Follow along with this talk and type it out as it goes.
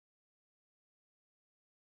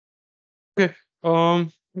Okay.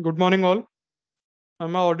 Good morning, all.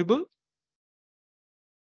 Am I audible?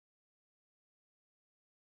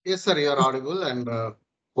 Yes, sir, you are audible and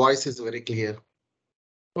voice is very clear.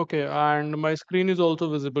 Okay, and my screen is also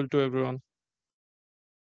visible to everyone.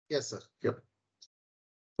 Yes, sir. Yep.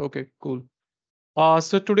 Okay, cool.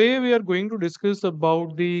 So today we are going to discuss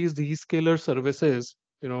about the Zscaler services.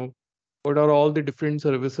 What are all the different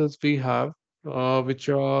services we have, which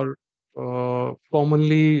are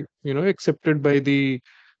commonly, accepted by the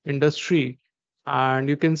industry, and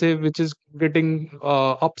you can say which is getting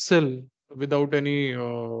upsell without any,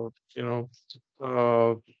 uh,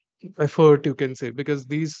 effort, you can say, because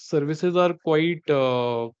these services are quite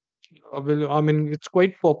I mean, it's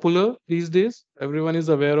quite popular these days. Everyone is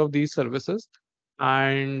aware of these services,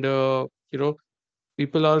 and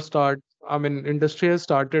people are start. I mean, industry has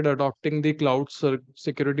started adopting the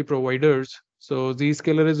security providers. So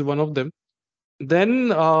Zscaler is one of them.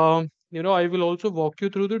 Then, I will also walk you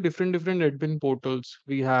through the different admin portals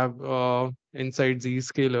we have inside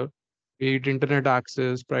Zscaler, be it internet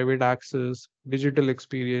access, private access, digital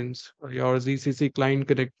experience, or your ZCC client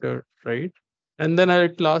connector, right? And then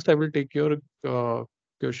at last, I will take your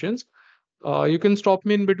questions. You can stop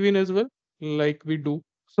me in between as well, like we do.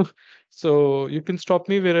 So you can stop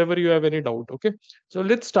me wherever you have any doubt. Okay. So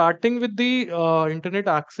let's starting with the internet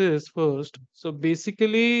access first. So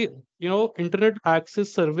basically, internet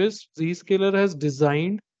access service Zscaler has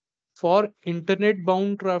designed for internet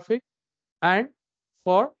bound traffic and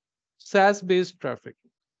for SaaS based traffic.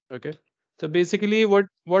 Okay. So basically,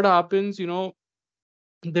 what happens,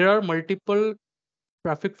 there are multiple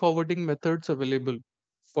traffic forwarding methods available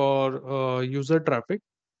for user traffic.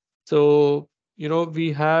 So,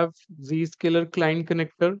 we have Zscaler client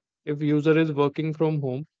connector if user is working from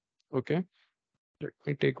home. Okay. Let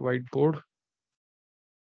me take whiteboard.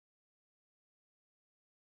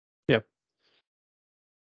 Yeah.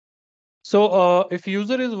 So, if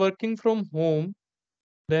user is working from home,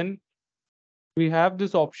 then we have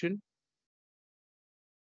this option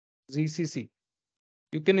ZCC.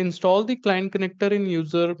 You can install the client connector in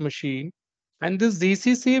user machine, and this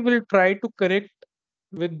ZCC will try to connect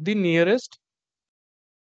with the nearest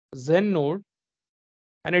Zen node,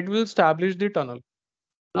 and it will establish the tunnel.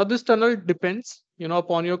 Now, this tunnel depends,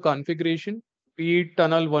 upon your configuration, be it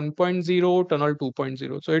tunnel 1.0, tunnel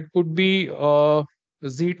 2.0. So it could be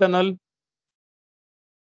Z tunnel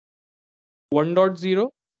 1.0,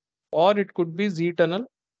 or it could be Z tunnel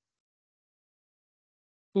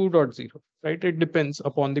 2.0, right? It depends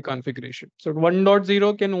upon the configuration. So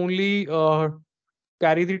 1.0 can only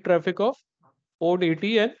carry the traffic of port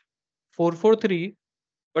 80 and 443,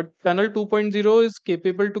 but tunnel 2.0 is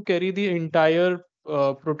capable to carry the entire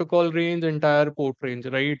protocol range, entire port range,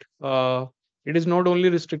 right? It is not only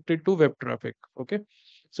restricted to web traffic. Okay.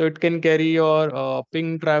 So it can carry your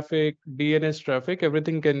ping traffic, DNS traffic,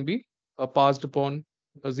 everything can be passed upon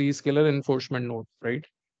a Zscaler enforcement node, right?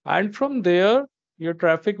 And from there, your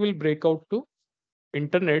traffic will break out to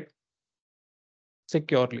internet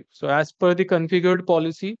securely. So as per the configured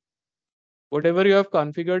policy, whatever you have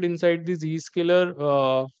configured inside the Zscaler,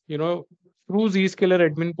 through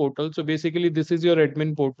Zscaler admin portal. So basically, this is your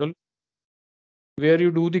admin portal where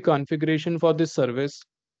you do the configuration for this service.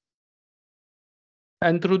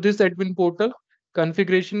 And through this admin portal,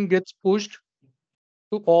 configuration gets pushed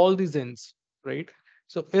to all the Zens, right?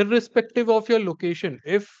 So irrespective of your location,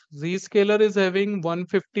 if Zscaler is having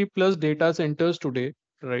 150 plus data centers today,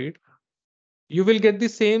 right, you will get the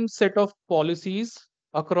same set of policies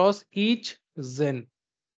across each Zen.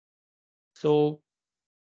 So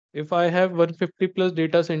if I have 150 plus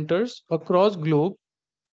data centers across globe,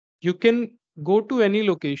 you can go to any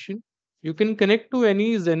location, you can connect to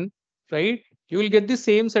any Zen, right? You will get the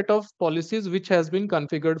same set of policies which has been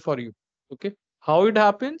configured for you. Okay. How it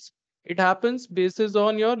happens? It happens basis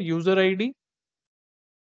on your user ID,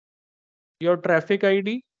 your traffic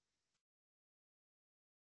ID,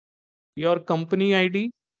 your company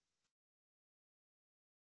ID,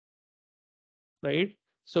 right?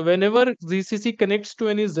 So whenever ZCC connects to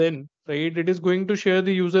any Zen, right, it is going to share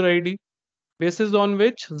the user ID basis on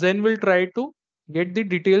which Zen will try to get the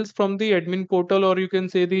details from the admin portal, or you can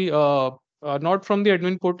say the not from the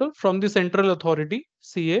admin portal, from the central authority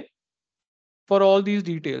CA for all these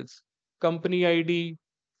details, company ID,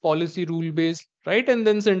 policy rule based, right? And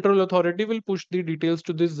then central authority will push the details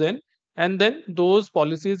to this Zen, and then those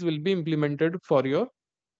policies will be implemented for your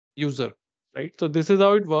user, right? So this is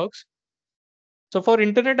how it works. So for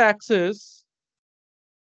internet access,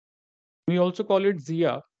 we also call it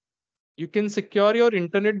ZIA. You can secure your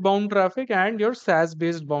internet bound traffic and your SaaS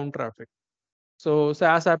based bound traffic. So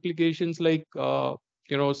SaaS applications like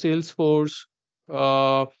Salesforce,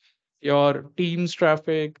 uh, your Teams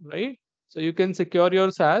traffic, right? So you can secure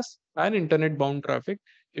your SaaS and internet bound traffic.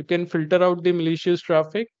 You can filter out the malicious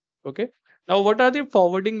traffic. Okay. Now, what are the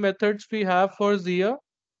forwarding methods we have for ZIA?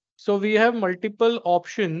 So we have multiple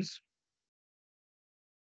options.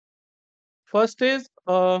 First is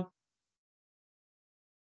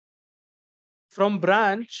from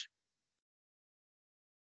branch,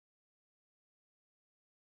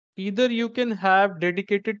 either you can have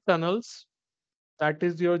dedicated tunnels, that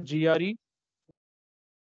is your GRE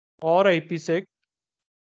or IPsec,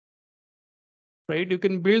 right? You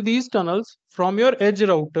can build these tunnels from your edge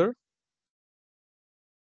router.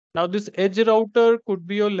 Now, this edge router could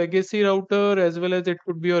be your legacy router as well as it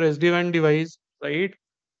could be your SD-WAN device, right?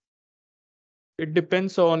 It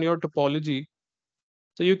depends on your topology.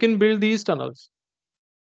 So you can build these tunnels.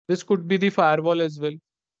 This could be the firewall as well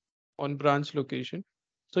on branch location.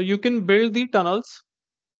 So you can build the tunnels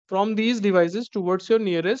from these devices towards your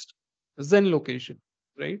nearest Zen location,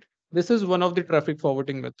 right? This is one of the traffic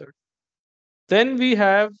forwarding method. Then we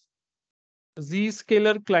have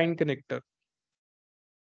Zscaler client connector.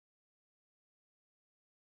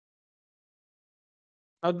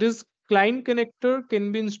 Now this client connector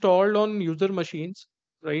can be installed on user machines,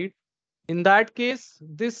 right? In that case,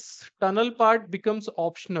 this tunnel part becomes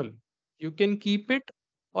optional. You can keep it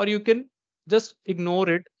or you can just ignore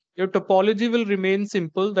it. Your topology will remain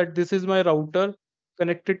simple that this is my router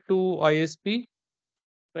connected to ISP,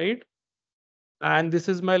 right? And this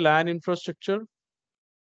is my LAN infrastructure.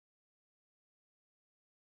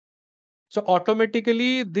 So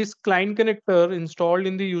automatically this client connector installed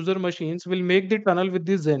in the user machines will make the tunnel with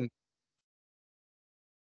the Zen.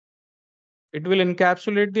 It will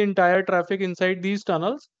encapsulate the entire traffic inside these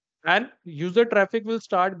tunnels and user traffic will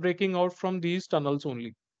start breaking out from these tunnels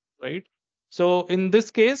only, right? So in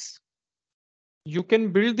this case, you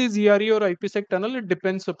can build the ZRE or IPsec tunnel. It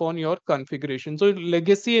depends upon your configuration. So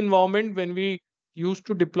legacy environment, when we used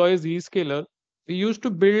to deploy Zscaler, we used to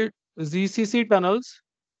build ZCC tunnels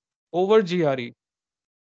over GRE.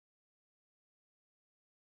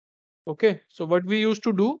 Okay, so what we used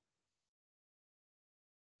to do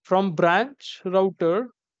from branch router,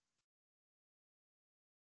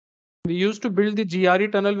 we used to build the GRE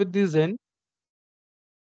tunnel with the Zen.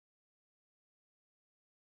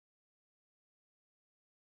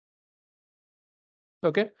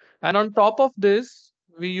 Okay, and on top of this,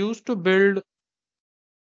 we used to build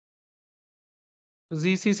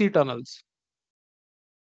ZCC tunnels.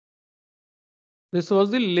 This was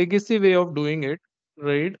the legacy way of doing it,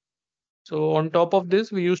 right? So on top of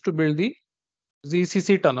this, we used to build the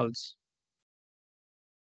ZCC tunnels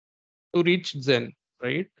to reach Zen,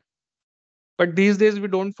 right? But these days we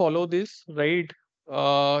don't follow this, right?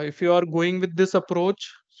 If you are going with this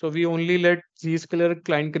approach, so we only let Zscaler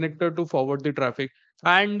client connector to forward the traffic.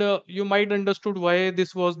 And you might understood why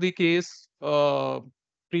this was the case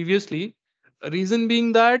previously. Reason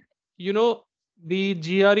being that, the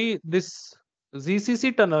GRE, this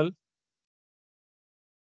ZCC tunnel,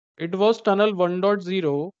 it was tunnel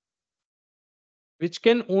 1.0, which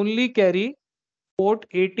can only carry port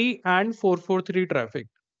 80 and 443 traffic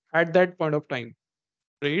at that point of time,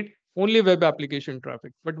 right? Only web application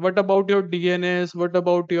traffic. But what about your DNS? What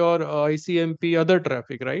about your ICMP, other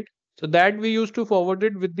traffic, right? So that we used to forward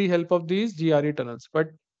it with the help of these GRE tunnels. But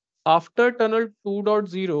after tunnel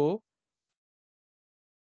 2.0,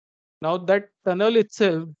 now that tunnel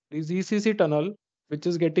itself, the ZCC tunnel, which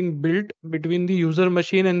is getting built between the user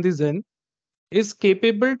machine and the Zen, is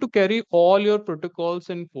capable to carry all your protocols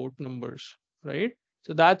and port numbers, right?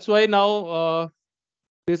 So that's why now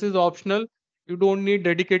this is optional. You don't need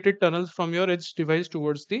dedicated tunnels from your edge device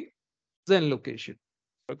towards the Zen location.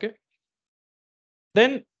 Okay.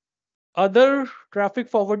 Then other traffic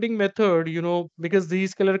forwarding method, because the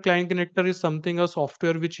Zscaler client connector is something, a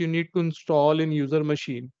software which you need to install in user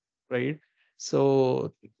machine, right?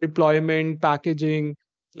 So deployment, packaging,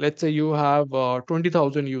 let's say you have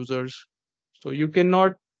 20,000 users. So you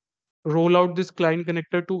cannot roll out this client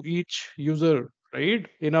connector to each user, right,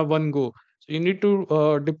 in a one go. So you need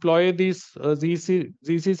to deploy these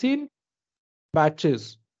ZCC in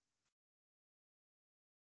batches.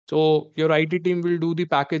 So your IT team will do the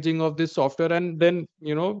packaging of this software, and then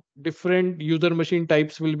different user machine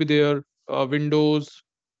types will be there: Windows,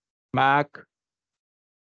 Mac,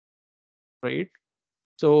 right?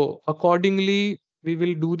 So accordingly, we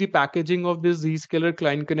will do the packaging of this Zscaler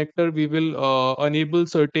client connector. We will enable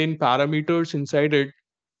certain parameters inside it,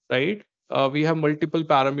 right? We have multiple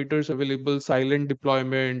parameters available, silent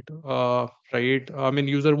deployment, right? I mean,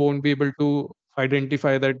 user won't be able to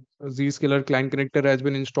identify that Zscaler client connector has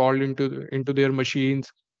been installed into their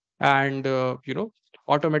machines, and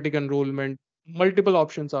automatic enrollment. Multiple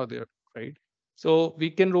options are there, right? So we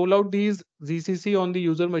can roll out these ZCC on the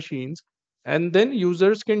user machines, and then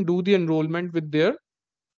users can do the enrollment with their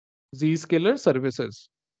Zscaler services,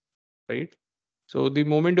 right? So the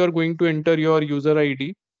moment you are going to enter your user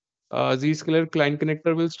ID, Zscaler client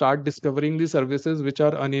connector will start discovering the services which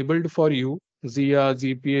are enabled for you, ZIA,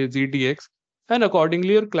 ZPA, ZDX, and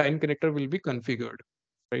accordingly your client connector will be configured,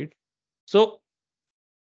 right? So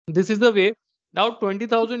this is the way. Now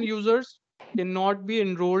 20,000 users cannot be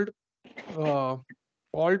enrolled uh,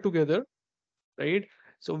 all together, right?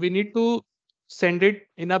 So we need to send it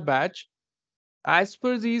in a batch. As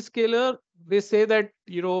per Zscaler, they say that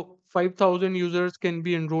 5,000 users can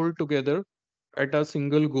be enrolled together at a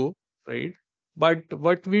single go, right? But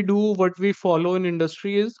what we follow in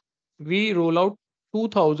industry is we roll out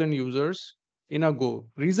 2,000 users in a go.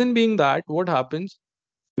 Reason being that what happens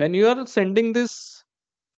when you are sending this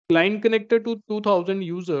client connector to 2,000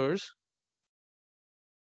 users,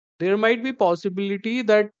 there might be possibility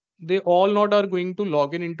that they all not are going to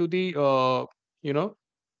log in into the you know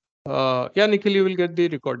yeah, Nikhil, you will get the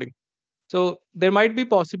recording. So there might be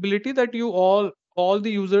possibility that all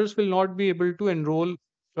the users will not be able to enroll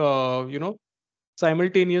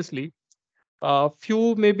simultaneously.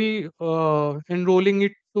 Few may be enrolling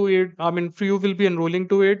it to it. I mean, few will be enrolling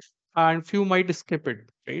to it, and few might skip it,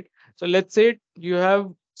 right? So let's say you have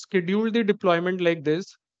scheduled the deployment like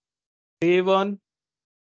this: day one,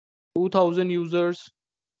 2,000 users;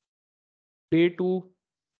 day two,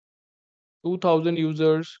 2,000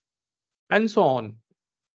 users, and so on,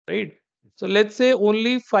 right? So let's say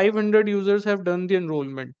only 500 users have done the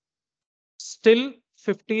enrollment. Still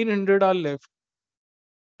 1,500 are left,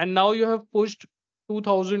 and now you have pushed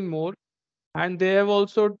 2,000 more, and they have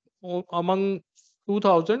also among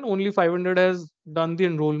 2,000 only 500 has done the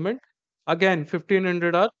enrollment. Again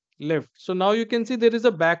 1,500 are left, so now you can see there is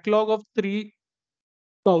a backlog of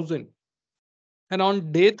 3,000. And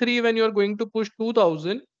on day 3 when you are going to push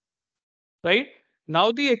 2,000, right,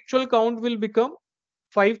 now the actual count will become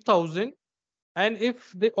 5,000. And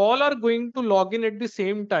if they all are going to log in at the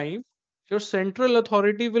same time, your central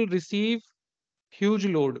authority will receive huge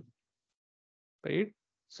load, right?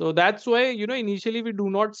 So that's why initially we do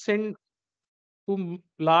not send to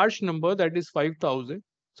large number, that is 5,000.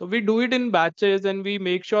 So we do it in batches, and we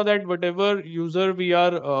make sure that whatever user we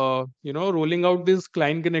are rolling out this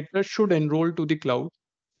client connector should enroll to the cloud.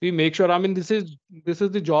 We make sure, I mean, this is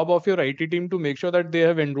the job of your IT team to make sure that they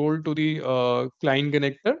have enrolled to the client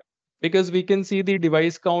connector, because we can see the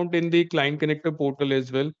device count in the client connector portal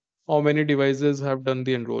as well, how many devices have done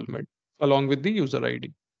the enrollment along with the user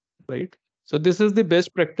ID, right? So this is the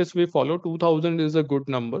best practice we follow. 2,000 is a good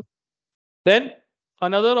number. Then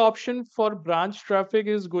another option for branch traffic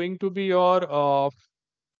is going to be your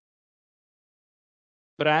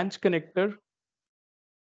branch connector.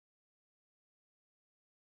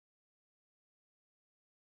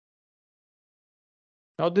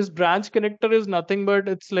 Now this branch connector is nothing but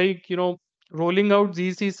it's like rolling out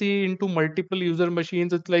ZCC into multiple user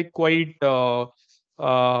machines. It's like quite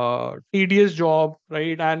tedious job,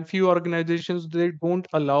 right? And few organizations, they don't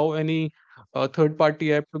allow any third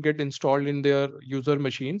party app to get installed in their user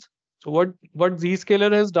machines. So what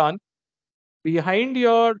Zscaler has done, behind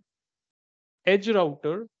your edge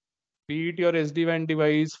router, be it your SD-WAN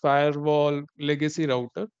device, firewall, legacy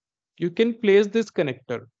router, you can place this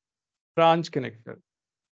connector, branch connector.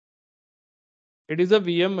 It is a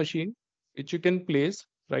VM machine which you can place,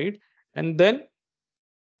 right? And then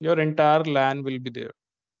your entire LAN will be there.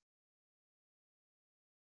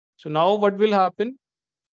 So now what will happen?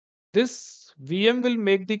 This VM will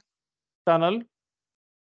make the tunnel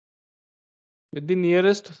with the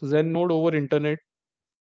nearest Zen node over internet,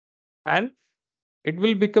 and it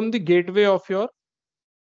will become the gateway of your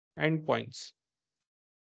endpoints.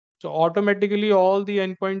 So automatically all the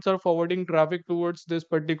endpoints are forwarding traffic towards this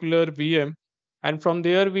particular VM. And from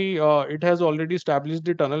there, it has already established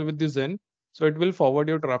the tunnel with the Zen. So it will forward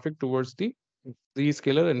your traffic towards the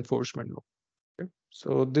Zscaler enforcement node. Okay.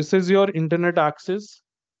 So this is your internet access.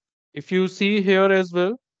 If you see here as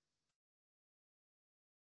well,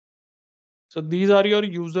 so these are your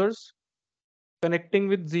users connecting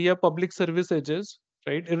with ZIA public service edges,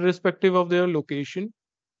 right? Irrespective of their location.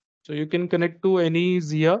 So you can connect to any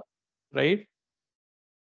ZIA, right?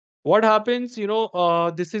 What happens,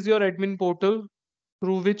 this is your admin portal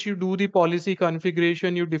through which you do the policy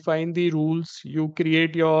configuration, you define the rules, you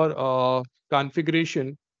create your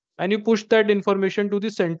configuration, and you push that information to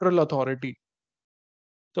the central authority.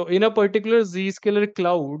 So in a particular Zscaler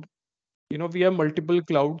cloud, We have multiple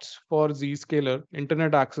clouds for Zscaler,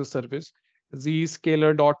 Internet Access Service,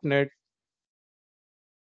 Zscaler.net,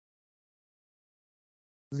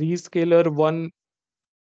 Zscaler1.net,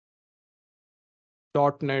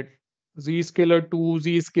 Zscaler2,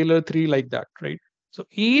 Zscaler3, like that, right? So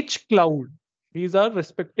each cloud, these are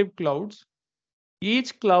respective clouds.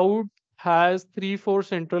 Each cloud has 3 4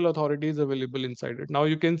 central authorities available inside it. Now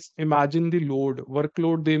you can imagine the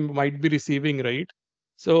workload they might be receiving, right?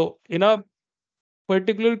 So in a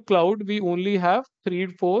particular cloud, we only have 3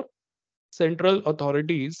 4 central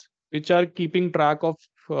authorities which are keeping track of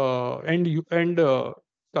end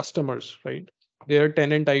customers, right? Their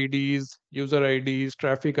tenant IDs, user IDs,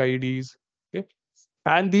 traffic IDs. Okay,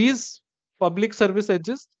 and these public service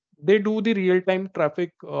edges, they do the real time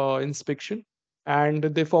traffic inspection, and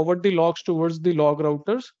they forward the logs towards the log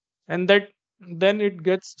routers, and that then it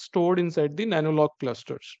gets stored inside the nanolog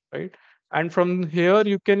clusters, right? And from here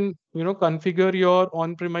you can configure your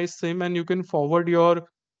on premise sim, and you can forward your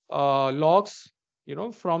logs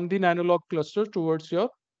from the nanolog cluster towards your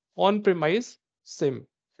on premise sim.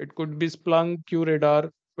 It could be Splunk, QRadar,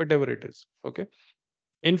 whatever it is. Okay,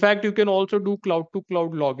 in fact, you can also do cloud to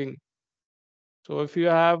cloud logging. So if you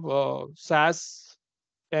have a SaaS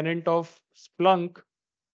tenant of Splunk,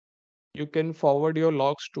 you can forward your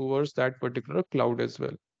logs towards that particular cloud as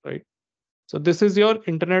well, right? So this is your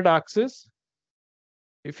internet access.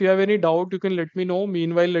 If you have any doubt, you can let me know.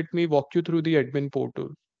 Meanwhile, let me walk you through the admin portal.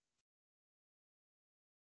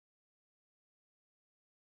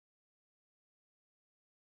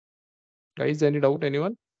 Guys, any doubt,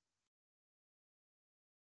 anyone?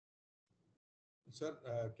 Sir,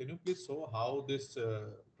 can you please show how this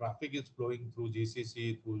traffic is flowing through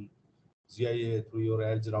GCC, through ZIA, through your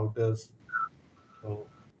edge routers? So,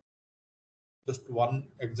 just one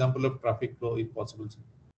example of traffic flow, if possible, sir.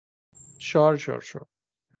 Sure, sure, sure.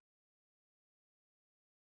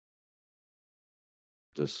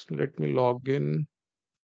 Just let me log in.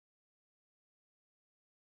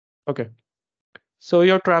 Okay. So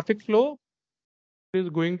your traffic flow is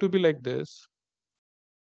going to be like this.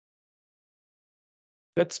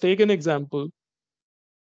 Let's take an example.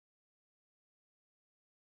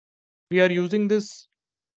 We are using this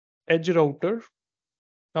edge router.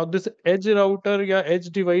 Now, this edge router, yeah,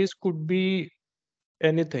 edge device could be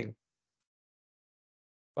anything: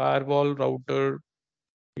 firewall, router,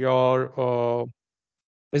 your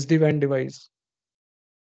SD-WAN device.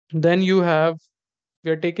 Then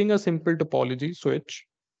we are taking a simple topology switch,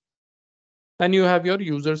 and you have your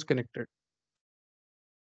users connected.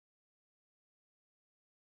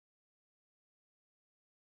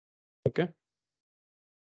 Okay.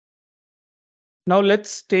 Now,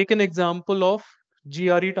 let's take an example of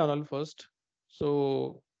GRE tunnel first.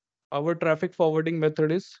 So, our traffic forwarding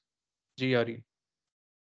method is GRE.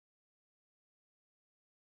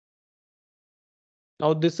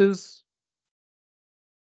 Now, this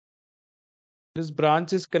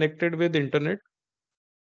branch is connected with internet,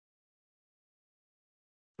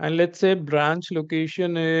 and let's say branch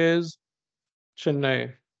location is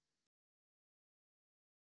Chennai,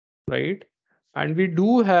 right? And we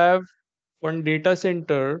do have one data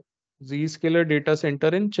center, Zscaler data center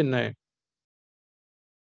in Chennai.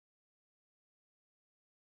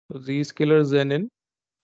 So Zscaler Zen in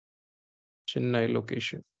Chennai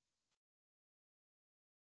location.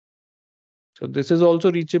 So this is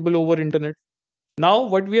also reachable over internet. Now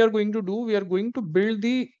what we are going to do, we are going to build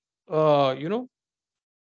the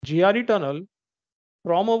GRE tunnel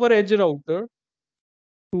from our edge router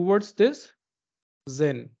towards this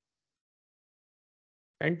Zen.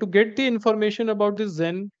 And to get the information about this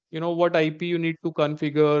Zen, what IP you need to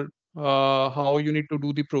configure, how you need to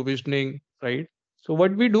do the provisioning, right? So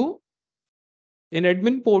what we do in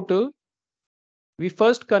admin portal, we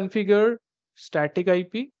first configure static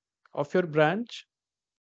IP of your branch.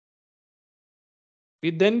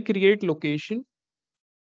 We then create location,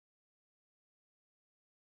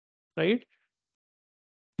 right?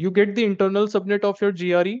 You get the internal subnet of your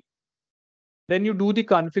GRE. Then you do the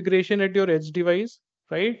configuration at your edge device,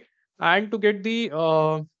 right? And to get the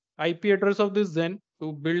IP address of this Zen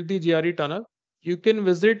to build the GRE tunnel, you can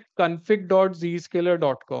visit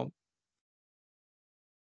config.zscaler.com.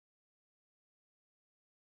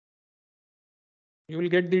 You will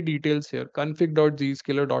get the details here,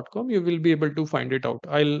 config.zscaler.com. You will be able to find it out.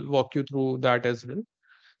 I'll walk you through that as well.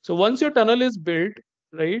 So once your tunnel is built,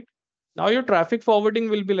 right, now your traffic forwarding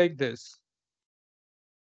will be like this.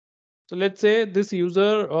 So let's say this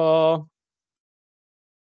user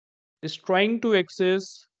is trying to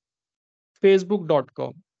access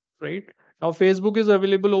facebook.com, right? Now Facebook is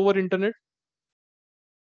available over internet.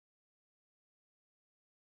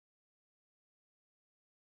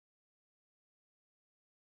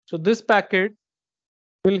 So this packet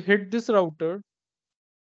will hit this router,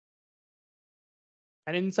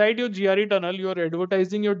 and inside your GRE tunnel, you are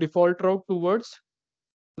advertising your default route towards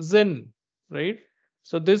Zen, right?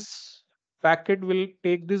 So this packet will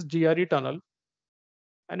take this GRE tunnel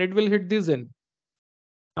and it will hit the Zen.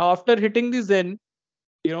 Now, after hitting the Zen,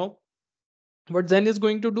 you know, what Zen is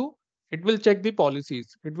going to do, it will check the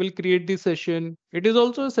policies. It will create the session. It is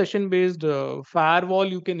also a session based firewall,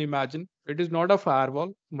 you can imagine. It is not a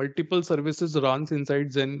firewall. Multiple services runs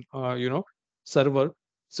inside Zen, server.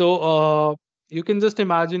 So you can just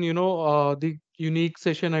imagine, the unique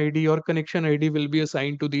session ID or connection ID will be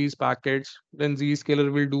assigned to these packets. Then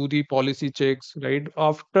Zscaler will do the policy checks, right?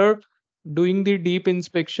 After doing the deep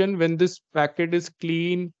inspection, when this packet is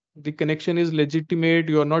clean, the connection is legitimate,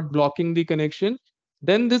 you are not blocking the connection,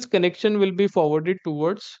 then this connection will be forwarded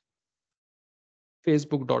towards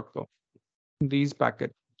facebook.com, these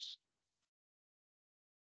packets.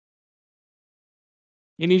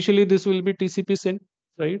 Initially, this will be TCP sent,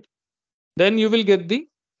 right? Then you will get the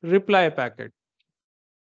reply packet.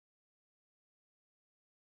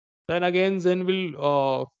 Then again, Zen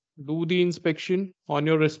will do the inspection on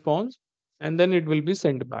your response, and then it will be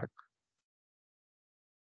sent back.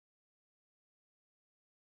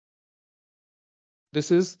 This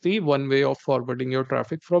is the one way of forwarding your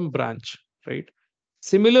traffic from branch, right?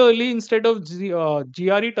 Similarly, instead of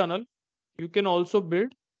GRE tunnel, you can also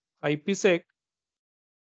build IPsec.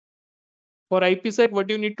 For IPsec, what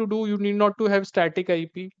you need to do, you need not to have static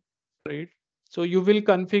IP, right? So you will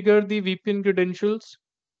configure the VPN credentials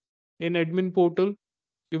in admin portal.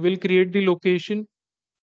 You will create the location,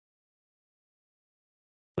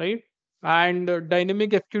 right? And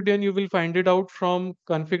dynamic FQDN, you will find it out from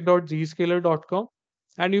config.zscaler.com,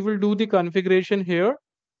 and you will do the configuration here,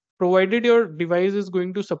 provided your device is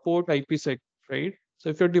going to support IPsec, right? So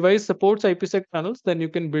if your device supports IPsec tunnels, then you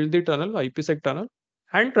can build the tunnel, IPsec tunnel,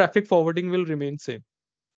 and traffic forwarding will remain same.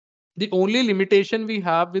 The only limitation we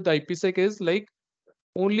have with IPsec is like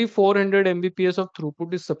only 400 Mbps of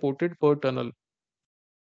throughput is supported per tunnel.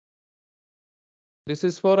 This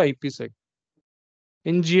is for IPsec.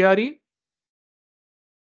 In GRE,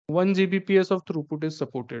 1 Gbps of throughput is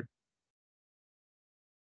supported.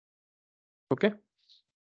 Okay.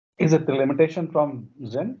 Is it the limitation from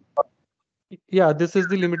Zen? Yeah, this is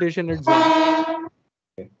the limitation at Zen.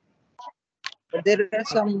 But there are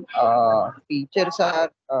some features are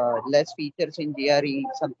less features in GRE,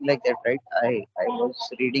 something like that, right? I was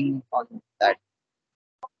reading on that.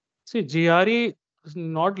 See, GRE is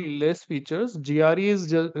not less features. GRE is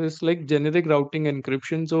just is like generic routing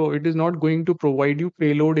encryption, so it is not going to provide you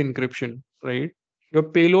payload encryption, right? Your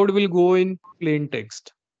payload will go in plain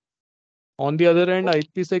text. On the other hand,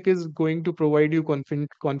 IPsec is going to provide you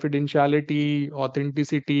confidentiality,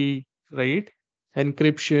 authenticity, right?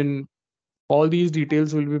 Encryption. All these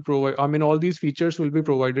details will be provided. I mean, all these features will be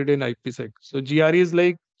provided in IPsec. So GRE is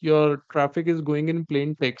like your traffic is going in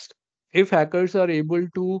plain text. If hackers are able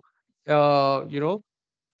to,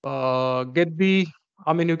 get the,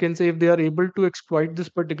 I mean, you can say if they are able to exploit this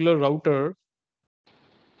particular router,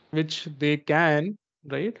 which they can,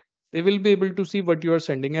 right? They will be able to see what you are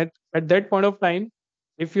sending. At that point of time,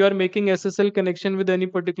 if you are making SSL connection with any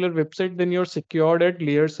particular website, then you're secured at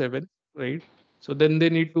layer 7, right? So then they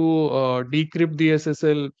need to decrypt the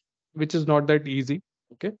SSL, which is not that easy.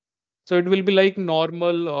 Okay. So it will be like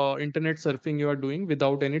normal internet surfing you are doing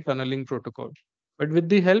without any tunneling protocol. But with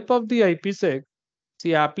the help of the IPsec,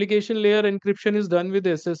 see, application layer encryption is done with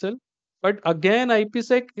SSL, but again,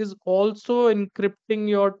 IPsec is also encrypting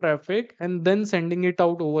your traffic and then sending it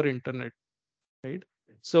out over internet, right?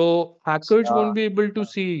 So hackers won't be able to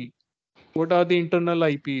see what are the internal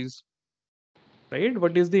IPs, right?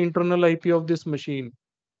 What is the internal IP of this machine?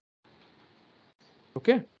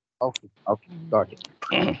 Okay. Okay, got it.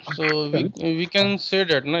 So we can say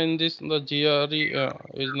that in this the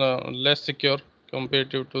GRE is less secure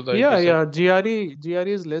comparative to the Yeah, IPsec. yeah. GRE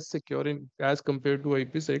is less secure in as compared to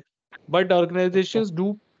IPsec, but organizations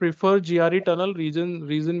do prefer GRE tunnel.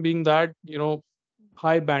 Reason being that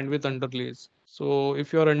high bandwidth underlays. So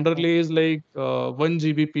if your underlay is like 1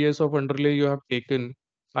 Gbps of underlay you have taken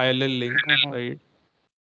ILL link, right?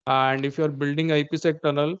 And if you're building IPsec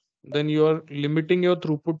tunnel, then you are limiting your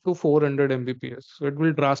throughput to 400 Mbps. So it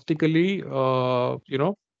will drastically,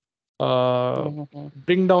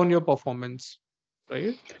 bring down your performance,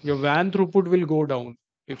 right? Your WAN throughput will go down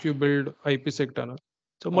if you build IPsec tunnel.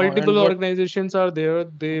 So multiple And what organizations are there.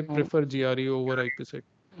 They prefer GRE over IPsec.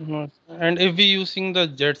 and if we using the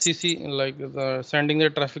ZCC like the sending the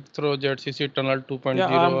traffic through ZCC tunnel 2.0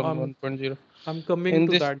 Yeah, or I'm 1.0 I'm coming in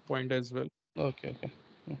to this. that point as well. Okay.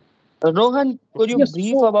 Rohan, could you Yes,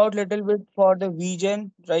 brief so about little bit for the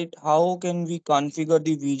VGen, right? How can we configure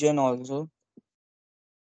the VGen also?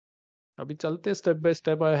 अभी चलते step by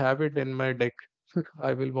step. I have it in my deck.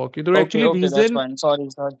 I will walk you through. Okay, Actually, okay, that's reason fine. Sorry.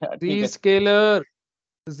 ठीक है. Zscaler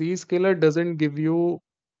Zscaler doesn't give you,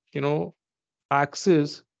 you know,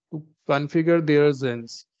 access to configure their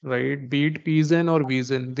Zens, right? Be it pzen or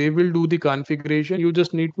vzen, they will do the configuration. You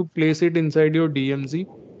just need to place it inside your DMZ.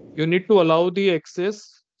 You need to allow the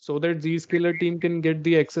access so that Zscaler team can get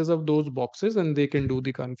the access of those boxes and they can do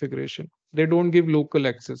the configuration. They don't give local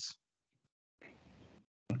access.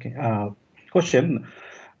 okay. Question.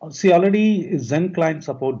 See, already Zen client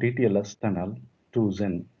support DTLS tunnel to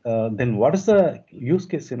Zen. Then what is the use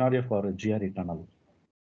case scenario for a GRE tunnel?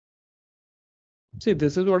 See,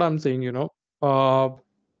 this is what I'm saying,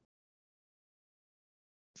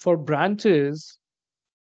 for branches,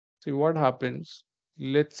 see what happens.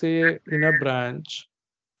 Let's say in a branch,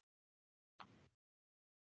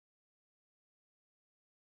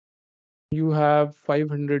 you have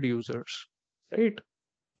 500 users, right?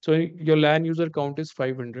 So your LAN user count is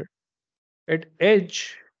 500. At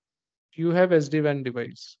edge, you have SD-WAN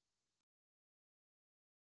device.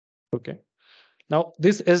 Okay. Now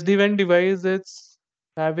this SD-WAN device is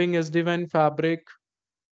having SD-WAN fabric,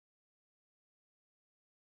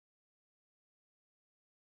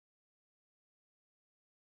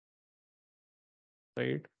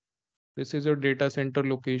 right? This is your data center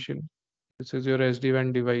location. This is your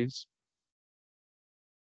SD-WAN device,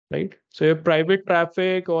 right? So your private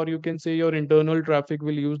traffic, or you can say your internal traffic,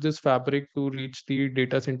 will use this fabric to reach the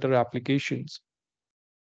data center applications.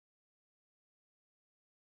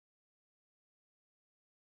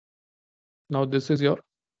 Now this is your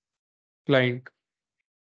client.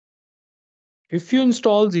 If you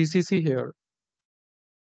install GCC here,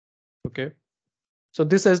 okay, so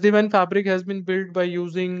this SD-WAN fabric has been built by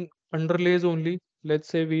using underlays only. Let's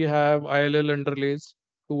say we have ILL underlays,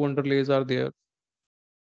 2 underlays are there,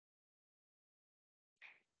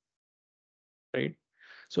 right?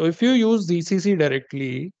 So if you use ZCC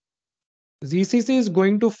directly, ZCC is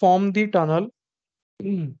going to form the tunnel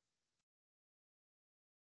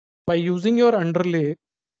by using your underlay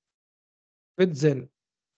with Zen,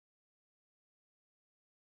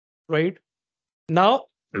 right? Now,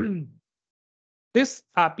 this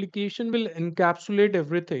application will encapsulate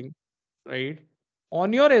everything, right?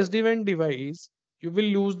 On your SD-WAN device, you will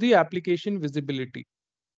lose the application visibility.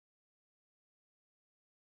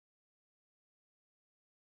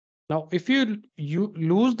 Now, if you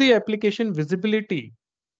lose the application visibility,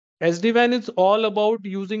 SD-WAN is all about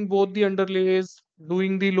using both the underlays,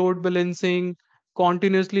 doing the load balancing,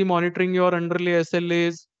 continuously monitoring your underlay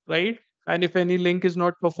SLAs, right? And if any link is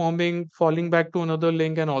not performing, falling back to another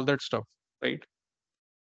link and all that stuff, right?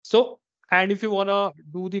 So, and if you want to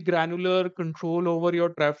do the granular control over your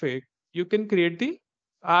traffic, you can create the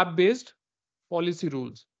app-based policy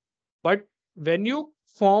rules. But when you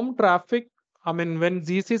form traffic, I mean, when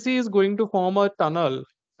GCC is going to form a tunnel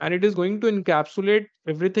and it is going to encapsulate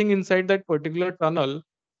everything inside that particular tunnel,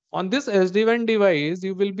 on this SD-WAN device,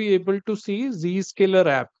 you will be able to see Zscaler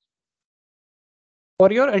app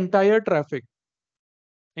for your entire traffic,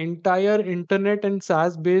 entire internet and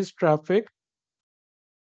SaaS-based traffic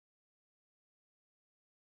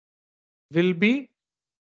will be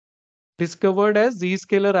discovered as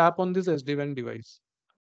Zscaler app on this SD-WAN device.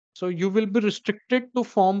 So you will be restricted to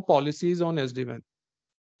form policies on SD-WAN.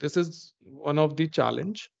 This is one of the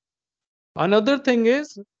challenge. Another thing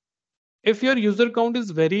is, if your user count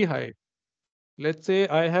is very high, let's say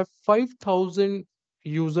I have 5,000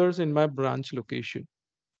 users in my branch location.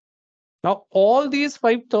 Now, all these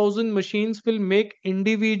 5,000 machines will make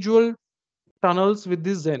individual tunnels with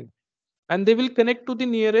this Zen, and they will connect to the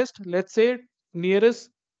nearest, let's say,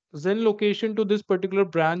 nearest Zen location to this particular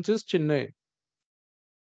branch is Chennai.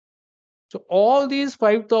 So all these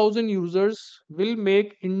 5,000 users will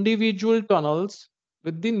make individual tunnels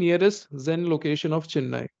with the nearest Zen location of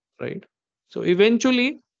Chennai, right? So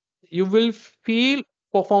eventually, you will feel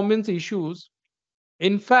performance issues.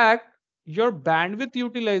 In fact, your bandwidth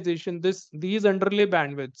utilization, these underlay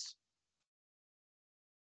bandwidths,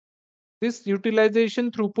 this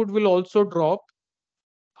utilization throughput will also drop.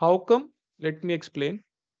 How come? Let me explain.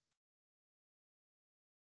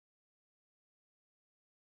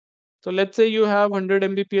 So let's say you have 100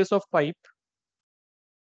 Mbps of pipe,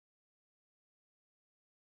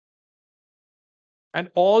 and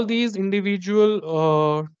all these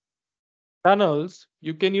individual tunnels,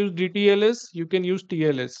 you can use DTLS, you can use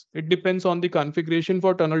TLS. It depends on the configuration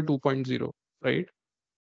for tunnel 2.0, right?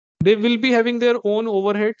 They will be having their own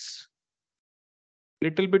overheads,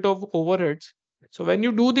 little bit of overheads, So when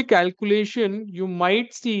you do the calculation, you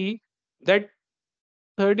might see that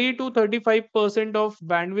 30 to 35% of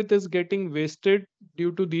bandwidth is getting wasted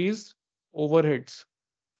due to these overheads,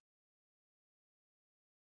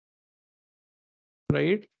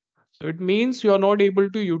 right? So it means you are not able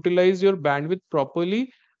to utilize your bandwidth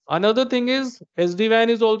properly. Another thing is SD-WAN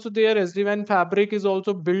is also there. SD-WAN fabric is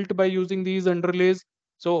also built by using these underlays.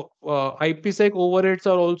 So IPsec overheads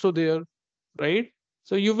are also there, right?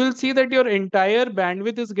 So you will see that your entire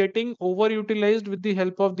bandwidth is getting overutilized with the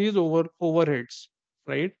help of these overheads,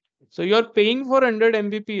 right? So you're paying for 100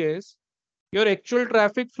 Mbps. Your actual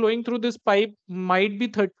traffic flowing through this pipe might be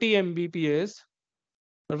 30 Mbps.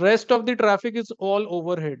 Rest of the traffic is all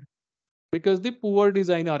overhead because the poor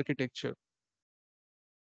design architecture.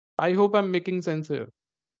 I hope I'm making sense here.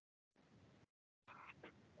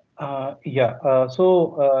 Yeah.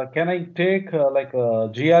 Can I take like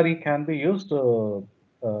GRE can be used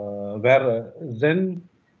where Zen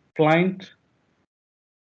client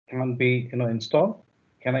can be installed?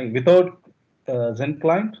 Can I without Zen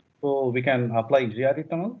client? So we can apply GRE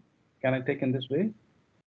tunnel. Can I take in this way?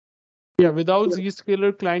 Yeah, without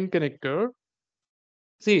Zscaler client connector.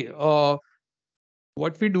 See,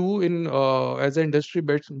 what we do in as an industry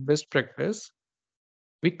best practice,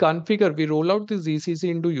 we configure, we roll out the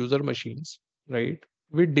ZCC into user machines, right?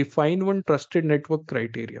 We define one trusted network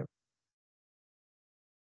criteria.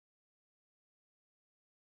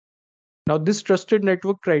 Now, this trusted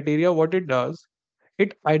network criteria, what it does,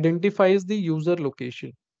 it identifies the user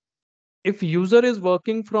location. If user is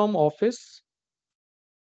working from office,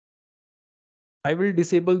 I will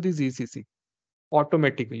disable the ZCC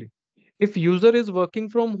automatically. If user is working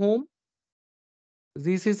from home,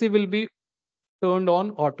 ZCC will be turned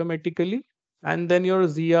on automatically, and then your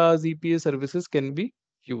ZIA, ZPA services can be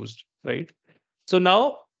used, right? So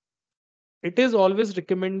now it is always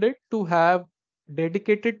recommended to have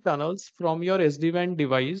dedicated tunnels from your SD-WAN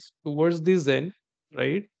device towards the Zen,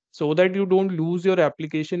 right? So that you don't lose your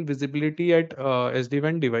application visibility at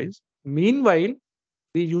SD-WAN device. Meanwhile,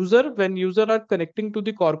 the user, when user are connecting to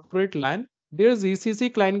the corporate LAN, their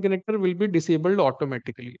ZCC client connector will be disabled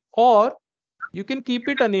automatically. Or you can keep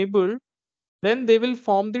it enabled, then they will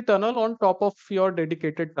form the tunnel on top of your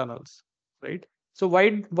dedicated tunnels, right? So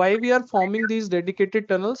why we are forming these dedicated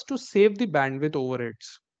tunnels? To save the bandwidth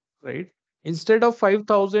overheads, right? Instead of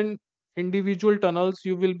 5,000 individual tunnels,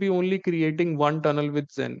 you will be only creating one tunnel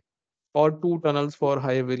with Zen or two tunnels for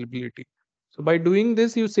high availability. So by doing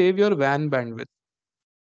this, you save your WAN bandwidth.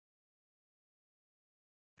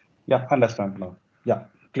 Yeah, understand now. Yeah,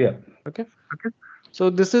 clear. Okay. So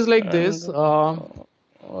this is like this. And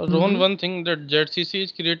Rohan, Mhm. one thing that ZCC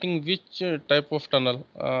is creating which type of tunnel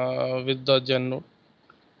with the Gen node?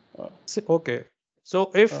 Okay.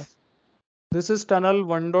 So if Uh, this is tunnel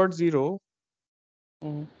 1.0,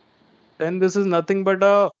 mhm. then this is nothing but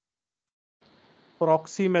a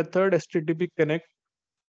proxy method HTTP connect,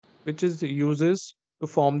 which is uses to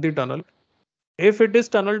form the tunnel. If it is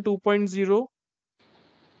tunnel 2.0,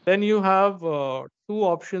 then you have two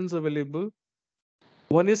options available.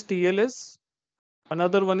 One is TLS,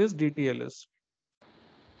 another one is DTLS.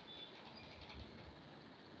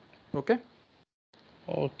 Okay.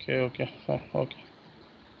 Okay, fine, okay.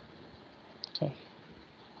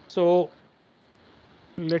 So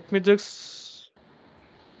let me just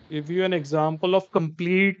give you an example of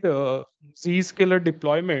complete Zscaler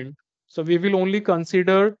deployment. So we will only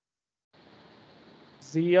consider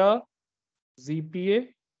ZIA, ZPA,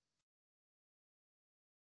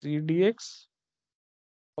 ZDX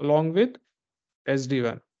along with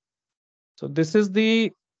SD-WAN. So this is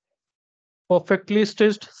the perfectly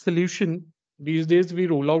stitched solution these days we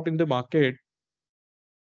roll out in the market.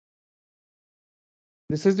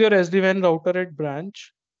 This is your SD-WAN router at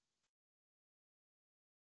branch.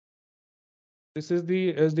 This is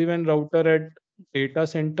the SD-WAN router at data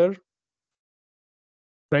center,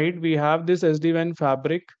 right? We have this SD-WAN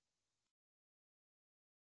fabric.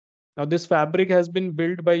 Now this fabric has been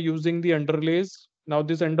built by using the underlays. Now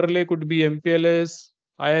this underlay could be MPLS,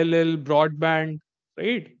 ILL, broadband,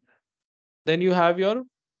 right? Then you have your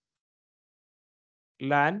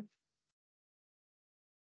LAN,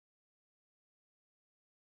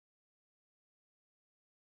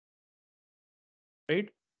 right?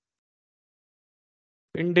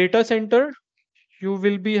 In data center, you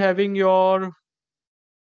will be having your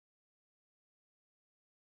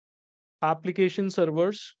application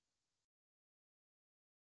servers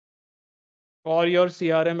or your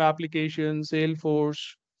CRM application,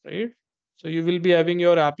 Salesforce, right? So you will be having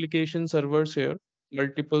your application servers here,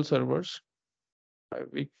 multiple servers.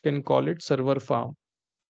 We can call it server farm.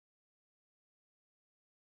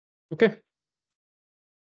 Okay.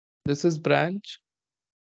 This is branch.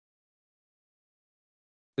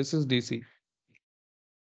 This is DC.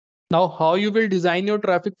 Now, how you will design your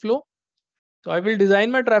traffic flow? So I will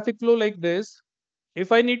design my traffic flow like this.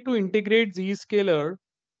 If I need to integrate Zscaler,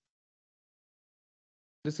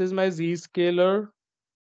 this is my Zscaler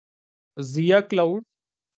ZIA cloud.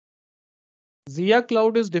 ZIA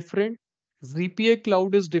cloud is different. ZPA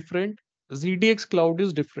cloud is different. ZDX cloud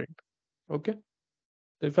is different. Okay.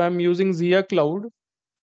 If I'm using ZIA cloud,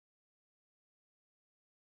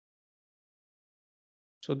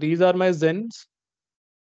 so these are my ZENs,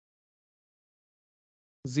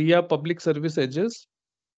 ZIA public service edges.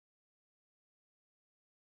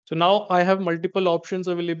 So now I have multiple options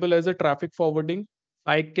available as a traffic forwarding.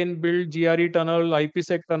 I can build GRE tunnel,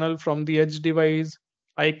 IPsec tunnel from the edge device.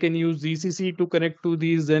 I can use ZCC to connect to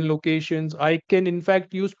these Zen locations. I can in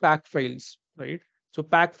fact use pack files, right? So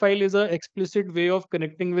pack file is an explicit way of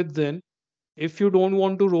connecting with Zen. If you don't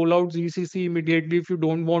want to roll out ZCC immediately, if you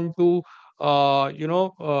don't want to,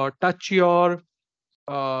 touch your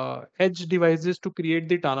edge devices to create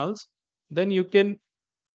the tunnels, then you can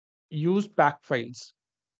use pack files.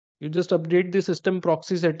 You just update the system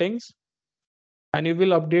proxy settings and you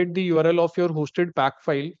will update the URL of your hosted pack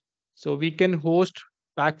file. So we can host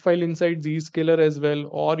pack file inside Zscaler as well,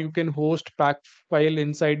 or you can host pack file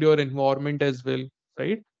inside your environment as well,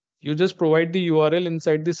 right? You just provide the URL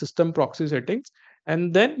inside the system proxy settings,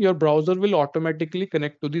 and then your browser will automatically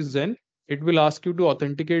connect to the Zen. It will ask you to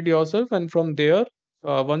authenticate yourself, and from there,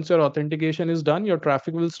 once your authentication is done, your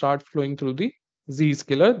traffic will start flowing through the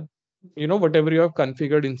Zscaler, whatever you have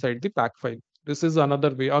configured inside the pack file. This is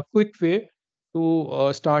another way, a quick way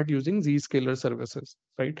to start using Zscaler services,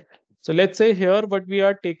 right? So let's say here what we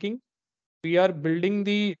are taking, we are building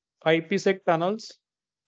the IPsec tunnels,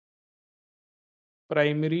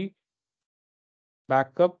 primary,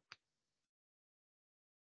 backup,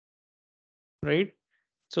 right?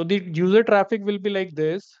 So the user traffic will be like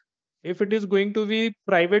this. If it is going to be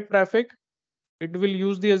private traffic, it will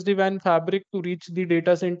use the SD-WAN fabric to reach the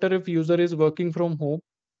data center if user is working from home.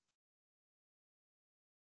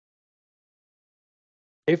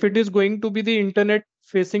 If it is going to be the internet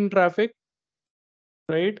facing traffic,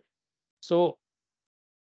 right? So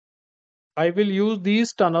I will use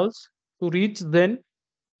these tunnels to reach then,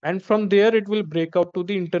 and from there it will break out to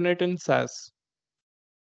the internet and SaaS.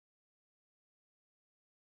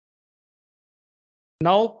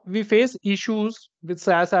 Now we face issues with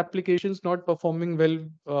SaaS applications not performing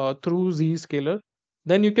well through Zscaler.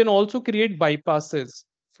 Then you can also create bypasses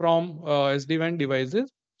from SD-WAN devices.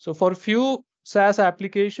 So for few SaaS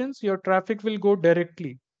applications, your traffic will go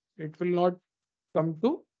directly. It will not come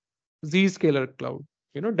to Zscaler cloud,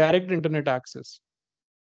 direct internet access.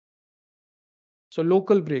 So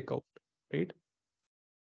local breakout, right?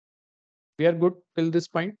 We are good till this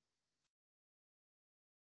point.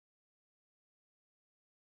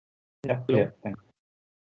 Yeah, Hello? yeah, thanks.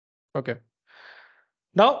 Okay.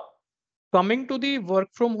 Now, coming to the work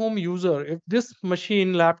from home user, if this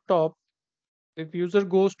machine, laptop, if user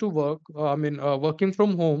goes to work, working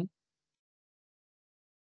from home,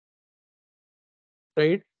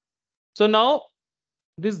 right? So now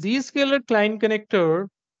this Zscaler client connector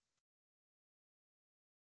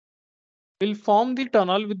will form the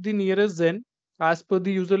tunnel with the nearest Zen as per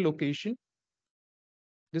the user location.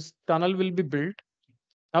 This tunnel will be built.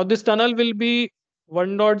 Now this tunnel will be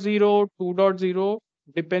 1.0, 2.0,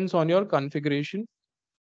 depends on your configuration.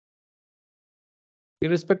 The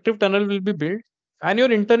respective tunnel will be built, and your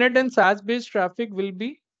internet and SaaS based traffic will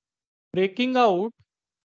be breaking out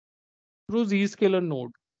through Zscaler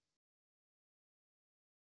node.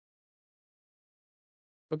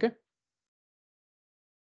 Okay.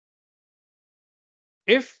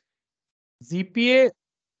 If ZPA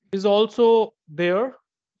is also there,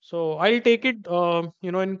 so I'll take it,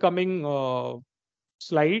 in coming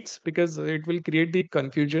slides because it will create the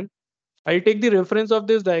confusion. I'll take the reference of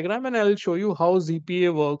this diagram and I'll show you how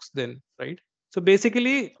ZPA works then, right? So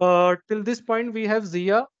basically, till this point, we have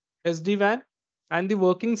ZIA, SD-WAN, and the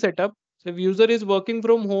working setup. So if user is working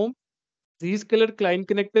from home, Zscaler client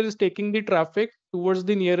connector is taking the traffic towards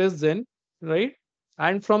the nearest Zen, right?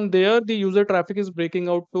 And from there, the user traffic is breaking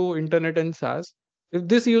out to internet and SaaS. If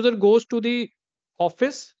this user goes to the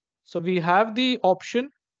office, so we have the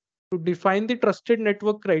option to define the trusted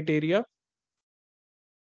network criteria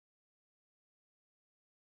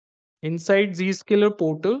inside Zscaler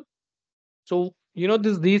portal. So,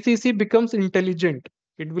 this DCC becomes intelligent.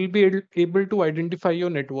 It will be able to identify your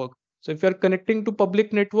network. So if you're connecting to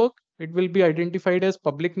public network, it will be identified as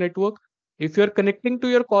public network. If you're connecting to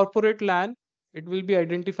your corporate LAN, it will be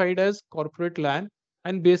identified as corporate LAN.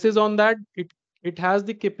 And basis on that, it it has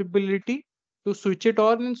the capability to switch it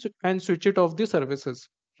on and switch it off the services,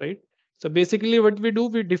 right? So basically what we do,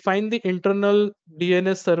 we define the internal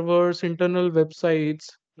DNS servers, internal websites,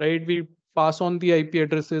 right? We pass on the IP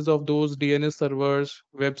addresses of those DNS servers,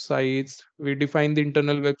 websites. We define the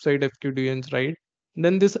internal website FQDNs, right?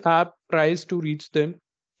 Then this app tries to reach them.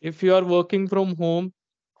 If you are working from home,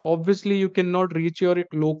 obviously you cannot reach your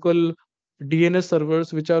local DNS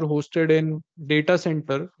servers which are hosted in data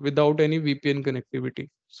center without any VPN connectivity.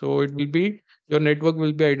 So it will be, your network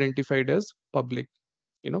will be identified as public.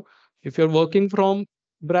 You know, if you're working from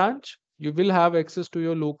branch, you will have access to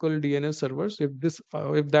your local DNS servers. If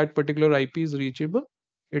that particular IP is reachable,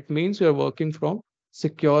 it means you're working from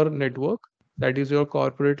secure network, that is your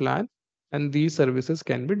corporate LAN, and these services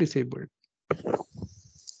can be disabled.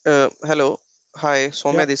 Hello. Hi,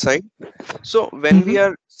 Soumya Yeah. this side. So when we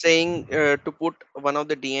are saying to put one of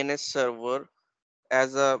the DNS server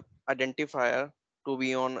as a identifier to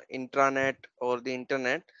be on intranet or the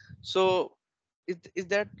internet, so is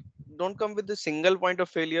that don't come with the single point of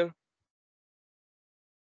failure?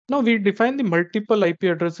 No, we define the multiple IP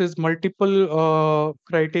addresses, multiple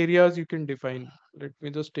criterias you can define. Let me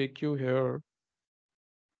just take you here.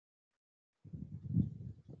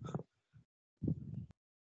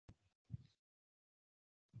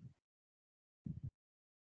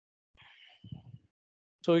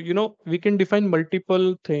 So, we can define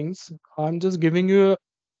multiple things. I'm just giving you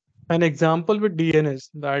an example with DNS,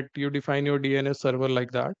 that you define your DNS server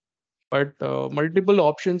like that. But multiple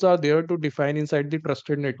options are there to define inside the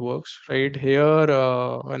trusted networks, right? Here,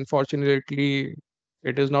 unfortunately,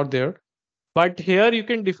 it is not there. But here you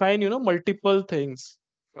can define, multiple things,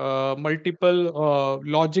 multiple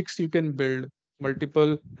logics you can build,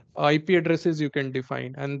 multiple IP addresses you can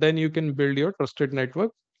define, and then you can build your trusted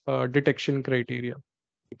network detection criteria.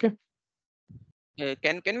 Okay.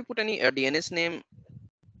 Can we put any DNS name?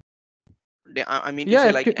 I mean to Yeah,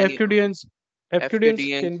 say like any FQDNs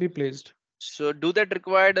FQDN. can be placed. So do that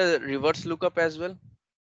require a reverse lookup as well?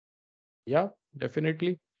 Yeah,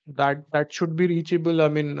 definitely. That should be reachable. I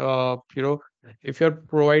mean, if you're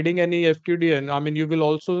providing any FQDN, I mean, you will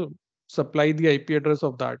also supply the IP address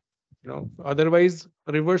of that. Otherwise,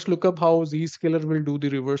 reverse lookup, how Zscaler will do the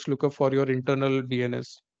reverse lookup for your internal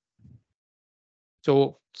DNS.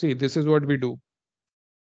 So see, this is what we do.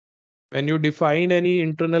 When you define any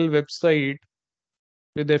internal website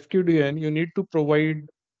with FQDN, you need to provide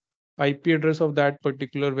IP address of that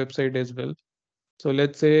particular website as well. So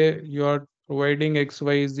let's say you are providing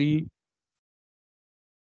xyz.com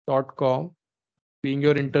being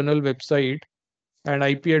your internal website, and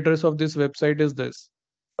IP address of this website is this,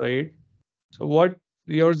 right? So what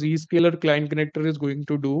your Zscaler client connector is going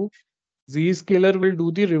to do, Zscaler will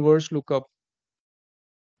do the reverse lookup.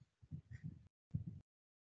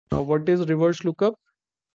 Now, what is reverse lookup?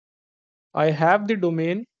 I have the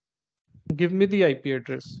domain, give me the IP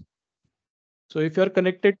address. So if you're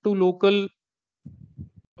connected to local,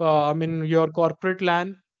 your corporate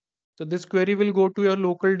LAN, so this query will go to your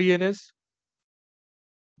local DNS.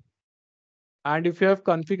 And if you have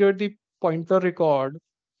configured the pointer record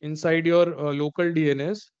inside your local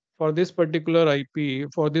DNS for this particular IP,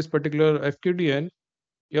 for this particular FQDN,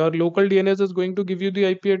 your local DNS is going to give you the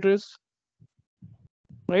IP address,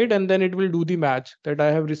 right? And then it will do the match that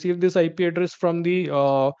I have received this IP address from the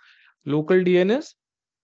local DNS,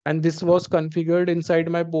 and this was configured inside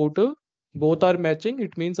my portal. Both are matching.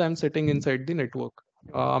 It means I'm sitting inside the network.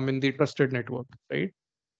 I'm in the trusted network, right?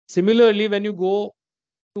 Similarly, when you go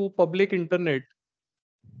to public internet,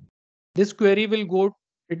 this query will go,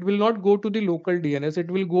 it will not go to the local DNS, it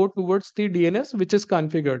will go towards the DNS which is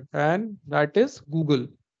configured, and that is Google.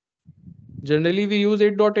 Generally, we use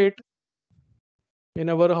 8.8 in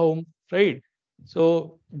our home, right?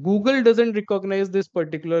 So Google doesn't recognize this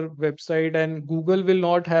particular website, and Google will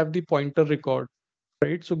not have the pointer record,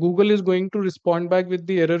 right? So Google is going to respond back with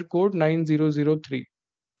the error code 9003.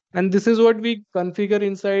 And this is what we configure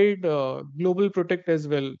inside Global Protect as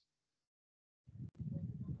well,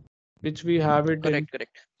 which we have it in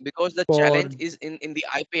Correct. Because the for challenge is in the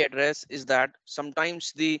IP address is that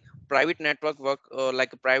sometimes the private network work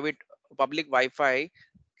like a private public Wi-Fi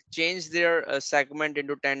change their segment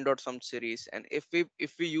into 10 dot some series, and if we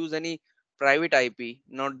use any private IP,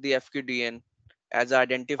 not the FQDN as an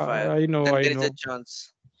identifier, I know, then I there is a know.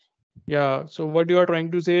 chance. Yeah. So what you are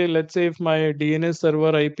trying to say, let's say if my DNS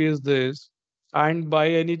server IP is this, and by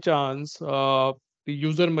any chance, the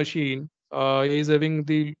user machine is having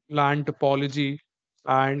the LAN topology,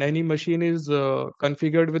 and any machine is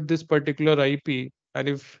configured with this particular IP, and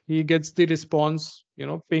if he gets the response,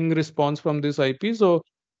 ping response from this IP, so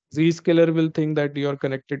Zscaler will think that you are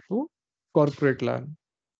connected to corporate LAN,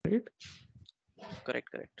 right?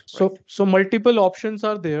 Correct. So multiple options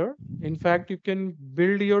are there. In fact, you can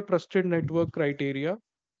build your trusted network criteria,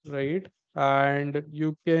 right? And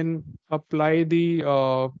you can apply the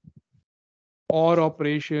OR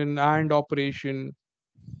operation and operation.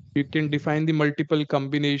 You can define the multiple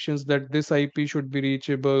combinations that this IP should be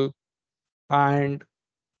reachable and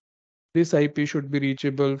this IP should be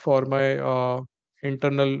reachable for my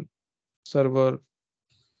internal server,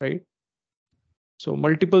 right? So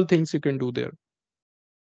multiple things you can do there.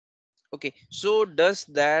 Okay, so does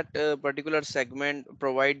that particular segment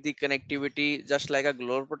provide the connectivity just like a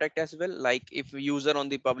Global Protect as well? Like if user on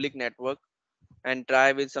the public network and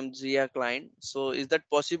try with some ZIA client, so is that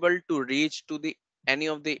possible to reach to the any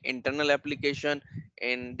of the internal application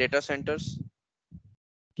in data centers?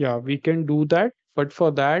 Yeah, we can do that, but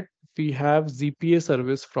for that we have ZPA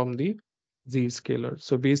service from the Zscaler.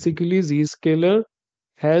 So basically, Zscaler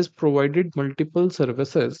has provided multiple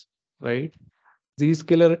services, right?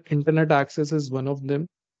 Zscaler Internet Access is one of them.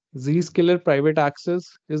 Zscaler Private Access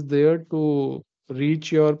is there to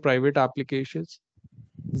reach your private applications.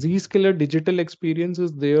 Zscaler Digital Experience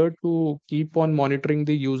is there to keep on monitoring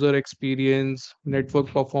the user experience, network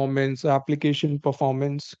performance, application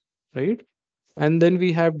performance, right? And then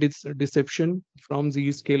we have deception from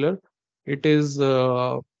Zscaler. It is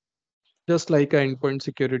just like an endpoint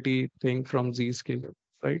security thing from Zscaler,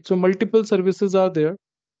 right? So multiple services are there,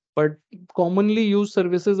 but commonly used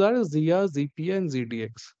services are ZIA, ZPA, and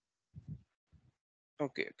ZDX.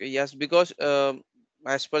 Okay, yes, because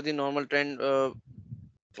as per the normal trend,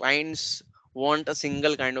 clients want a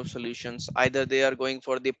single kind of solutions. Either they are going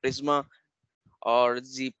for the Prisma or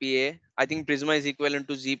ZPA. I think Prisma is equivalent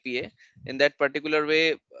to ZPA. In that particular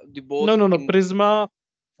way, the both No. in. Prisma,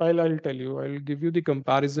 I'll tell you. I'll give you the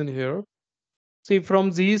comparison here. See,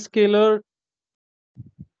 from Zscaler,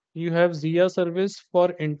 you have ZIA service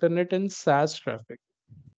for internet and SaaS traffic.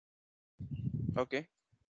 Okay.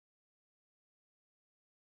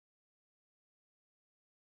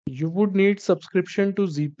 You would need subscription to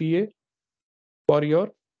ZPA for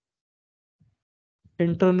your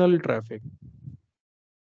internal traffic.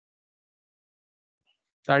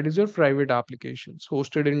 That is your private applications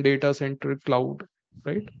hosted in data center cloud,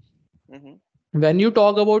 right? Mm-hmm. When you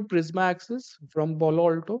talk about Prisma Access from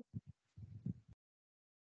Palo Alto,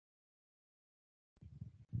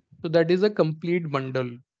 so that is a complete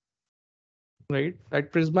bundle, right?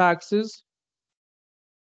 That Prisma Access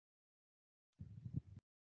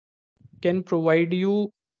can provide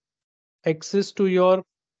you access to your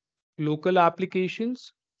local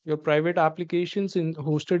applications, your private applications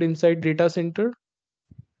hosted inside data center,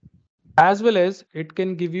 as well as it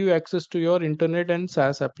can give you access to your internet and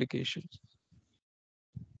SaaS applications,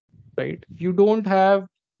 right? You don't have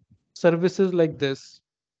services like this.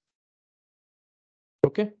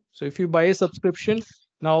 Okay. So if you buy a subscription,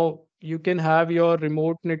 now you can have your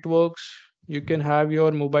remote networks, you can have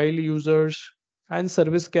your mobile users, and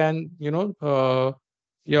service can, your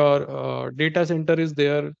data center is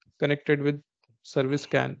there connected with service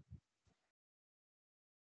can.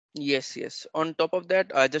 Yes. On top of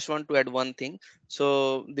that, I just want to add one thing.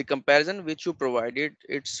 So the comparison which you provided,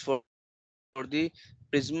 it's for the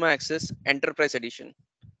Prisma Access Enterprise Edition.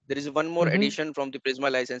 There is one more edition from the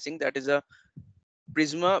Prisma licensing, that is a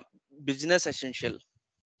Prisma Business Essential,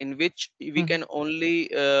 in which we can Mhm.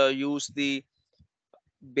 only use the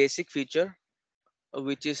basic feature,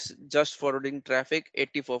 which is just forwarding traffic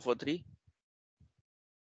 8443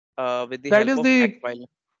 with the That help is of the Backfile.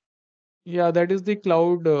 that is the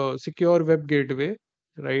cloud secure web gateway,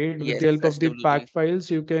 right? With Yes, the help of the pack SWG. files,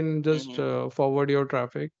 you can just Hmm. forward your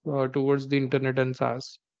traffic towards the internet and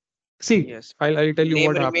SaaS. See, Yes, I'll tell you name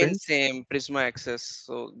what happened. remains same, Prisma Access.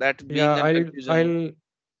 So that being Yeah, a I'll confusion. I'll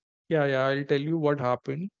yeah, I'll tell you what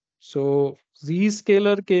happened. So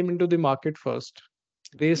Zscaler came into the market first.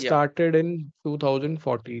 They Yeah. started in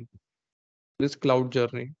 2014, this cloud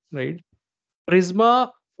journey, right?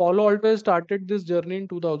 Prisma Palo Alto started this journey in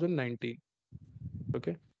 2019.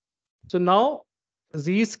 Okay. So now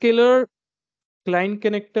Zscaler client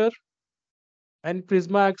connector and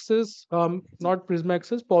Prisma Access, not Prisma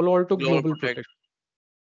Access, Palo Alto Global Global Protect. Protect.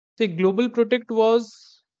 See, Global Protect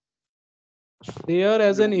was there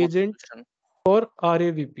as an Remote agent solution. for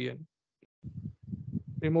RAVPN,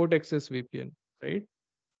 remote access VPN, right?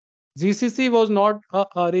 GCC was not a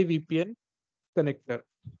RAVPN connector,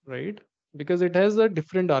 right? Because it has a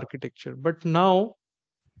different architecture. But now,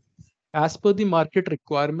 as per the market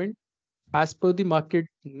requirement, as per the market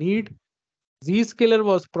need, Zscaler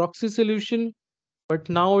was proxy solution But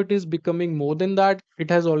now it is becoming more than that. It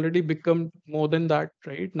has already become more than that,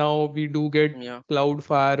 right? Now we do get Yeah. cloud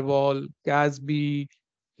firewall, CASB,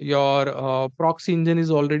 your proxy engine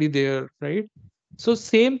is already there, right? So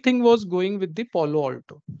same thing was going with the Palo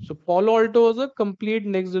Alto. So Palo Alto was a complete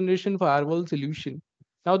next generation firewall solution.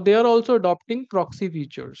 Now they are also adopting proxy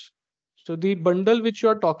features. So the bundle which you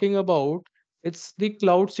are talking about, it's the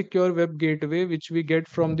cloud secure web gateway which we get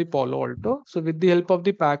from the Palo Alto. So with the help of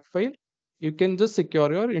the pack file, you can just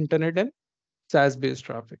secure your internet and SaaS based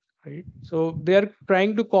traffic, right? So they are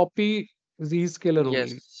trying to copy Zscaler only.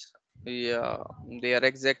 Yes. Yeah. They are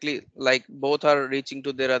exactly like both are reaching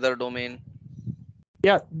to their other domain.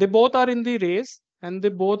 Yeah, they both are in the race and they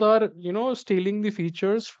both are, stealing the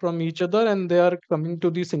features from each other and they are coming to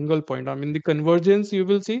the single point. I mean, the convergence you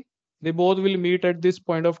will see, they both will meet at this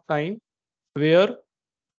point of time where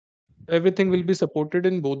everything will be supported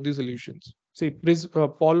in both the solutions. See,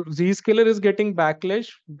 Zscaler is getting backlash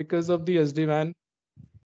because of the SD-WAN.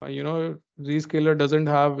 Zscaler doesn't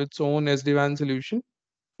have its own SD-WAN solution.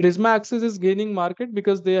 Prisma Access is gaining market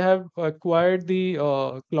because they have acquired the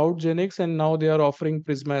CloudGenix and now they are offering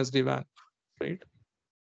Prisma SD-WAN, right?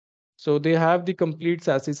 So they have the complete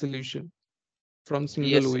SASE solution from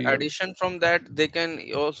single Yes. OEM. Addition from that, they can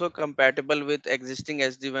also compatible with existing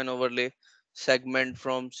SD-WAN overlay segment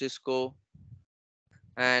from Cisco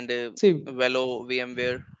and See, Velo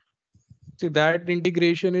VMware. that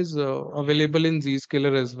integration is available in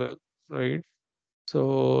Zscaler as well, right?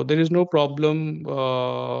 So there is no problem,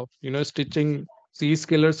 stitching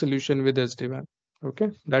Zscaler solution with SD-WAN.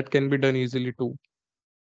 Okay, that can be done easily too.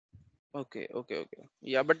 Okay, okay, okay.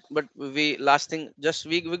 Yeah, but we last thing just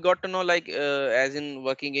we got to know like as in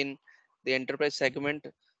working in the enterprise segment,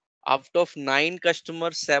 out of 9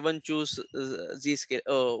 customers, 7 choose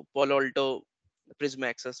Zscaler, Palo Alto Prisma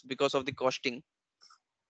Access because of the costing.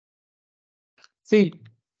 See,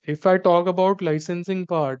 if I talk about licensing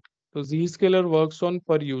part, so Zscaler works on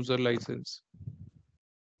per user license.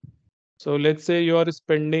 So let's say you are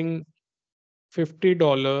spending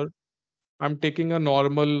 $50. I'm taking a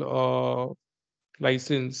normal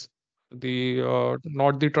license, the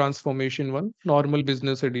not the transformation one, normal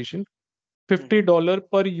business edition. Hmm. $50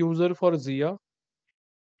 per user for ZIA.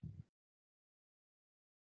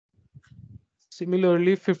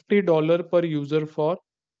 Similarly, $50 per user for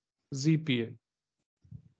ZPA.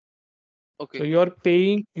 So Okay. you're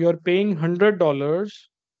paying $100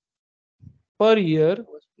 per year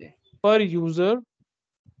Okay. per user,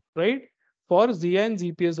 right? For ZIA and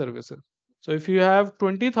ZPA services. So if you have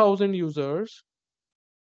 20,000 users,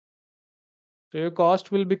 so your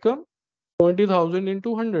cost will become 20,000 into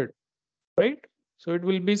 100, right? So it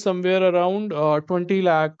will be somewhere around 20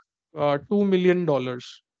 lakh, $2 million,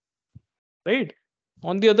 right?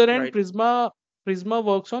 On the other hand, Right. Prisma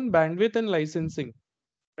works on bandwidth and licensing,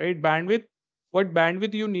 right? What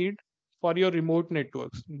bandwidth you need for your remote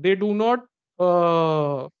networks. They do not,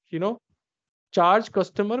 uh, you know, charge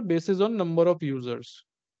customer basis on number of users,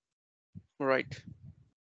 Right.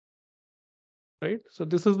 right? So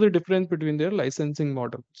this is the difference between their licensing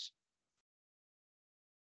models.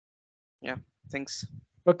 Yeah. Thanks.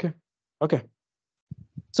 Okay, okay.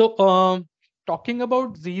 So talking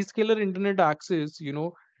about Zscaler internet access,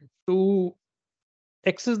 to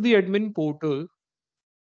access the admin portal,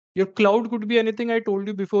 your cloud could be anything I told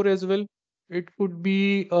you before as well. It could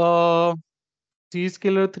be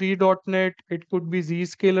Zscaler 3.net, it could be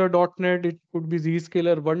Zscaler.net, it could be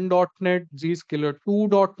Zscaler 1.net, Zscaler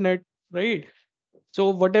 2.net, right? So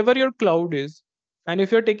whatever your cloud is, and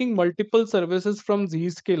if you're taking multiple services from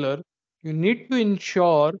Zscaler, you need to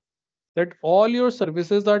ensure that all your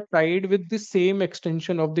services are tied with the same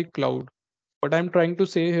extension of the cloud. What I'm trying to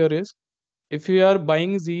say here is, if you are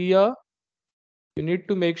buying ZIA, you need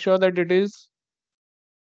to make sure that it is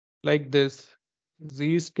like this,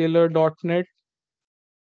 zscaler.net,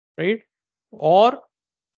 right? Or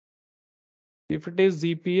if it is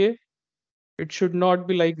ZPA, it should not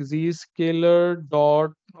be like zscaler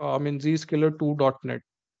 2.net,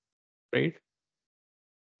 right?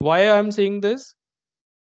 Why I'm saying this?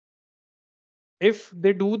 If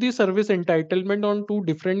they do the service entitlement on two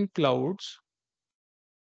different clouds,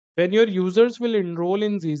 when your users will enroll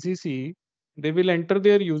in ZCC, they will enter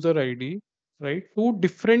their user ID, right? Two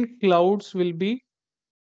different clouds will be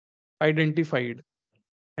identified,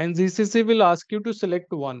 and ZCC will ask you to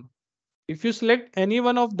select one. If you select any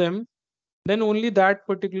one of them, then only that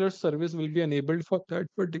particular service will be enabled for that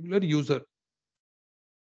particular user.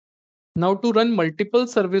 Now, to run multiple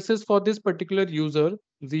services for this particular user,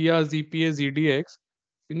 ZIA, ZPA, ZDX,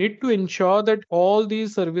 you need to ensure that all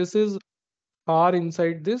these services are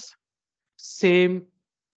inside this same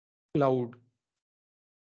cloud.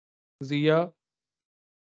 ZIA,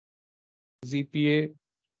 ZPA,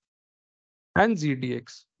 and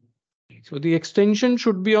ZDX. So the extension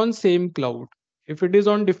should be on same cloud. If it is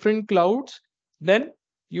on different clouds, then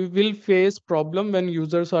you will face problem when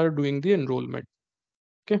users are doing the enrollment.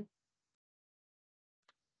 Okay.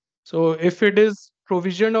 So if it is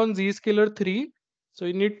provisioned on Zscaler 3, so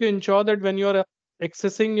you need to ensure that when you are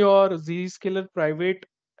accessing your Zscaler private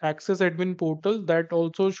access admin portal, that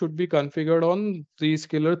also should be configured on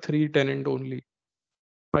Zscaler 3 tenant only.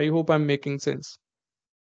 I hope I'm making sense.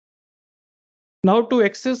 Now to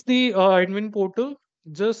access the admin portal,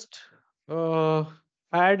 just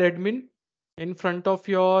add admin in front of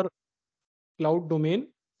your cloud domain,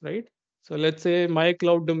 right? So let's say my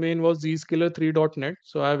cloud domain was zscaler3.net.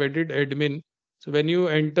 So I've added admin. So when you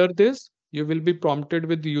enter this, you will be prompted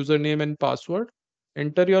with the username and password.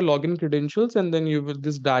 Enter your login credentials, and then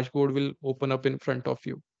this dashboard will open up in front of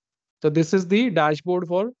you. So this is the dashboard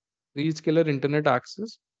for Zscaler Internet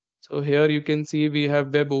Access. So here you can see we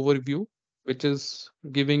have web overview, which is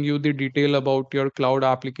giving you the detail about your cloud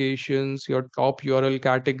applications, your top URL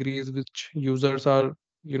categories, which users are,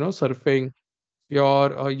 surfing,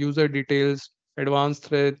 your user details, advanced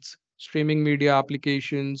threads, streaming media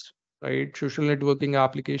applications, right? Social networking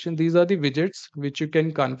application. These are the widgets which you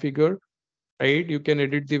can configure, right? You can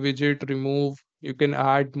edit the widget, remove, you can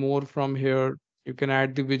add more from here. You can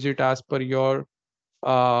add the widget as per your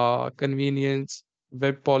convenience,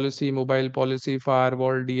 web policy, mobile policy,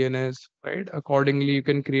 firewall, DNS, right? Accordingly, you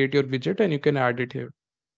can create your widget and you can add it here.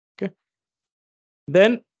 Okay.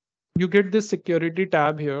 Then you get this security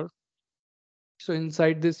tab here. So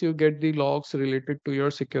inside this, you get the logs related to your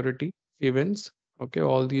security events. Okay,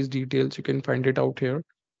 all these details, you can find it out here.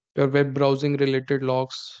 Your web browsing related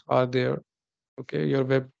logs are there. Okay, your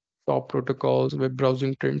web top protocols, web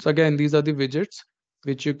browsing trends. Again, these are the widgets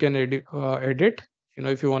which you can edit.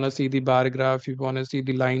 If you want to see the bar graph, if you want to see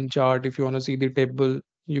the line chart, if you want to see the table,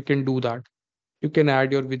 you can do that. You can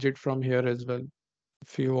add your widget from here as well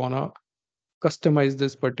if you want to customize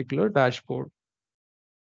this particular dashboard.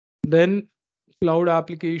 Then cloud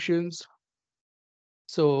applications.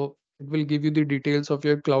 So it will give you the details of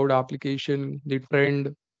your cloud application, the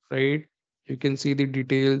trend, right? You can see the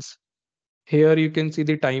details. Here you can see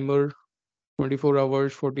the timer, 24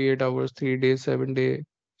 hours, 48 hours, 3 days, 7 day,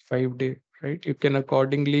 5 day, right? You can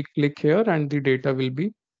accordingly click here and the data will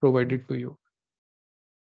be provided to you.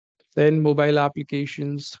 Then mobile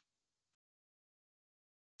applications.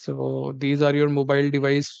 So these are your mobile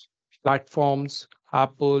device platforms,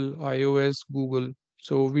 Apple, iOS, Google.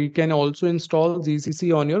 So we can also install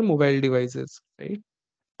GCC on your mobile devices, right?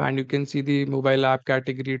 And you can see the mobile app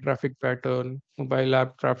category, traffic pattern, mobile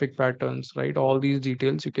app traffic patterns, right? All these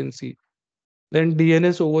details you can see. Then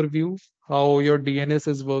DNS overview, how your DNS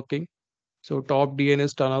is working. So top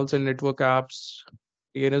DNS tunnels and network apps,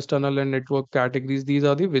 DNS tunnel and network categories. These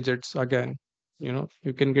are the widgets again. You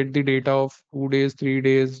can get the data of 2 days, 3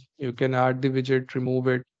 days. You can add the widget, remove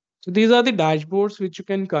it. So these are the dashboards which you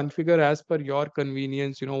can configure as per your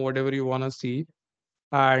convenience, whatever you want to see.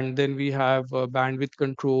 And then we have bandwidth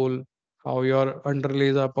control, how your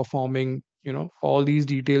underlays are performing, all these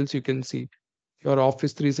details you can see. Your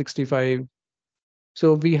Office 365.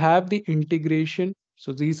 So we have the integration.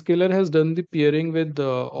 So Zscaler has done the peering with the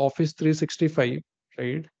Office 365,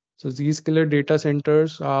 right? So Zscaler data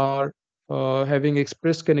centers are having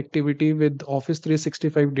express connectivity with Office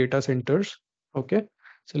 365 data centers. Okay.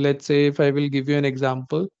 So let's say if I will give you an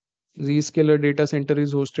example, Zscaler data center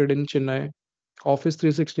is hosted in Chennai. Office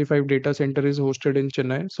 365 data center is hosted in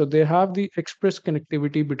Chennai. So they have the express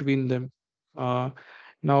connectivity between them. Uh,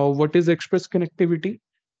 Now, what is express connectivity?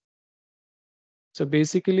 So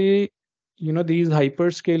basically, these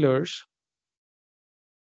hyperscalers,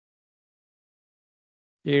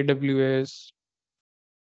 AWS,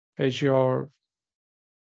 Azure,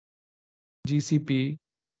 GCP,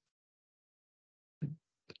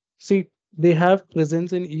 see, they have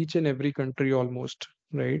presence in each and every country almost,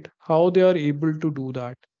 right? How they are able to do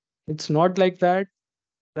that? It's not like that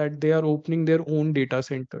they are opening their own data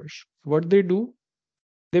centers. What they do,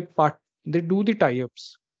 they do the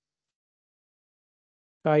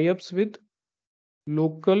tie-ups with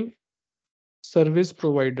local service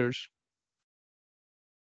providers.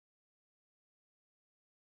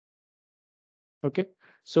 Okay.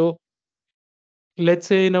 So let's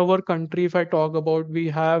say in our country, if I talk about, we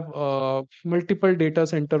have multiple data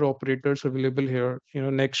center operators available here.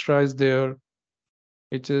 Nextra is there.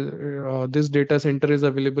 This data center is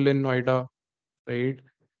available in Noida, right?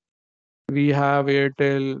 We have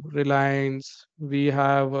Airtel, Reliance. We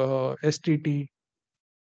have STT,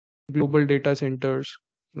 global data centers,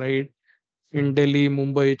 right? in Delhi,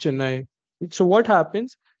 Mumbai, Chennai. So what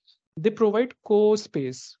happens? They provide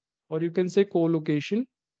co-space, or you can say co-location.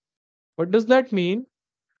 What does that mean?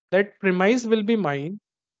 That premise will be mine,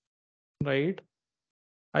 right?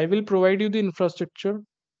 I will provide you the infrastructure.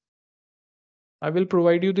 I will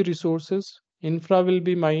provide you the resources. Infra will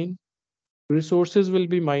be mine. Resources will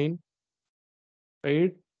be mine,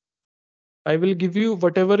 right? I will give you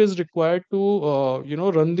whatever is required to,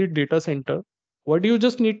 run the data center. What do you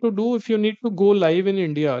just need to do if you need to go live in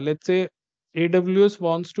India? Let's say AWS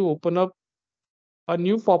wants to open up a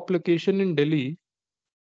new POP location in Delhi.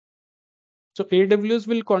 So AWS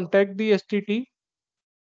will contact the STT.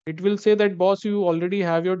 It will say that, boss, you already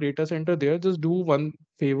have your data center there. Just do one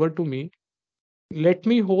favor to me. Let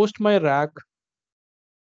me host my rack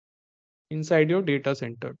inside your data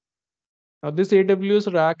center. Now this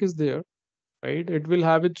AWS rack is there, right? It will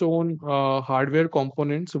have its own hardware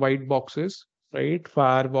components, white boxes, right?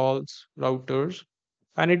 Firewalls, routers,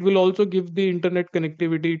 and it will also give the internet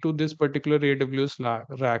connectivity to this particular AWS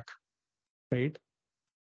rack, right?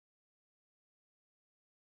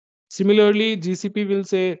 Similarly, GCP will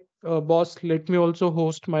say, boss, let me also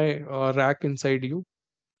host my rack inside you,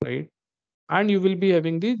 right? And you will be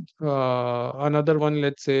having the another one,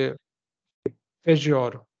 let's say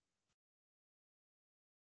Azure.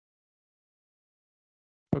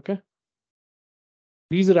 Okay.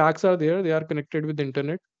 These racks are there, they are connected with the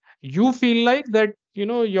internet. You feel like that,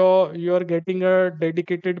 you're getting a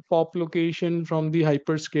dedicated POP location from the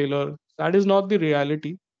hyperscaler. That is not the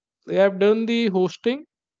reality. They have done the hosting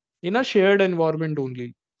in a shared environment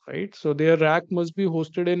only, right? So their rack must be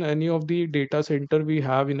hosted in any of the data center we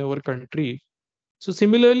have in our country. So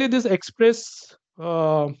similarly, this express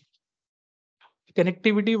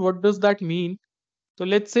connectivity, what does that mean? So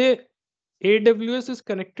let's say AWS is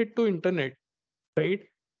connected to internet, right?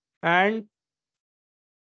 And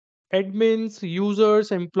admins,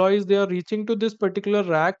 users, employees, they are reaching to this particular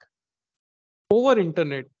rack over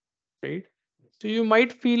internet, right? So you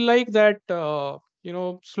might feel like that,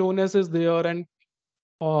 slowness is there, and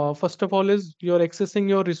first of all is you're accessing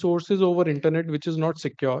your resources over internet, which is not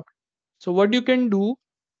secure. So what you can do,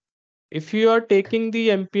 if you are taking the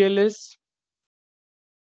MPLS,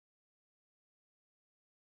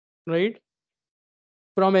 right,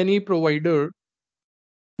 from any provider,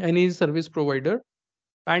 any service provider,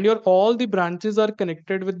 and your all the branches are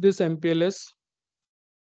connected with this MPLS,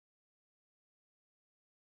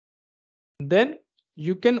 then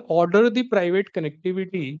you can order the private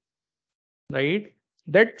connectivity, right?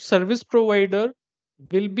 That service provider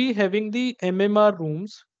will be having the MMR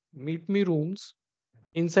rooms, meet me rooms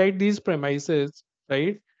inside these premises,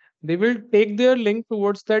 right? They will take their link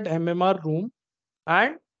towards that MMR room,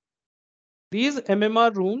 and these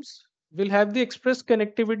MMR rooms will have the express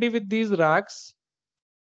connectivity with these racks,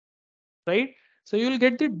 right? So you will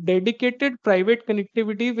get the dedicated private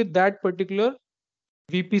connectivity with that particular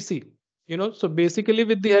VPC. So basically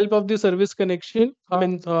with the help of the service connection,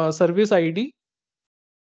 service ID,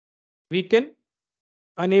 we can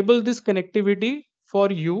enable this connectivity for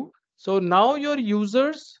you. So now your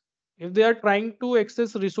users, if they are trying to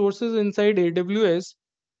access resources inside AWS,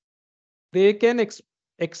 they can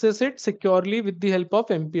access it securely with the help of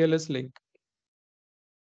MPLS link.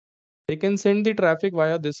 They can send the traffic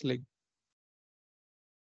via this link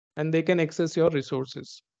and they can access your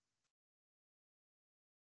resources.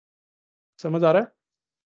 समझ आ रहा है?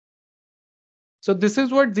 So this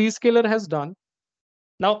is what Zscaler has done.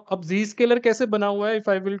 Now अब Zscaler कैसे बना हुआ है? If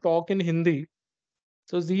I will talk in Hindi,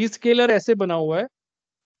 so Zscaler ऐसे बना हुआ है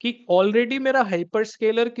कि ऑलरेडी मेरा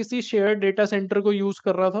हाइपरस्केलर किसी शेयर डेटा सेंटर को यूज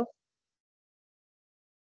कर रहा था.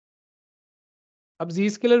 अब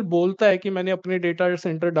Zscaler बोलता है कि मैंने अपने डेटा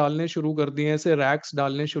सेंटर डालने शुरू कर दिए हैं, ऐसे रैक्स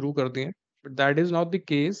डालने शुरू कर दिए हैं, but that is not the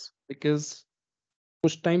case, because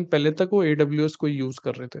कुछ टाइम पहले तक वो AWS को यूज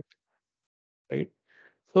कर रहे थे, राइट?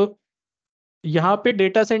 तो यहाँ पे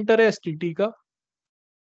डेटा सेंटर है STT का,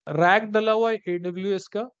 रैक डला हुआ है AWS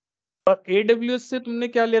का, और AWS से तुमने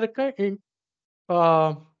क्या ले रखा है?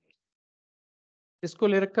 इसको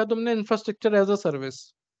ले रखा है तुमने infrastructure as a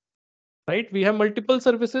service, right? We have multiple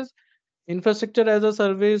services, infrastructure as a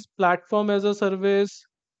service, platform as a service,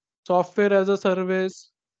 software as a service,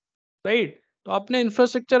 right? तो आपने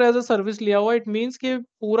इंफ्रास्ट्रक्चर एज अ सर्विस लिया हुआ, इट मींस कि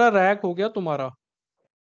पूरा रैक हो गया तुम्हारा,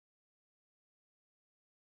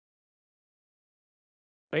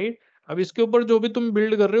 राइट? अब इसके ऊपर जो भी तुम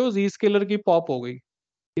बिल्ड कर रहे हो Zscaler की पॉप हो गई,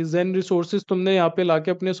 zen रिसोर्सेज तुमने यहाँ पे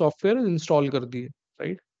लाके अपने सॉफ्टवेयर इंस्टॉल कर दिए,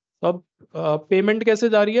 राइट? तो अब पेमेंट कैसे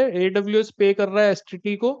जा रही है? AWS पे कर रहा है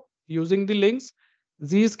STT को यूजिंग द लिंक्स,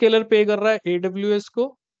 Zscaler पे कर रहा है AWS को,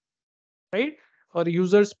 राइट? और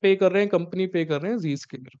यूजर्स पे कर रहे हैं, कंपनी पे कर रहे हैं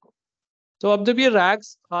Zscaler को. तो अब जब ये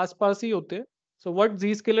रैक्स आसपास ही होते हैं, सो व्हाट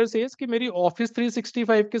Zscaler सेज कि मेरी ऑफिस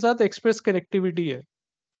 365 के साथ एक्सप्रेस कनेक्टिविटी है,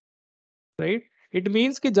 राइट? इट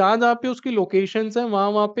मींस कि जहां जहां पे उसकी लोकेशंस हैं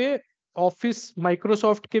वहां वहां पे ऑफिस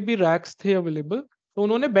माइक्रोसॉफ्ट के भी रैक्स थे अवेलेबल, तो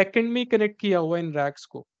उन्होंने बैकएंड में ही कनेक्ट किया हुआ इन रैक्स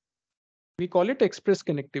को। We call it express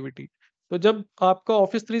connectivity. तो जब आपका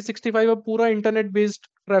ऑफिस 365 अब पूरा इंटरनेट बेस्ड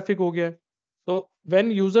ट्रैफिक हो गया है, तो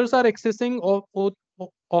when users are accessing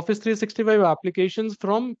office 365 applications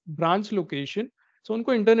from branch location, सो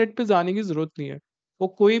उनको इंटरनेट पे जाने की जरूरत नहीं है। वो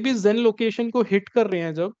कोई भी जेन लोकेशन को हिट कर रहे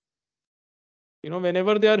हैं जब,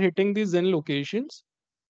 whenever they are hitting these zen locations,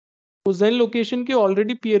 तो zen लोकेशन की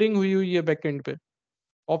ऑलरेडी पियरिंग हुई हुई है बैकएंड पे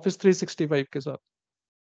ऑफिस 365 के साथ।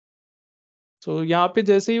 सो यहाँ पे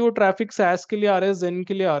जैसे ही वो ट्रैफिक सैस के लिए आ रहा है, जेन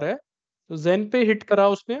के लिए आ रहा है, तो जेन पे हिट करा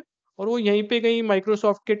उसने, और वो यहीं पे कहीं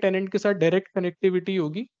माइक्रोसॉफ्ट के टेनेंट के साथ डायरेक्ट कनेक्टिविटी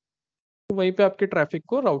होगी, तो वहीं पे आपके ट्रैफिक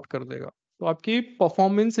को राउट कर देगा, तो आपकी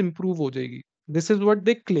परफॉर्मेंस इंप्रूव हो जाएगी। This is what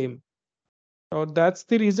they claim, और that's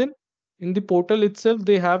the reason in the portal itself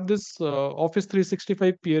they have this office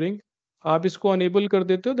 365 peering। आप इसको अनेबल कर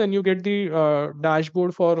देते हो, then you get the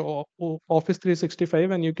dashboard for office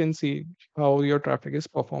 365 and you can see how your traffic is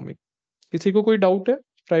performing. किसी को कोई doubt है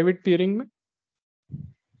प्राइवेट peering में?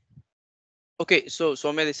 Okay, so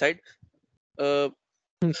Soumya this side. Uh,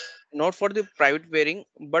 Hmm. Not for the private pairing,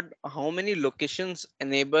 but how many locations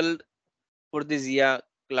enabled for the ZIA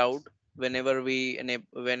cloud whenever we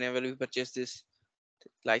purchase this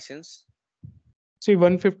license? See,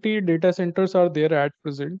 150 data centers are there at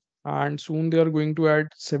present, and soon they are going to add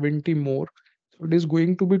 70 more. So it is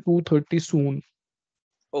going to be 230 soon.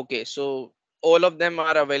 Okay, so all of them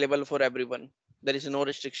are available for everyone. There is no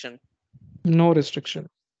restriction. No restriction.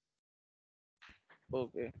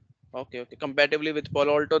 Okay, okay. Comparatively with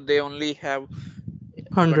Palo Alto, they only have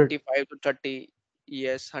 100. 25 to 30.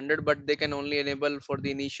 Yes, 100, but they can only enable for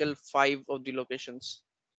the initial 5 of the locations.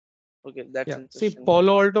 Okay, that's Yeah. See, interesting.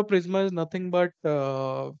 Palo Alto Prisma is nothing but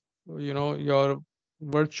your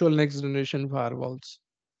virtual next generation firewalls.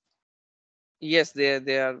 Yes,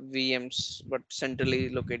 they are VMs, but centrally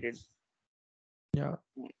located. Yeah.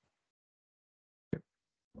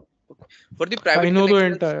 For the I private know the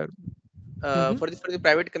connections, entire. Mhm. for the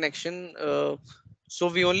private connection, so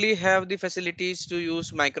we only have the facilities to use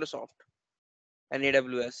Microsoft and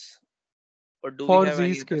AWS, or do we For have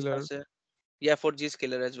any other Zscaler. stuff? Yeah, for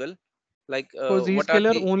Zscaler as well. Like, For what are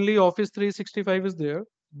Zscaler, the only Office 365 is there.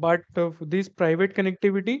 But for this private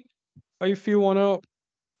connectivity, if you wanna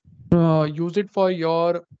use it for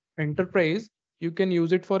your enterprise, you can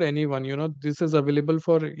use it for anyone. This is available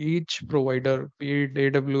for each provider, be it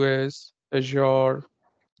AWS, Azure,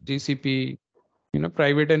 GCP.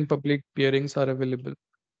 Private and public peerings are available.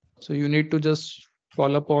 So you need to just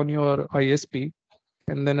call upon your ISP,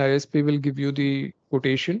 and then ISP will give you the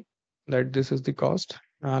quotation that this is the cost,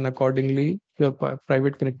 and accordingly your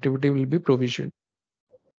private connectivity will be provisioned.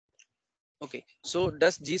 Okay, so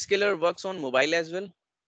does Zscaler works on mobile as well?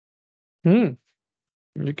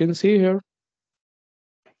 You can see here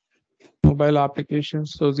mobile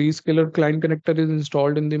applications. So Zscaler client connector is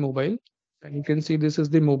installed in the mobile, and you can see this is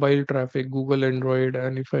the mobile traffic, Google Android,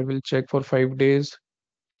 and if I will check for 5 days,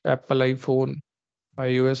 Apple iPhone,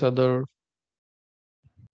 iOS other.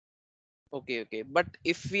 Okay. But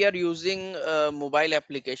if we are using a mobile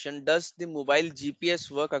application, does the mobile GPS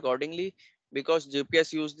work accordingly? Because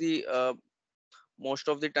GPS use the most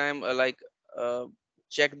of the time uh,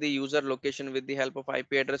 check the user location with the help of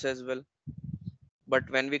IP address as well. But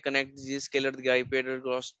when we connect Zscaler, the IP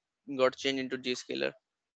address got changed into Zscaler.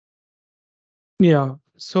 Yeah.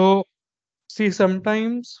 So see,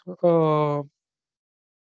 sometimes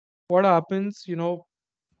what happens,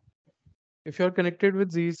 if you're connected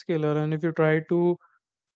with Zscaler and if you try to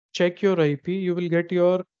check your IP, you will get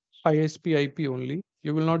your ISP IP only.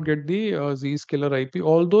 You will not get the Zscaler IP.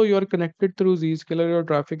 Although you are connected through Zscaler, your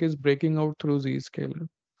traffic is breaking out through Zscaler,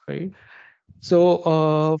 right?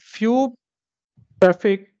 So few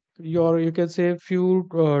traffic, you can say few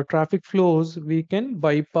traffic flows we can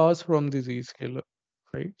bypass from the Zscaler,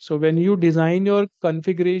 right? So when you design your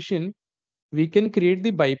configuration, we can create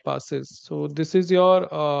the bypasses. So this is your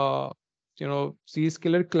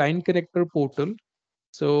Zscaler client connector portal.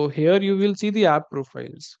 So here you will see the app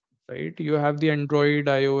profiles, right? You have the Android,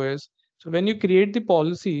 iOS. So when you create the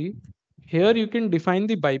policy, here you can define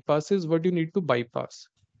the bypasses, what you need to bypass,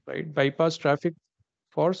 right? Bypass traffic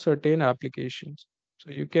for certain applications. So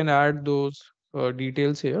you can add those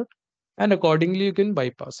details here, and accordingly you can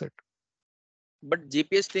bypass it. But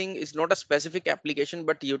GPS thing is not a specific application,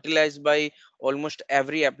 but utilized by almost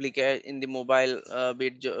every application in the mobile, be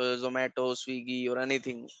it Zomato, Swiggy, or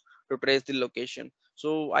anything to trace the location.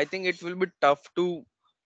 So I think it will be tough to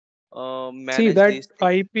See manage that these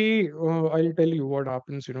things. IP, I'll tell you what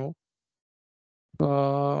happens, you know.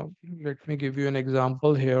 Let me give you an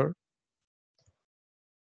example here.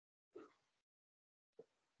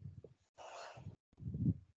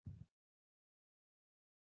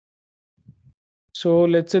 So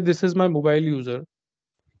let's say this is my mobile user,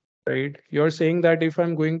 right? You're saying that if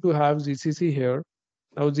I'm going to have ZCC here,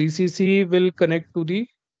 now ZCC will connect to the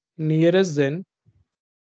nearest Zen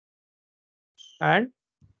and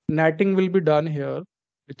natting will be done here,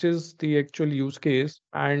 which is the actual use case.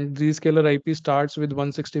 And Zscaler IP starts with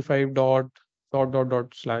 165 dot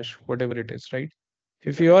slash whatever it is, right?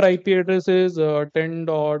 If your IP address is 10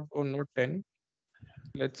 dot or not 10,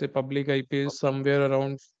 let's say public IP is somewhere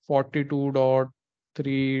around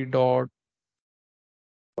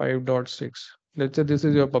 42.3.5.6. Let's say this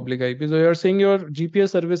is your public IP. So you're saying your GPS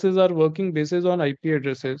services are working basis on IP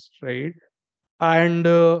addresses, right? And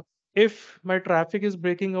if my traffic is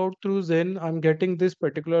breaking out through Zen, I'm getting this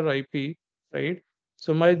particular IP, right?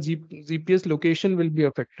 So my GPS location will be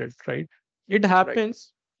affected, right? It Right.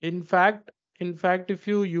 happens. In fact, if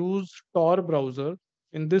you use Tor browser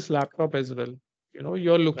in this laptop as well, you know,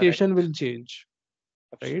 your location Correct. will change,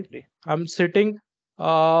 right? Absolutely. I'm sitting.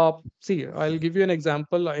 See, I'll give you an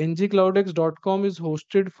example. Ngcloudx.com is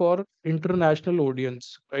hosted for international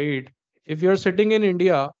audience, right? If you're sitting in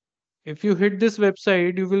India, if you hit this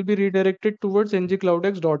website, you will be redirected towards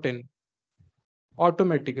ngcloudx.in Mhm.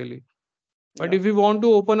 automatically. But Yeah. if you want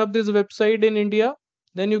to open up this website in India,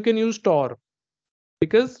 then you can use Tor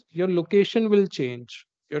because your location will change.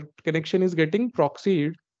 Your connection is getting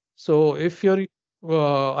proxied. So if your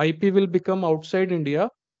IP will become outside India,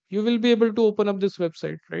 you will be able to open up this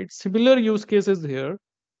website, right? Similar use cases here.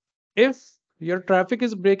 If your traffic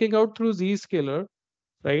is breaking out through Zscaler,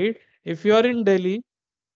 right? If you are in Delhi,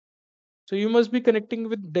 so you must be connecting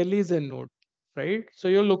with Delhi Zen node, right? So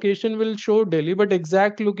your location will show Delhi, but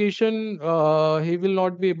exact location, he will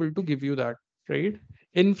not be able to give you that, right?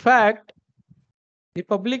 In fact, the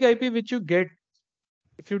public IP which you get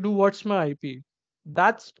if you do what's my IP,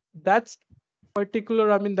 that's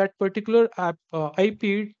particular. I mean that particular app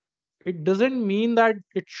IP. It doesn't mean that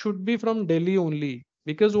it should be from Delhi only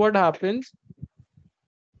because what happens?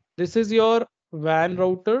 This is your WAN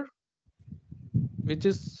router, which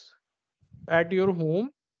is at your home.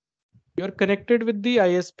 You're connected with the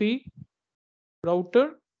ISP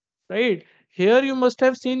router, right? Here you must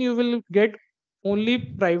have seen you will get only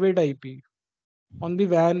private IP on the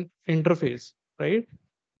WAN interface, right?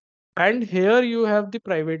 And here you have the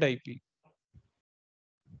private IP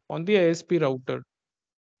on the ISP router,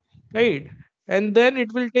 right? And then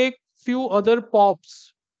it will take few other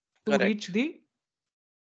pops to reach Correct.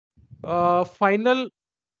 the final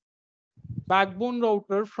backbone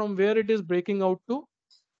router from where it is breaking out to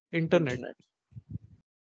internet. Internet.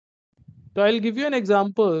 So I'll give you an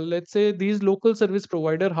example. Let's say these local service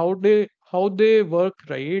provider, how they work,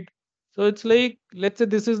 right? So it's like let's say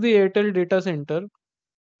this is the Airtel data center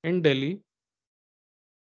in Delhi,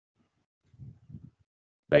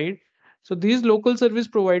 right? So these local service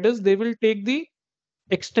providers they will take the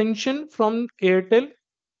extension from Airtel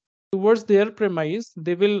towards their premise.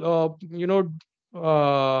 They will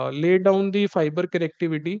lay down the fiber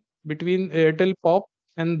connectivity between Airtel POP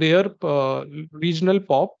and their regional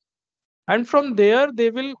POP, and from there they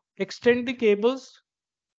will extend the cables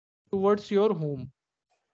towards your home,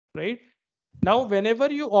 right? Now,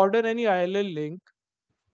 whenever you order any ILL link,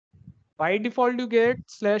 by default you get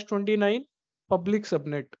 /29 public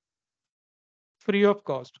subnet free of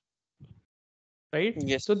cost, right? So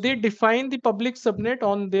Yes. they define the public subnet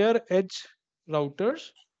on their edge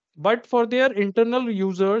routers, but for their internal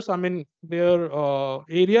users, I mean their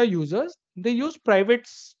area users, they use private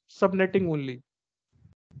subnetting only,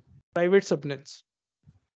 private subnets,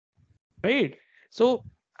 right? So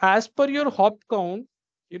as per your hop count,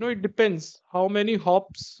 you know, it depends how many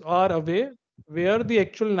hops are away where the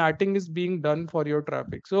actual natting is being done for your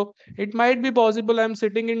traffic. So it might be possible I'm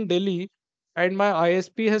sitting in Delhi and my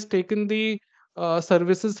ISP has taken the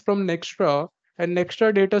services from Nextra and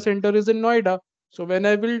Nextra data center is in Noida. So when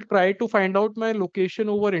I will try to find out my location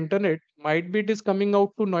over internet, might be it is coming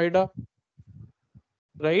out to Noida,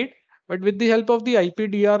 right? But with the help of the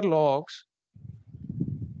IPDR logs,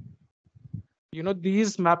 you know,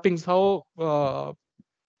 these mappings, how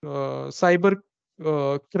cyber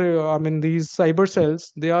I mean these cyber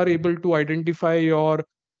cells they are able to identify your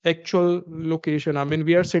actual location. I mean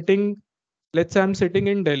we are sitting, let's say I'm sitting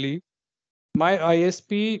in Delhi, my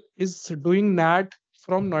ISP is doing NAT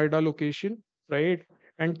from Noida location, right?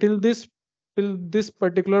 Until this till this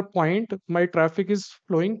particular point my traffic is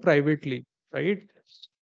flowing privately, right?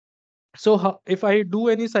 So if I do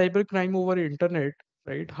any cyber crime over internet,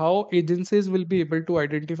 right, how agencies will be able to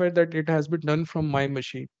identify that it has been done from my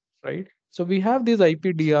machine, right? So we have these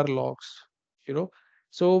IPDR logs, you know.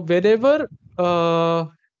 So wherever uh,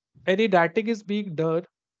 any dating is being done,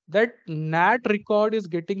 that NAT record is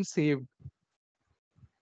getting saved.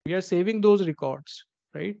 We are saving those records,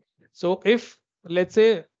 right? So if, let's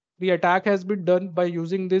say, the attack has been done by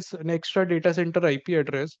using this an extra data center IP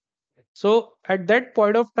address, so at that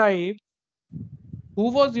point of time,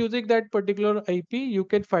 who was using that particular IP, you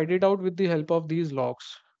can find it out with the help of these logs,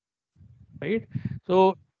 right?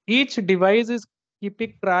 So each device is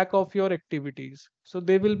keeping track of your activities. So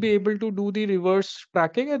they will be able to do the reverse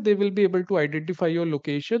tracking and they will be able to identify your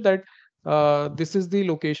location that this is the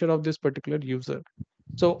location of this particular user.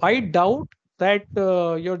 So I doubt that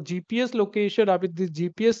your GPS location, I mean, the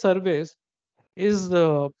GPS service is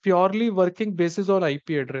purely working basis on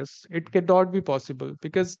IP address. It cannot be possible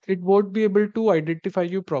because it won't be able to identify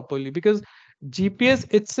you properly because GPS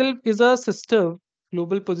itself is a system,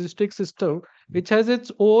 global positioning system, which has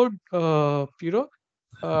its own,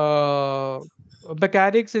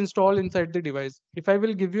 mechanics installed inside the device. If I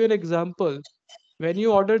will give you an example, when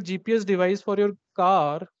you order GPS device for your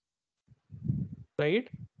car, right?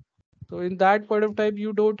 So in that point of time,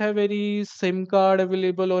 you don't have any SIM card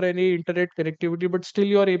available or any internet connectivity, but still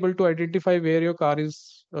you are able to identify where your car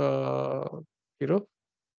is, you know,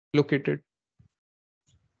 located.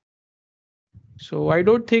 So I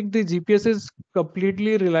don't think the GPS is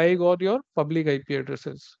completely relying on your public IP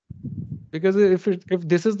addresses. Because if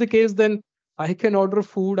this is the case, then I can order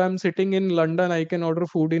food. I'm sitting in London. I can order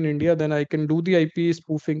food in India. Then I can do the IP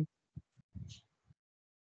spoofing.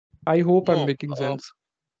 I hope I'm No, making sense.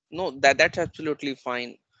 no, that's absolutely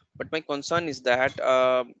fine. But my concern is that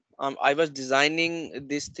I was designing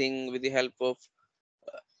this thing with the help of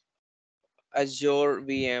Azure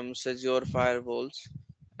VMs, Azure firewalls,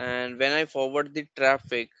 and when I forward the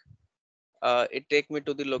traffic, it take me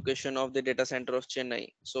to the location of the data center of Chennai.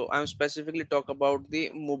 So I'm specifically talk about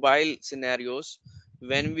the mobile scenarios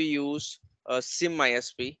when we use a SIM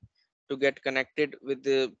ISP to get connected with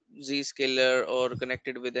the Zscaler or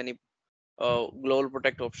connected with any global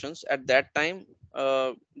protect options. At that time,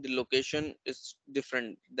 the location is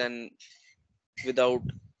different than without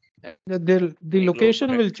The any global location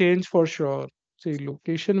protect. will change for sure. See,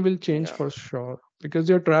 location will change Yeah, for sure because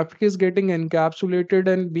your traffic is getting encapsulated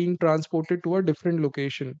and being transported to a different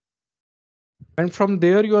location. And from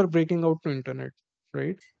there, you are breaking out to internet,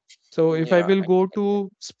 right? So if I yeah, will go to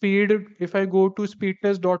speed, if I go to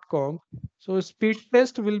speedtest.com, so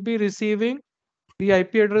speedtest will be receiving the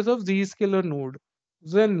IP address of Zscaler node,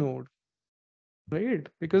 Zen node, right?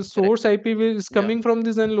 Because correct. source IP is Yeah, coming from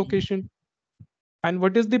the Zen location. And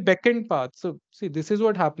what is the backend path? So see, this is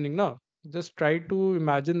what happening now. Just try to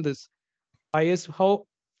imagine this. IS how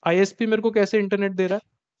ISP मेरे को कैसे internet दे रहा है?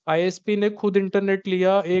 ISP ने खुद internet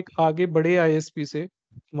लिया एक आगे बड़े ISP से,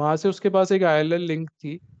 वहां से उसके पास एक ILL लिंक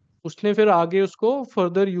थी, उसने फिर आगे उसको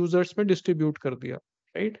फर्दर यूजर्स में डिस्ट्रीब्यूट कर दिया,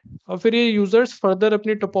 राइट? और फिर ये यूजर्स फर्दर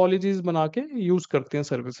अपनी टोपोलॉजीज बना के यूज करते हैं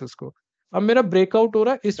सर्विसेज को. अब मेरा ब्रेकआउट हो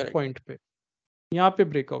रहा है इस correct. पॉइंट पे, यहाँ पे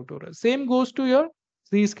ब्रेकआउट हो रहा है. Same goes to your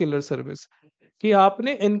Zscaler service कि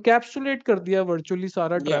आपने एनकैप्सुलेट कर दिया वर्चुअली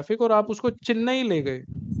सारा Yeah, ट्रैफिक और आप उसको चेन्नई ले गए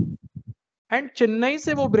एंड चेन्नई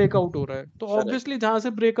से वो ब्रेकआउट हो रहा है, तो correct. ऑब्वियसली जहां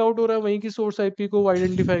से ब्रेकआउट हो रहा है वहीं की सोर्स आईपी को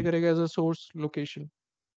आइडेंटिफाई करेगा एज अ सोर्स लोकेशन.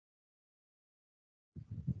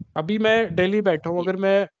 अभी मैं दिल्ली बैठा हूँ, Ye- अगर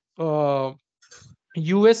मैं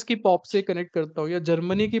यूएस की पॉप से कनेक्ट करता हूँ या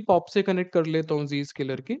जर्मनी की पॉप से कनेक्ट कर लेता हूँ जी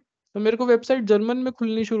स्केलर की, तो मेरे को वेबसाइट जर्मन में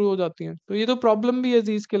खुलनी शुरू हो जाती है. तो ये तो प्रॉब्लम भी है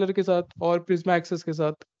जी स्केलर के साथ और प्रिज्मा एक्सेस के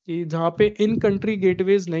साथ कि जहाँ पे इन कंट्री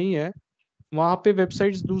गेटवेज नहीं है, वहां पे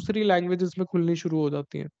वेबसाइट्स दूसरी लैंग्वेजेस में खुलनी शुरू हो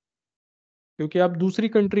जाती हैं क्योंकि आप दूसरी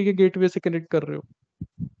कंट्री के गेटवे से कनेक्ट कर रहे हो,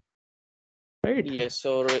 राइट? Yes,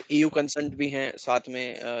 और EU consent भी हैं साथ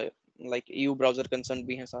में, like EU browser consent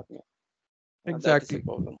भी हैं साथ में. That is the exactly.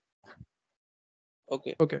 problem.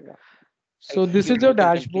 Okay. Okay, Yeah. so Thank this you. is your You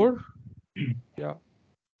can continue. dashboard. Yeah,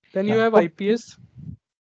 then you Yeah. have IPS.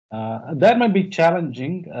 That might be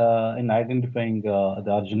challenging in identifying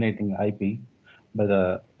the originating IP by the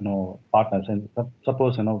partners. And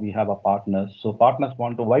suppose we have a partners, so partners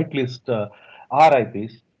want to whitelist our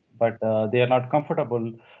IPs, but they are not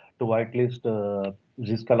comfortable to whitelist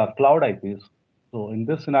Zscaler cloud IPs. So in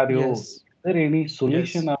this scenario, Yes, is there any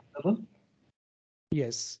solution yes, available?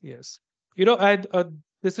 yes. You know, and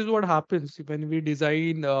this is what happens when we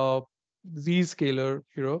design Zscaler.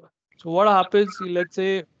 So what happens? Let's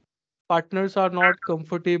say partners are not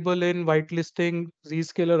comfortable in whitelisting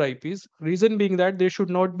Zscaler IPs. Reason being that they should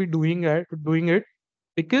not be doing it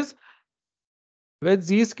because When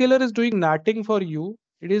Zscaler is doing natting for you,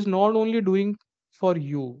 it is not only doing for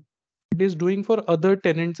you, it is doing for other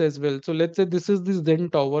tenants as well. So let's say this is the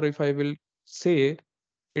Zen tower. If I will say,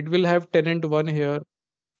 it will have tenant 1 here,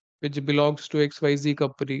 which belongs to XYZ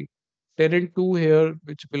company, tenant 2 here,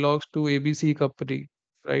 which belongs to ABC company,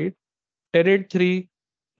 right? Tenant 3,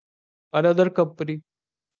 another company.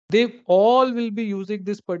 They all will be using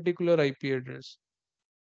this particular IP address,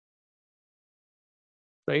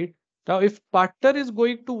 right? Now, if partner is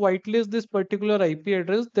going to whitelist this particular IP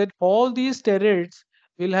address, then all these tenants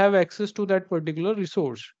will have access to that particular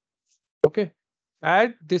resource. Okay.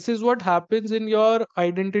 And this is what happens in your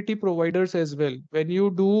identity providers as well. When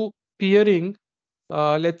you do peering,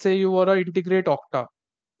 let's say you want to integrate Okta,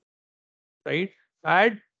 right?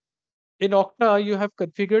 And in Okta, you have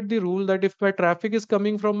configured the rule that if my traffic is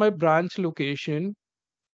coming from my branch location,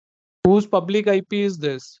 whose public IP is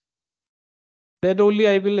this, then only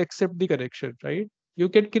I will accept the connection, right? You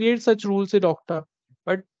can create such rules in Okta.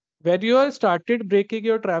 But when you have started breaking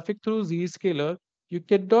your traffic through Zscaler, you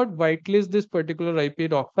cannot whitelist this particular IP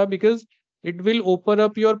in Okta because it will open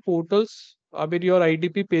up your portals, I mean your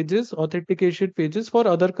IDP pages, authentication pages for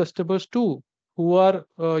other customers too, who are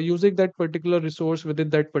using that particular resource within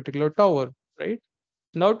that particular tower, right?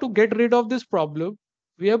 Now to get rid of this problem,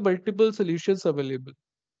 we have multiple solutions available.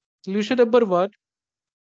 Solution number 1,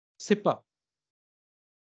 SIPA.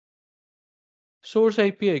 Source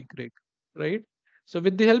IP anchoring, right? So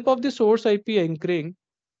with the help of the source IP anchoring,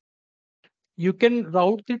 you can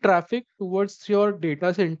route the traffic towards your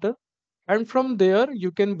data center, and from there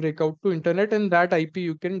you can break out to internet, and that IP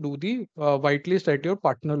you can do the whitelist at your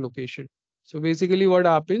partner location. So basically what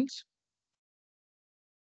happens,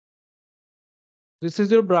 this is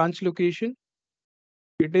your branch location.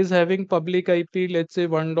 It is having public IP, let's say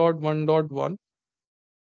 1.1.1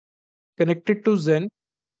 connected to Zen.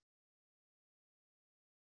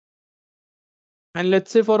 And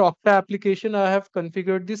let's say for Okta application, I have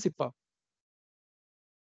configured the SIPA.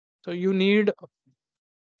 So you need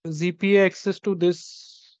ZPA access to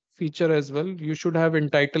this feature as well. You should have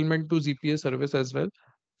entitlement to ZPA service as well.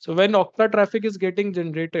 So when Okta traffic is getting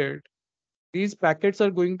generated, these packets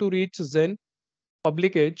are going to reach Zen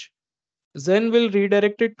public edge. Zen will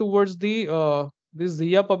redirect it towards the this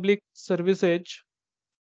ZIA public service edge.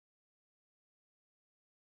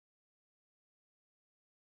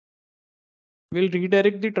 Will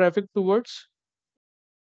redirect the traffic towards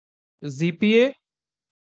ZPA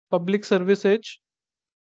public service edge.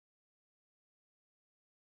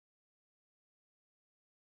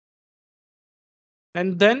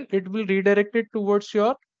 And then it will redirect it towards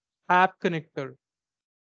your app connector,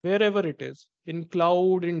 wherever it is, in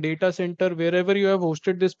cloud, in data center, wherever you have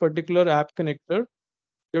hosted this particular app connector,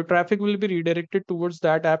 your traffic will be redirected towards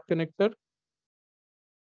that app connector.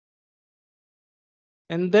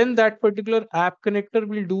 And then that particular app connector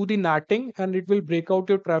will do the natting and it will break out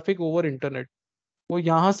your traffic over internet. वो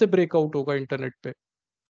यहाँ से break out होगा internet पे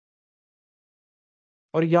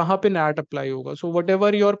और यहाँ पे NAT apply होगा. So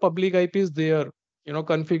whatever your public IP is there, you know,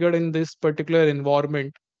 configured in this particular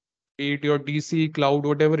environment, be it your DC, cloud,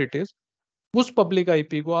 whatever it is, उस public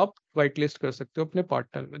IP को आप whitelist कर सकते हो अपने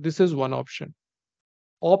partner में. This is one option.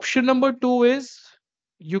 Option number 2 is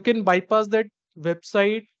you can bypass that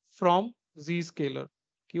website from Zscaler.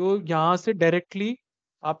 कि वो यहाँ से directly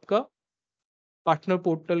आपका पार्टनर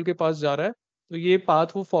पोर्टल के पास जा रहा है, तो ये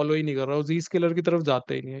पाथ वो फॉलो ही नहीं कर रहा, वो Zscaler की तरफ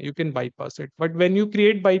जाता ही नहीं है. You can bypass it, but when you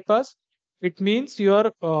create bypass, it means you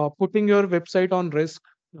are putting your website on risk.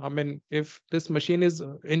 I mean, if this machine is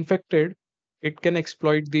infected, it can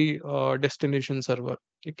exploit the destination server.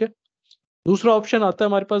 ठीक है. दूसरा option आता है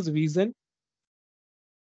हमारे पास vzen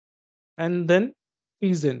and then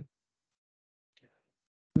pzen.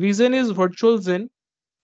 Vzen is virtual Zen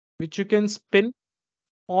which you can spin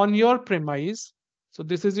on your premise. So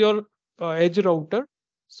this is your edge router.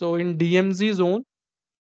 So in DMZ zone,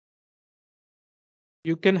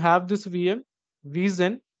 you can have this VM,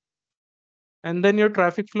 vzen, and then your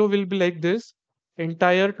traffic flow will be like this.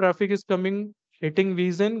 Entire traffic is coming, hitting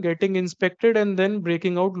vzen, getting inspected, and then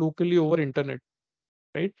breaking out locally over internet,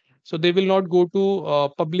 right? So they will not go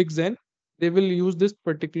to public Zen. They will use this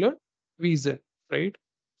particular vzen, right?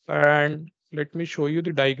 And let me show you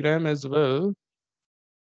the diagram as well.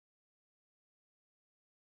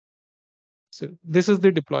 So this is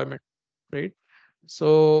the deployment, right?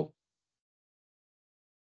 So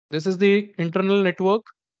this is the internal network.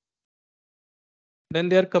 Then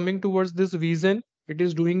they are coming towards this vzen. It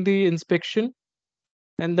is doing the inspection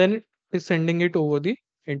and then it is sending it over the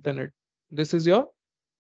internet. This is your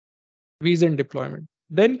vzen deployment.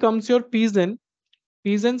 Then comes your pzen.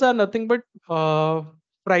 Pzens are nothing but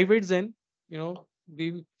private Zen. You know,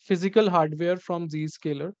 the physical hardware from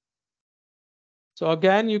Zscaler. So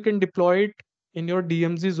again, you can deploy it in your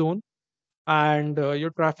DMZ zone, and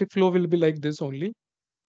your traffic flow will be like this only.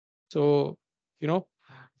 So, you know,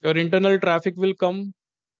 your internal traffic will come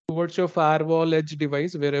towards your firewall edge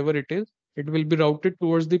device, wherever it is. It will be routed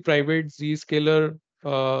towards the private Zscaler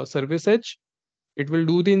service edge. It will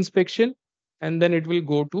do the inspection, and then it will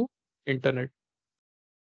go to internet.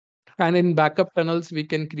 And in backup tunnels, we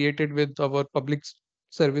can create it with our public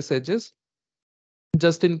service edges.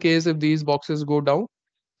 Just in case if these boxes go down,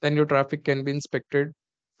 then your traffic can be inspected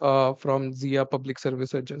from ZIA public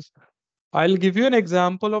service edges. I'll give you an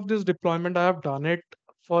example of this deployment. I have done it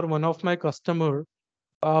for one of my customer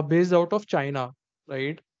based out of China,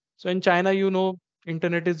 right? So in China,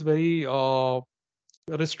 internet is very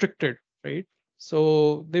restricted, right?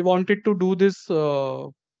 So they wanted to do this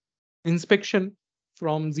inspection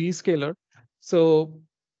from Zscaler. So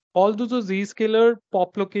although the Zscaler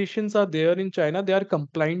POP locations are there in China, they are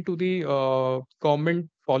compliant to the government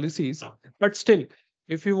policies. But still,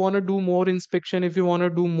 if you want to do more inspection, if you want to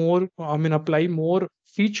do more, apply more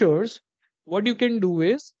features, what you can do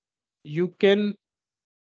is you can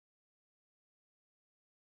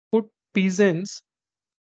put peasants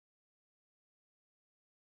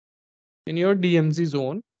in your DMZ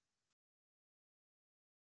zone.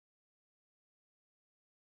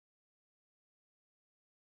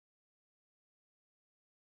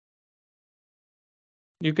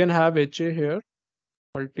 You can have HA here.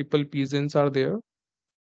 Multiple peasants are there,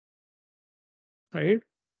 right?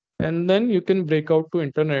 And then you can break out to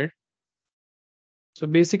internet. So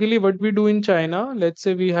basically what we do in China, let's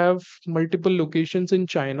say we have multiple locations in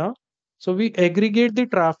China. So we aggregate the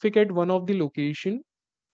traffic at one of the location.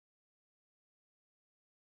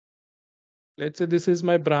 Let's say this is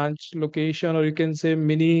my branch location, or you can say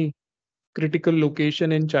mini critical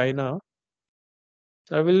location in China.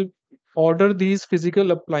 So I will order these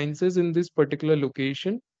physical appliances in this particular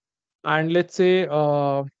location. And let's say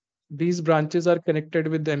these branches are connected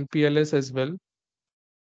with the MPLS as well.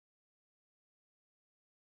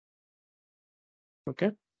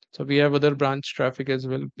 Okay. So we have other branch traffic as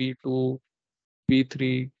well, B2,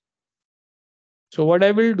 B3. So what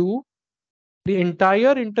I will do, the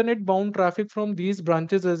entire internet bound traffic from these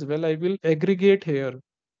branches as well, I will aggregate here.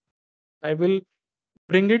 I will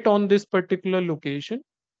bring it on this particular location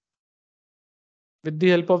with the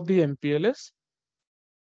help of the MPLS.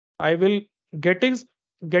 I will get it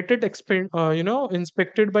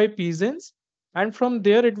inspected by peasants, and from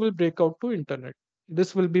there it will break out to internet.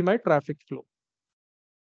 This will be my traffic flow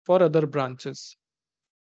for other branches.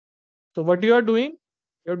 So what you are doing,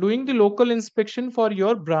 you're doing the local inspection for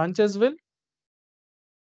your branch as well,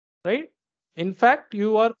 right? In fact,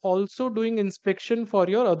 you are also doing inspection for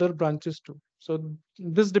your other branches too. So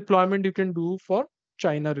this deployment you can do for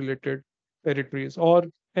China related territories or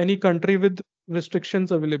any country with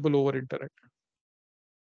restrictions available over internet.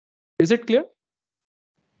 Is it clear?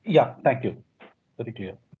 Yeah, thank you. Very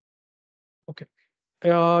clear. Okay.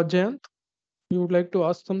 Jayant, you would like to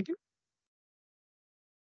ask something?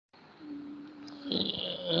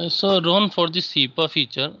 So Ron, for the ZPA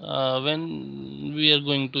feature, when we are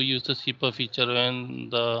going to use the ZPA feature, when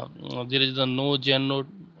there is no gen node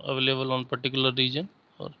available on particular region,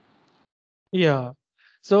 or Yeah.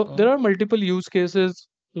 So there are multiple use cases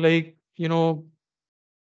like,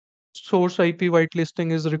 source IP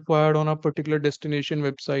whitelisting is required on a particular destination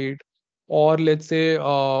website, or let's say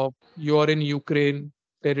you are in Ukraine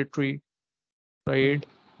territory, right?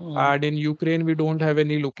 And in Ukraine, we don't have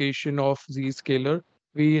any location of Zscaler.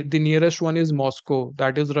 The nearest one is Moscow,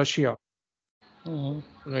 that is Russia,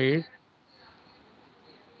 right?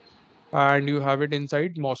 And you have it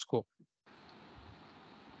inside Moscow.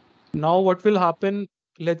 Now, what will happen?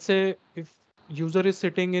 Let's say if user is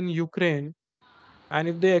sitting in Ukraine, and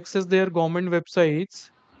if they access their government websites,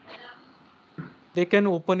 they can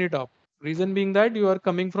open it up. Reason being that you are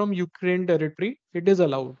coming from Ukraine territory, it is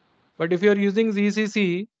allowed. But if you are using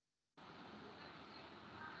ZCC,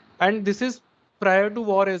 and this is prior to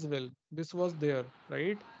war as well, this was there,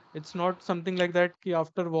 right? It's not something like that कि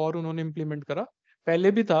after war उन्होंने implement करा,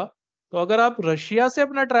 पहले भी था. तो अगर आप Russia से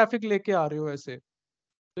अपना ट्रैफिक लेके आ रहे हो ऐसे,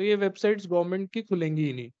 तो ये वेबसाइट्स गवर्नमेंट की खुलेंगी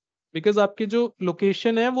ही नहीं, बिकॉज आपकी जो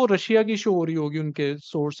लोकेशन है वो रशिया की शो हो रही होगी उनके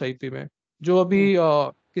सोर्स आईपी में. जो अभी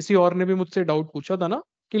किसी और ने भी मुझसे डाउट पूछा था ना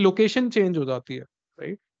कि लोकेशन चेंज हो जाती है,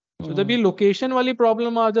 राइट? सो जब ये लोकेशन वाली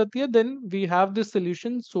प्रॉब्लम आ जाती है, then we have this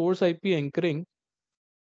solution source IP anchoring.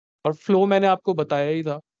 और फ्लो मैंने आपको बताया ही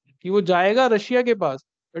था कि वो जाएगा रशिया के पास,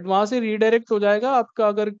 बट वहां से रीडायरेक्ट हो जाएगा आपका,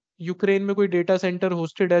 अगर यूक्रेन में कोई डेटा सेंटर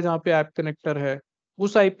होस्टेड है जहाँ पे ऐप कनेक्टर है,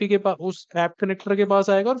 उस आईपी के पास, उस ऐप कनेक्टर के पास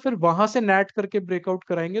आएगा और फिर वहां से नेट करके ब्रेकआउट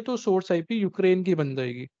कराएंगे तो सोर्स आईपी यूक्रेन की बन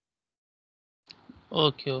जाएगी।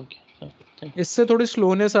 ओके ओके, थैंक इससे थोड़ी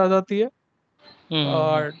स्लोनेस आ जाती है यू।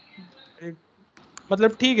 और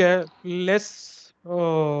मतलब ठीक है, लेस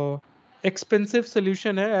एक्सपेंसिव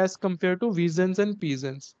सोल्यूशन है as compare to वीजेंस and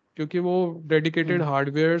pigeons, क्योंकि वो डेडिकेटेड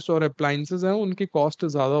हार्डवेयर्स और अप्लायंसेस हैं, उनकी कॉस्ट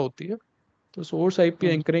ज़्यादा होती है। तो source IP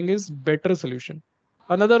anchoring is better solution.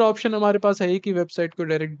 Another option हमारे पास है ही कि वेबसाइट को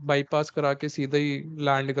डायरेक्ट बाईपास करा के सीधा ही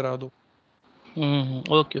लैंड करा दो।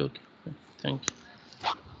 Okay okay, thank you.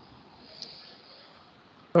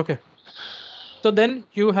 Okay, तो then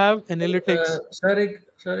you have analytics. Sir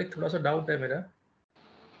एक थोड़ा सा डाउट है मेरा।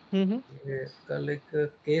 हम्म ये कल एक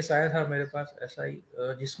केस आया था मेरे पास ऐसा ही,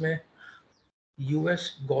 जिसमें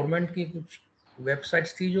यूएस गवर्नमेंट की कुछ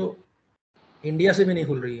वेबसाइट्स थी जो इंडिया से भी नहीं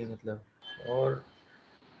खुल रही है, मतलब, और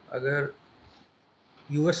अगर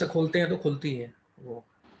यूएस से खोलते हैं तो खुलती है वो,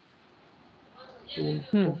 तो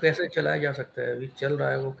उनको कैसे चलाया जा सकता है? अभी चल रहा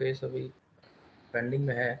है वो केस, अभी पेंडिंग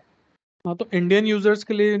में है। हाँ, तो इंडियन यूजर्स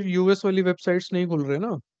के लिए यूएस वाली वेबसाइट्स नहीं खुल रहे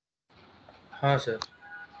ना। हाँ सर।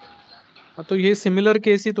 हाँ, तो ये सिमिलर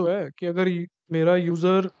केस ही तो है कि अगर मेरा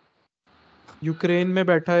यूजर यूक्रेन में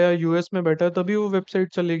बैठा है या यूएस में बैठा है तभी वो वेबसाइट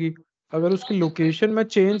चलेगी। अगर उसकी लोकेशन मैं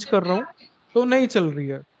चेंज कर रहा हूँ तो नहीं चल रही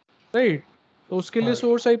है, राइट। तो उसके लिए हाँ,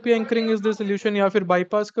 source IP anchoring is the solution, या फिर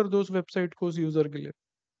बाईपास कर दो उस वेबसाइट को उस यूजर के लिए।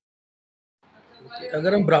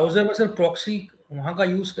 अगर हम ब्राउजर में सर प्रॉक्सी वहाँ का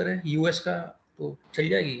यूज करें यूएस का, तो चल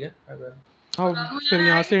जाएगी क्या? अगर हाँ, फिर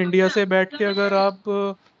यहाँ से इंडिया से बैठ के अगर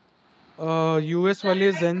आप यूएस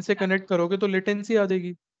वाले जेन से कनेक्ट करोगे तो लेटेंसी आ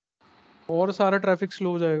जाएगी और सारा ट्रैफिक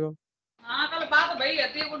स्लो हो जाएगा।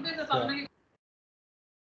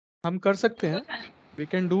 हम कर सकते हैं, वी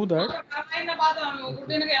कैन डू दैट।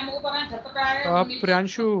 आप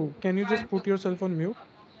Priyanshu, can you just put yourself on mute,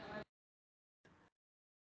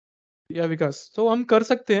 या विकास। तो हम कर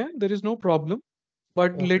सकते हैं, there is no problem,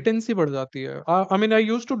 but okay. Latency बढ़ जाती है। I mean I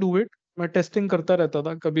used to do it, मैं टेस्टिंग करता रहता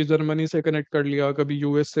था, कभी जर्मनी से कनेक्ट कर लिया, कभी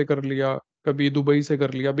यूएस से कर लिया, कभी दुबई से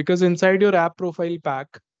कर लिया, because inside your app profile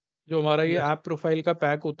pack, जो हमारा ये यस। ऐप प्रोफाइल का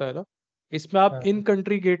पैक होता है ना, इसमें आप हाँ। इन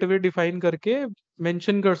कंट्री गेटवे डिफाइन करके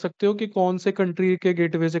मेंशन कर सकते हो कि कौन से कंट्री के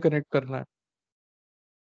गेटवे से कनेक्ट करना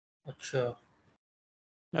अच्छा।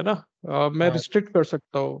 है ना। मैं हाँ। रिस्ट्रिक्ट कर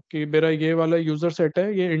सकता हूँ कि मेरा ये वाला यूजर सेट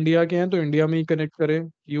है, ये इंडिया के हैं तो इंडिया में ही कनेक्ट करें,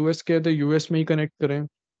 यूएस के हैं तो यूएस में ही कनेक्ट करें।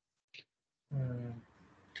 हम्म,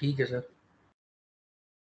 ठीक है सर।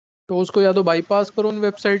 तो उसको या तो बाईपास करो उन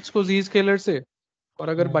वेबसाइट्स को जी स्केलर से, और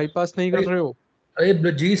अगर हम्म, बाईपास नहीं कर अरे रहे हो अरे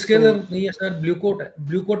जी तो स्केलर नहीं है सर, ब्लू कोट है,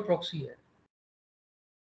 ब्लू कोट प्रॉक्सी है।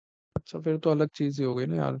 अच्छा, फिर तो अलग चीज ही हो गई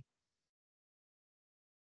ना यार।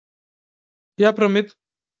 या प्रमित।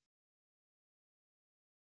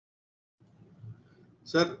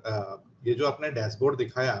 सर ये जो आपने डैशबोर्ड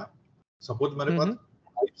दिखाया, सपोज मेरे पास हम्म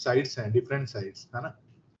 5 साइट्स हैं, डिफरेंट साइट्स है ना,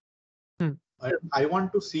 हम्म I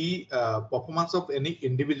want to see performance of any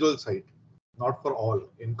individual site, not for all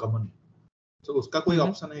in common. So उसका कोई हम्म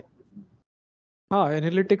ऑप्शन है? हाँ,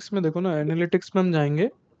 एनालिटिक्स में देखो ना, एनालिटिक्स में हम जाएंगे,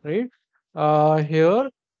 right.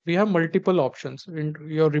 Here we have multiple options,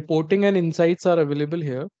 your reporting and insights are available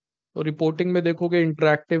here. तो रिपोर्टिंग में देखोगे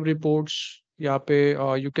इंटरैक्टिव रिपोर्ट्स, यहाँ पे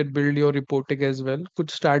you can build your reporting as well.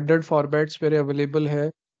 कुछ स्टैंडर्ड फॉर्मेट्स मेरे अवेलेबल है,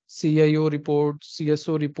 CIO report,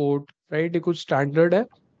 CSO report, right, ये कुछ स्टैंडर्ड है,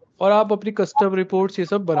 और आप अपनी कस्टम रिपोर्ट्स ये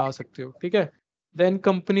सब बना सकते हो, ठीक है। Than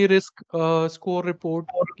company risk score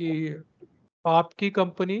report, की आपकी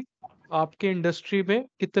कंपनी आपके इंडस्ट्री में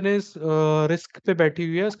कितने रिस्क पे बैठी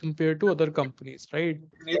हुई है as compare to other companies, right.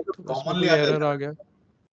 ये तो तो इसमें कॉमनली कोई आ एरर आ जाएगा। गया।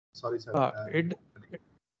 Sorry sir. हाँ,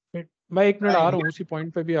 मैं एक मिनट हाँ, आ रहा हूँ, इंडिया। उसी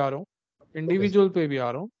पॉइंट पे भी आ रहा हूँ, ओके इंडिविजुअल पे भी आ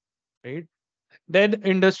रहा हूँ, right. Then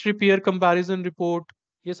industry peer comparison report,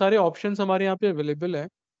 ये सारे ऑप्शंस हमारे यहाँ पे अवेलेबल है।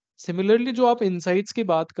 सिमिलरली जो आप इनसाइट्स की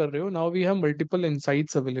बात कर रहे हो, now we have multiple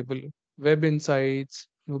insights available, web insights,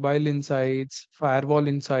 mobile insights, firewall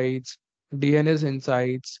insights, DNS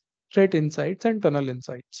insights, threat insights and tunnel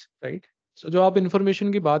insights, right. सो जो आप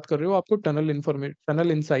इंफॉर्मेशन की बात कर रहे हो आपको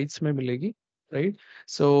टनल इनसाइट्स में मिलेगी, right.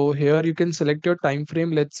 So here you can select your time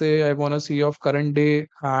frame. Let's say I want to see of current day,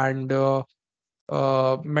 and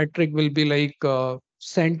metric will be like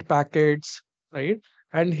sent packets, right?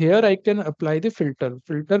 And here I can apply the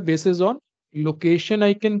filter basis on location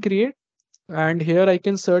I can create, and here I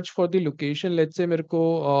can search for the location. Let's say मेरे को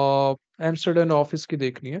Amsterdam office की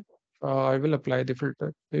देखनी है, I will apply the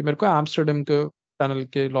filter, मेरे को Amsterdam के tunnel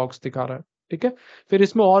के logs दिखा रहा है, ठीक है। फिर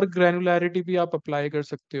इसमें और ग्रैनुलैरिटी भी आप अप्लाई कर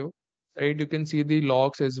सकते हो, right. You can see the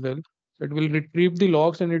logs as well, it will retrieve the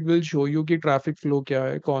logs and it will show you कि ट्रैफिक फ्लो क्या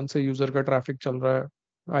है, कौन से यूजर का ट्रैफिक चल रहा है,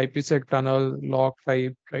 IPsec tunnel, log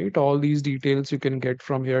type, right? All these details you can get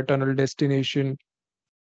from here, tunnel destination.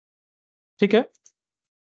 ठीक है?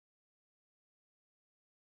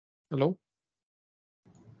 Hello?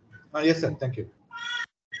 Yes, sir. Thank you.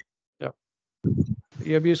 Yeah.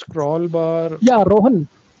 ये अभी scroll bar. या रोहन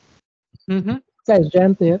क्या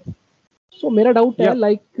जयंत है। सो मेरा डाउट है Yeah.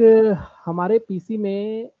 लाइक हमारे पीसी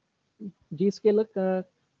में जी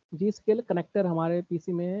स्केल कनेक्टर हमारे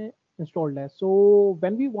पीसी में installed है. So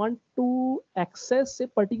when we want to access a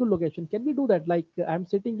particular location, can we do that? Like I'm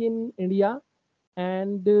sitting in India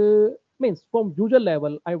and means from user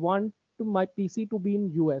level, I want my PC to be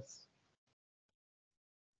in US.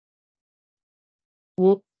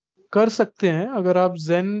 वो कर सकते हैं अगर आप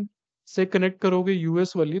zen से connect करोगे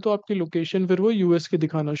US वाली, तो आपकी लोकेशन फिर वो यूएस की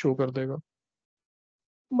दिखाना शो कर देगा.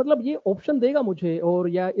 मतलब ये ऑप्शन देगा मुझे, और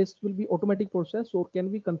या इस विल बी ऑटोमेटिक प्रोसेस, और कैन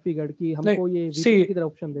बी कॉन्फ़िगर्ड कि हमको ये वीपीएन की तरह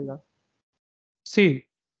ऑप्शन देगा. सी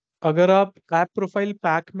अगर आप ऐप प्रोफाइल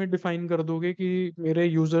पैक में डिफाइन कर दोगे कि मेरे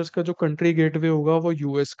यूजर्स का जो कंट्री गेटवे होगा वो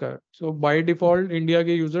यूएस का है, सो बाय डिफॉल्ट इंडिया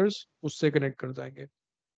के यूजर्स उससे कनेक्ट कर जाएंगे.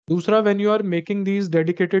 दूसरा, when you are making these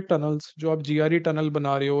dedicated tunnels, जो आप जीआरई टनल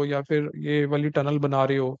बना रहे हो या फिर ये वाली टनल बना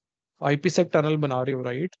रहे हो, आईपीसेक टनल बना रहे हो,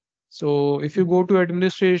 right? So if you go to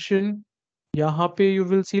administration, यहाँ पे you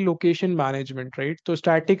will see location management, right? तो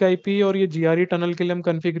स्टैटिक आईपी और ये जीआरई टनल के लिए हम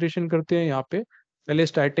कॉन्फ़िगरेशन करते हैं. यहाँ पे पहले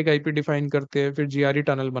स्टैटिक आईपी डिफाइन करते हैं, फिर जीआरई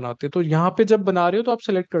टनल बनाते हैं. तो यहाँ पे जब बना रहे हो तो आप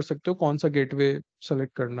सेलेक्ट कर सकते हो कौन सा गेटवे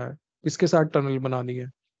सेलेक्ट करना है, किसके साथ टनल बनानी है,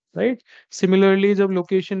 राइट? सिमिलरली जब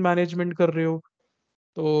लोकेशन मैनेजमेंट कर रहे हो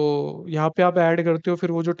तो यहाँ पे आप ऐड करते हो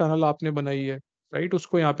फिर वो जो टनल आपने बनाई है, राइट,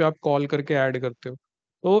 उसको यहाँ पे आप कॉल करके ऐड करते हो.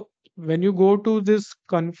 तो when you go to this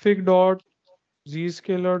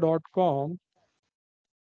config.zscaler.com,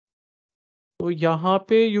 तो यहाँ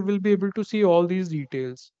पे you will be able to see all these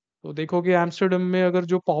details. तो देखोगे एम्स्टर्डम में अगर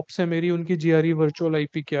जो पॉप्स है मेरी, उनकी जीआरई वर्चुअल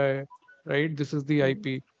आईपी क्या है, right? This is the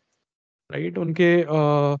IP, right? उनके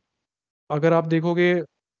अगर आप देखोगे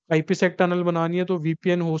आईपीसेक टनल बनानी है तो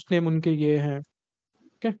वीपीएन होस्ट नेम उनके ये हैं.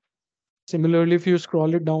 Okay, similarly if you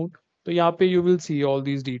scroll it down, तो यहाँ पे you will see all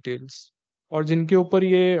these details. और जिनके ऊपर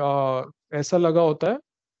ये ऐसा लगा होता है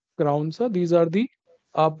क्राउन सा, these are the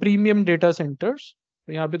premium data centres.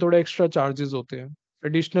 तो यहाँ पे थोड़ा एक्स्ट्रा चार्जेस होते हैं.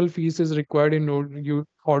 Additional fees is required in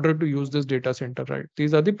order to use this data centre, right?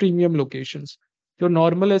 These are the premium locations. जो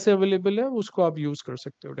नॉर्मल ऐसे अवेलेबल है उसको आप यूज कर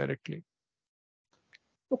सकते हो डायरेक्टली.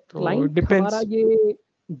 तो तो क्लाइंट डिपेंड्स. हमारा ये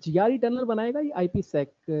जीआरई टनल बनाएगा या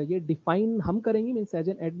आईपीसेक, ये डिफाइन हम करेंगे? Means as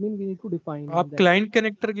an admin we need to define आप दैट. क्लाइंट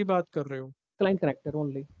कनेक्टर की बात कर रहे हो? Client connector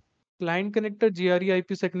only. Client connector GRE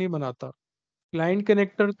IPsec नहीं बनाता. क्लाइंट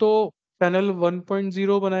कनेक्टर तो टनल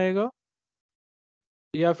 1.0 बनाएगा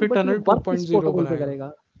या फिर बट ये टनल वर्क किस 2.0 प्रोटोकॉल पे बनाएगा.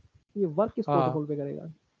 करेगा? ये वर्क किस हाँ, प्रोटोकॉल पे करेगा?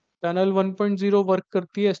 टनल 1.0 वर्क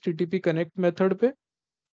करती है एचटीटीपी कनेक्ट मेथड पे,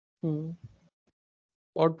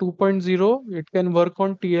 और 2.0 it can work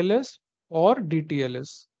on TLS और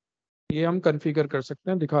डीटीएलएस. ये हम कॉन्फ़िगर कर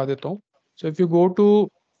सकते हैं, दिखा देता हूँ. So if you go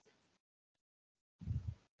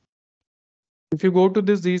to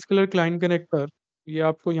this Zscaler client connector, ये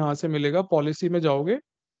आपको यहाँ से मिलेगा. पॉलिसी में जाओगे,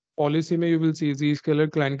 पॉलिसी में you will see Zscaler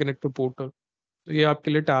client connector portal. तो ये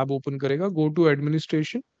आपके लिए टैब ओपन करेगा. गो टू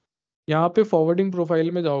एडमिनिस्ट्रेशन, यहाँ पे फॉरवर्डिंग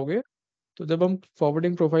प्रोफाइल में जाओगे. तो जब हम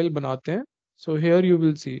फॉरवर्डिंग प्रोफाइल बनाते हैं, so here you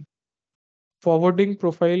will see forwarding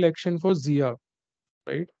profile action for Jiya,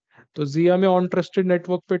 right? तो जिया में ऑन ट्रस्टेड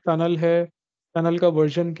नेटवर्क पे टनल है. टनल का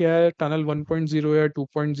वर्जन क्या है? टनल 1.0 है,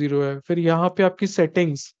 2.0 है. फिर यहाँ पे आपकी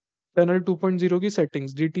सेटिंग्स, टनल 2.0 की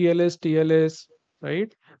settings, DTLS, TLS,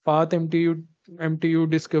 right? Path MTU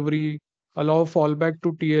discovery, allow fall back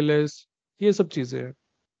to TLS, ये सब चीजें हैं.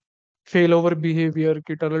 फेल ओवर बिहेवियर,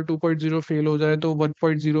 कि टनल 2.0 फेल हो जाए तो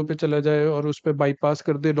 1.0 पे चला जाए और उस पर बाईपास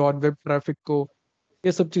कर दे नॉन वेब ट्रैफिक को.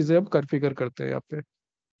 ये सब चीजें हम कॉन्फ़िगर करते हैं यहाँ पे.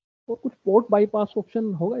 और कुछ पोर्ट बाईपास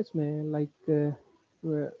ऑप्शन होगा इसमें? लाइक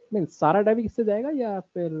मीन सारा ट्रैफिक इससे जाएगा, या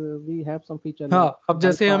फिर वी हैव सम फीचर हाँ, लाइक अब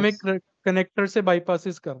जैसे हमें बाईपास? कनेक्टर से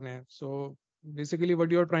बाईपासेस करने हैं, so basically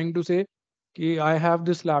what you are trying to से कि I have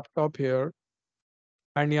this laptop here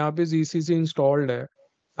and यहाँ पे जीसीसी इंस्टॉल्ड है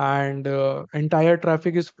and entire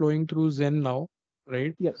traffic is flowing through Zen now,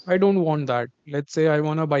 right? Yes. I don't want that. Let's say I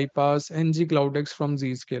want to bypass Ngcloudx from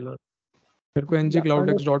Zscaler. मेरे को Yeah, under split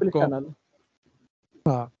ngcloudx.com, tunnel.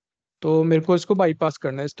 हाँ, तो मेरे को इसको बाईपास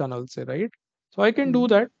करना है इस टनल से, right? So I can do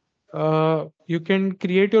that. You can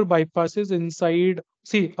create your bypasses inside.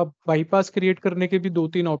 सी, अब बाईपास क्रिएट करने के भी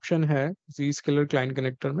 2-3 ऑप्शन है Zscaler क्लाइंट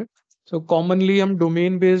कनेक्टर में. सो कॉमनली हम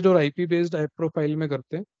डोमेन बेस्ड और आईपी बेस्ड ऐप प्रोफाइल में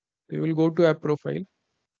करते हैं. You will go to app profile,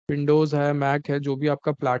 Windows है, मैक है, जो भी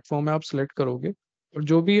आपका प्लेटफॉर्म है आप सेलेक्ट करोगे, और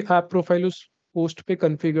जो भी ऐप प्रोफाइल उस पोस्ट पे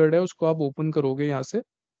कॉन्फ़िगर्ड है उसको आप ओपन करोगे यहाँ से.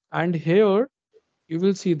 And hair you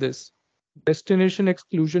will see this destination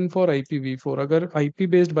exclusion for IPv4. अगर IP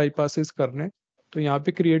based bypasses करने हैं, तो यहाँ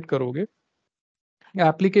पे क्रिएट करोगे.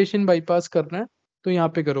 एप्लीकेशन बाईपास करना है तो यहाँ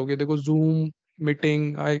पे करोगे. देखो जूम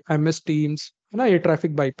मीटिंग MS टीम्स है ना, ये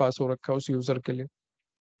ट्रैफिक बाईपास हो रखा है उस यूजर के लिए.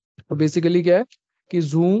 तो बेसिकली क्या है कि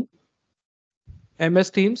जूम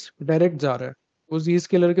MS टीम्स डायरेक्ट जा रहा है, वो जी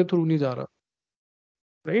स्केलर के थ्रू नहीं जा रहा.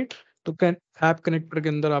 राइट. तो ऐप कनेक्टर के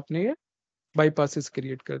अंदर आपने ये बाईपासेस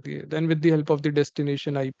क्रिएट कर दिए. Then with the help of the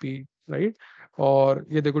destination IP. Right. और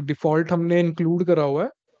ये देखो डिफॉल्ट हमने इंक्लूड करा हुआ है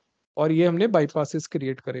और ये हमने बाईपासेस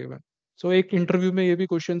क्रिएट करे हुए हैं. सो एक इंटरव्यू में ये भी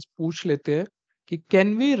क्वेश्चंस पूछ लेते हैं कि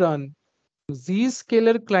can we run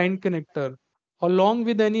Zscaler client connector along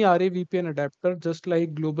with any RA VPN adapter just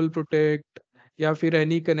like Global Protect या फिर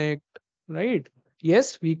Any Connect. right?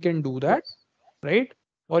 Yes, we can do that. right?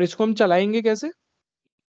 और इसको हम चलाएंगे कैसे?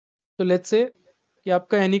 तो लेट्स से कि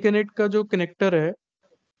आपका Any Connect का जो कनेक्टर है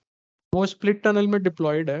वो स्प्लिट टनल में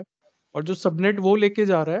डिप्लॉयड है और जो सबनेट वो लेके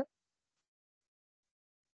जा रहा है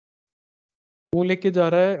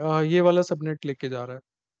ये वाला सबनेट लेके जा रहा है.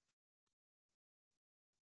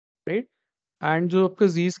 राइट. एंड जो आपका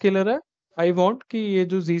जी स्केलर है, आई वांट कि ये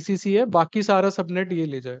जो जीसीसी है बाकी सारा सबनेट ये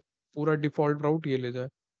ले जाए, पूरा डिफॉल्ट राउट ये ले जाए.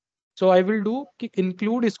 सो आई विल डू कि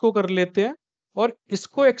इंक्लूड इसको कर लेते हैं और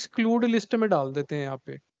इसको एक्सक्लूड लिस्ट में डाल देते हैं यहाँ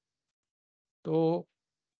पे. तो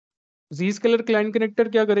जी स्केलर क्लाइंट कनेक्टर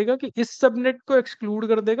क्या करेगा कि इस सबनेट को एक्सक्लूड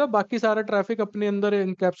कर देगा, बाकी सारा ट्रैफिक अपने अंदर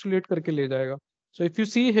इनकैप्सुलेट करके ले जाएगा. So if you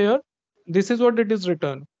see here, this is what it is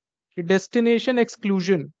return, destination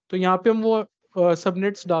exclusion. तो यहाँ पे हम वो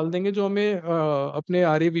सबनेट्स डाल देंगे जो हमें अपने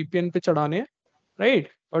RA VPN पे चढ़ाने हैं. राइट.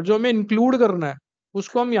 और जो हमें इंक्लूड करना है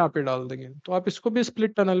उसको हम यहाँ पे डाल देंगे. तो आप इसको भी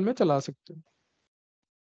स्प्लिट टनल में चला सकते हैं.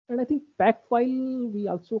 And I think pack file we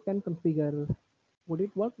also can configure. Would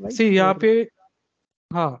it work, right? सी यहाँ पे,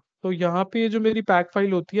 हाँ, तो यहाँ पे जो मेरी पैक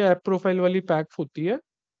फाइल होती है, ऐप प्रोफाइल वाली पैक होती है,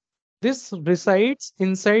 this resides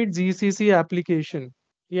inside GCC application.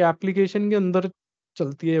 ये एप्लीकेशन के अंदर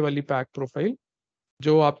चलती है ये वाली पैक प्रोफाइल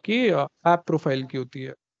जो आपकी ऐप प्रोफाइल की होती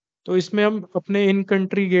है. तो इसमें हम अपने इन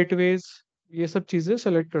कंट्री गेटवेज ये सब चीजें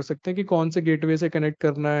सेलेक्ट कर सकते हैं कि कौन से गेटवे से कनेक्ट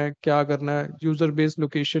करना है, क्या करना है, यूजर बेस्ड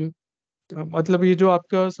लोकेशन. मतलब ये जो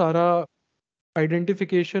आपका सारा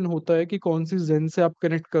आइडेंटिफिकेशन होता है कि कौन सी जेन से आप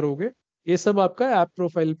कनेक्ट करोगे, ये सब आपका ऐप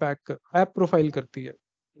प्रोफाइल करती है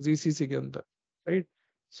GCC के अंदर. राइट.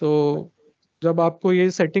 सो जब आपको ये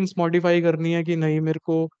सेटिंग्स मॉडिफाई करनी है कि नहीं मेरे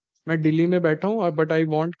को, मैं दिल्ली में बैठा हूँ और बट आई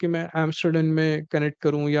वांट कि मैं एम्स्टर्डम में कनेक्ट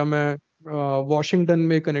करूँ या मैं वॉशिंगटन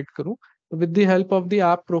में कनेक्ट करूँ, with the help of the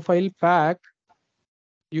app profile pack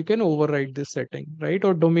you can override this setting. Right.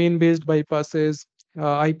 और domain based bypasses,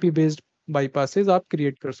 IP based bypasses आप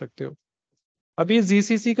क्रिएट कर सकते हो. अब ये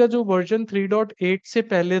GCC का जो वर्जन 3.8 से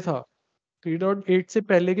पहले था, 3.8 से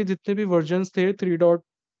पहले के जितने भी वर्जन्स थे,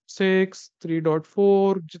 3.6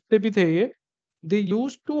 3.4 जितने भी थे, ये दे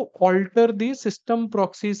use to alter the system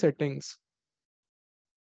proxy settings.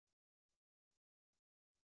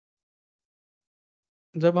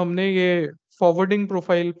 जब हमने ये फॉरवर्डिंग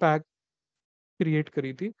प्रोफाइल पैक क्रिएट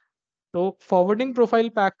करी थी, तो फॉरवर्डिंग प्रोफाइल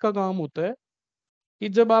पैक का काम होता है कि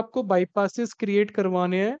जब आपको बाईपासेस क्रिएट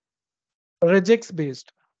करवाने हैं रेजेक्स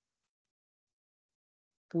बेस्ड,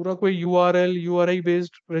 पूरा कोई URI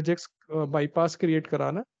based regex bypass create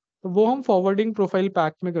कराना, तो वो हम फॉरवर्डिंग प्रोफाइल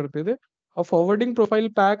पैक में करते थे. और फॉरवर्डिंग प्रोफाइल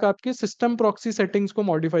पैक आपकी सिस्टम प्रॉक्सी सेटिंग्स को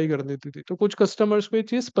मॉडिफाई कर देती थी. तो कुछ कस्टमर्स को ये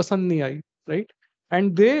चीज पसंद नहीं आई. Right.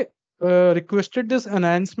 And they requested this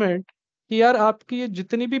enhancement कि यार आपकी ये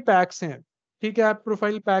जितनी भी पैक्स हैं, ठीक है, ऐप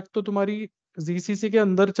प्रोफाइल पैक तो तुम्हारी GCC के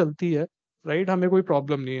अंदर चलती है, राइट, हमें कोई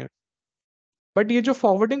प्रॉब्लम नहीं है, बट ये जो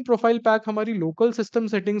फॉरवर्डिंग प्रोफाइल पैक हमारी लोकल सिस्टम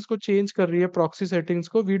सेटिंग्स को चेंज कर रही है, प्रॉक्सी सेटिंग्स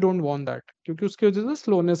को, वी डोंट वांट दैट, क्योंकि उसकी वजह से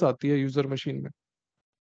स्लोनेस आती है यूजर मशीन में.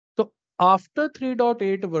 तो after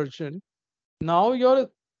 3.8 version, now your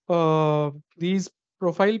these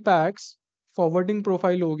profile PACS, forwarding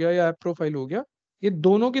profile हो गया या ऐप प्रोफाइल हो गया, ये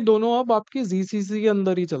दोनों की दोनों अब आपकी GCC के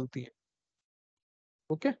अंदर ही चलती है.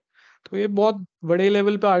 ओके. तो ये बहुत बड़े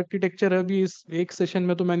लेवल पे आर्किटेक्चर है, अभी इस एक सेशन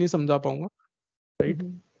में तो मैं नहीं समझा पाऊंगा. राइट.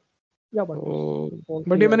 या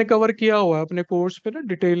बट ये मैंने कवर किया हुआ है अपने कोर्स पे ना,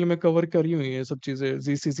 डिटेल में कवर करी हुई है सब चीजें,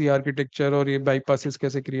 GCC आर्किटेक्चर और ये बाईपासेस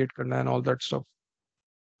कैसे क्रिएट करना है एंड ऑल दैट स्टफ.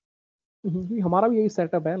 हमारा भी यही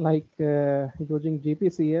सेटअप है, like using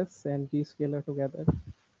GPCS and Zscaler together.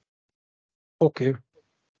 Okay.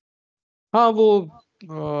 हाँ, वो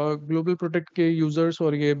ग्लोबल प्रोटेक्ट के यूजर्स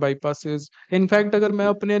और ये बाईपासेस, इनफैक्ट अगर मैं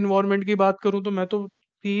अपने एनवायरनमेंट की बात करूँ तो मैं तो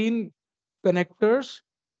 3 कनेक्टर्स,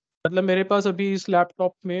 मतलब मेरे पास अभी इस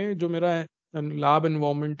लैपटॉप में जो मेरा लैब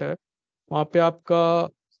एनवायरनमेंट है, वहाँ पे आपका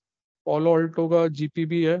पोलो अल्टो का GP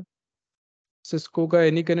भी है, सिस्को का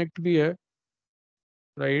एनी कनेक्ट भी है.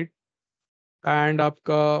 राइट. एंड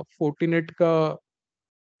आपका फोर्टिनेट का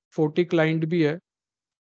 40 क्लाइंट भी है,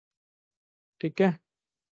 ठीक है,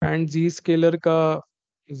 एंड जी स्केलर का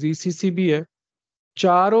जीसीसी भी है।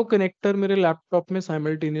 चारों कनेक्टर मेरे लैपटॉप में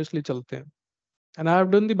साइमल्टेनियसली चलते हैं and I have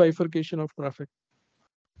done the bifurcation of traffic.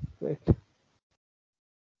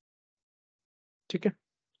 ठीक है,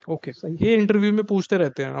 ओके। ये इंटरव्यू में पूछते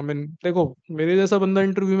रहते हैं। आई मीन देखो, मेरे जैसा बंदा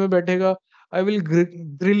इंटरव्यू में बैठेगा, I will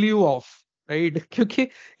grill you of, right? क्योंकि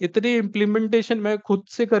इतनी इम्प्लीमेंटेशन मैं खुद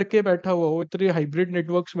से करके बैठा हुआ हूँ, इतने हाइब्रिड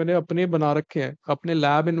नेटवर्क्स मैंने अपने बना रखे हैं, अपने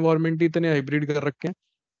लैब इन्वायरमेंट इतने हाइब्रिड कर रखे हैं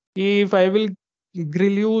कि if I will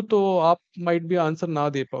grill you तो आप माइट भी आंसर ना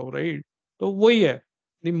दे पाओ, राइट? तो वही है,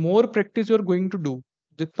 the more practice you are going to do,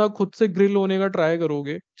 जितना खुद से ग्रिल होने का ट्राई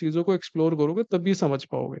करोगे, चीजों को एक्सप्लोर करोगे, तभी समझ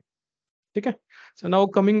पाओगे। ठीक है, so now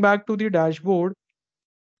coming back to the dashboard.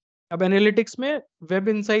 अब एनालिटिक्स में, वेब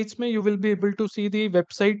इनसाइट्स में, you will be able to see the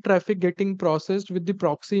website traffic getting processed with the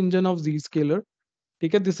proxy engine of Zscaler।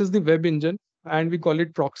 ठीक है, this is the web engine and we call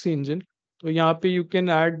it proxy engine. तो यहाँ पे you can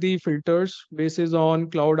add the filters basis on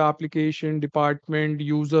cloud application, department,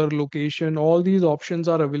 user, location, all these options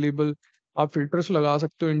are available. आप filters लगा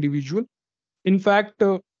सकते हो individual. In fact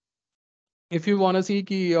if you want see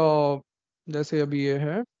कि जैसे अभी ये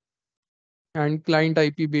है एंड क्लाइंट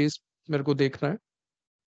आईपी बेस मेरे को देखना है।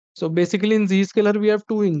 So basically in Zscaler we have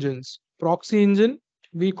two engines, proxy engine,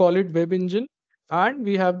 we call it web engine, and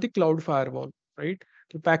we have the cloud firewall, right?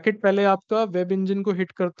 तो पैकेट पहले आपका वेब इंजन को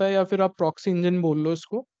हिट करता है या फिर आप प्रॉक्सी इंजन बोल लो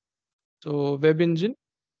इसको। तो वेब इंजन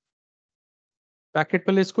पैकेट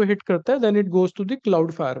पहले इसको हिट करता है, then it goes to the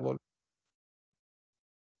cloud firewall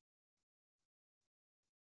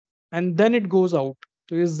and then it goes out.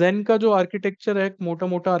 तो ये जेन का जो आर्किटेक्चर है, मोटा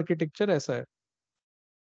मोटा आर्किटेक्चर ऐसा है।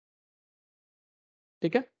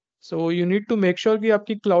 ठीक है, so you need to make sure कि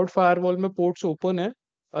आपकी क्लाउड फायरवॉल में पोर्ट्स ओपन है।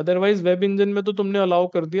 अदरवाइज वेब इंजन में तो तुमने अलाउ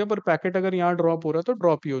कर दिया, पर पैकेट अगर यहाँ ड्रॉप हो रहा है तो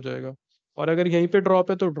ड्रॉप ही हो जाएगा, और अगर यहीं पे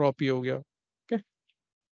ड्रॉप है तो ड्रॉप ही हो गया। ओके,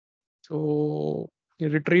 सो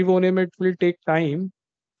रिट्रीव होने में it will take time.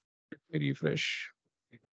 Refresh.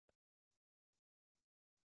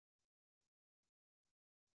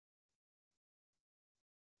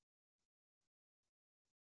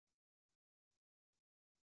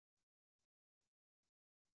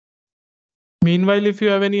 Meanwhile, if you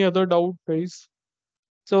have any other doubt, guys,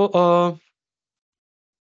 so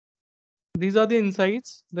these are the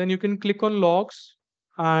insights. Then you can click on logs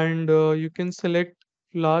and you can select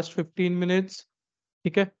last 15 minutes.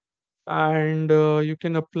 ठीक है, and you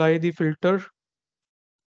can apply the filter।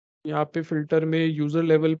 यहाँ पे filter में user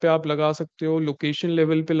level पे आप लगा सकते हो, लोकेशन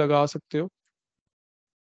लेवल पे लगा सकते हो।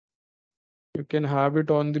 You can have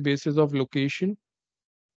it on the basis of location,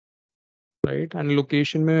 right? And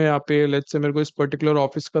location में यहाँ पे लेट्स से मेरे को इस पर्टिकुलर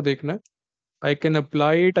ऑफिस का देखना है, I can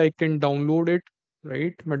apply it, I can download it,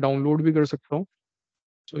 right? मैं डाउनलोड भी कर सकता हूँ।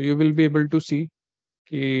 So you will be able to सी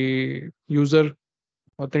कि यूजर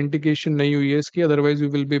ऑथेंटिकेशन नहीं हुई है इसकी, otherwise you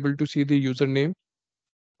will be able to see the user name,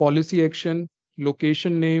 policy action,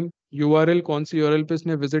 location name, URL, कौन सी यूआरएल पे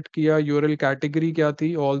इसने विजिट किया, यूआरएल कैटेगरी क्या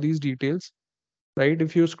थी, all these details, right?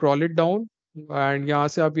 If you scroll it down and यहाँ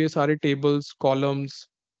से आप ये सारे टेबल्स, कॉलम्स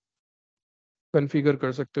कॉन्फ़िगर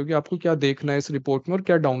कर सकते हो कि आपको क्या देखना है इस रिपोर्ट में और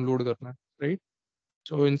क्या डाउनलोड करना है, राइट?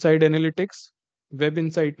 सो इनसाइड एनालिटिक्स वेब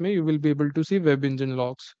इनसाइट में you will be able to C web engine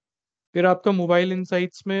logs. फिर आपका मोबाइल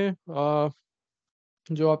इनसाइट्स में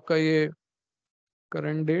जो आपका ये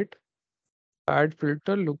current date, add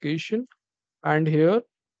filter, location, and here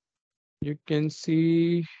you can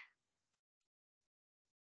see,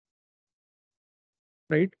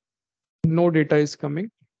 right, no data is coming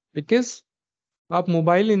because आप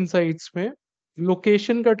mobile insights में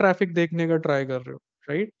location का ट्रैफिक देखने का ट्राई कर रहे हो,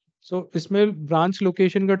 राइट? सो इसमें ब्रांच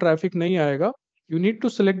लोकेशन का ट्रैफिक नहीं आएगा। You need to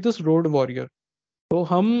select this road warrior. तो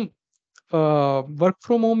हम वर्क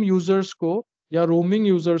फ्रॉम होम यूजर्स को या रोमिंग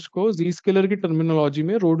यूजर्स को Zscaler की टर्मिनोलॉजी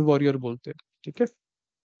में रोड वॉरियर बोलते हैं। ठीक है,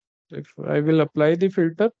 I will apply the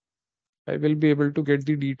filter, I will be able to get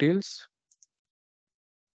the details.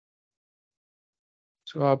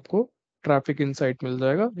 So आपको traffic insight मिल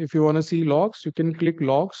जाएगा। If you want to see logs, you can click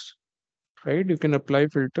logs, right? You can apply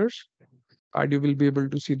filters and you will be able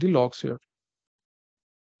to see the logs here.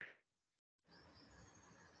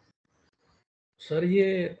 Sir ये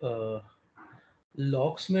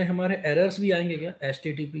locks में हमारे errors भी आएंगे क्या?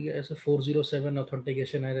 HTTP के ऐसे 407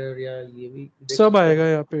 authentication error या ये भी देख सब सकते हैं? आएगा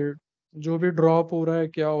यहाँ पे, जो भी ड्रॉप हो रहा है,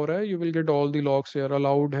 क्या हो रहा है, you will get all the logs here.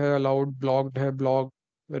 Allowed है allowed, blocked है blocked,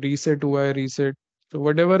 reset हुआ है reset. So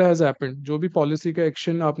whatever has happened, जो भी पॉलिसी का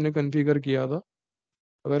एक्शन आपने कॉन्फ़िगर किया था,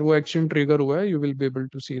 अगर वो एक्शन ट्रिगर हुआ है, you will be able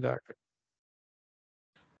to see that.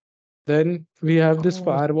 Then we have this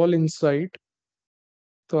firewall insight.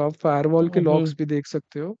 तो आप फायरवॉल के लॉग्स भी देख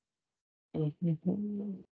सकते हो।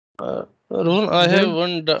 Rohan, I have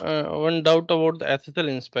Then one doubt about the SSL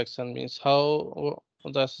inspection. Means how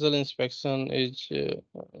the SSL inspection is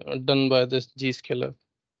done by this Zscaler.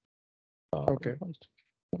 okay,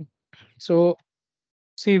 so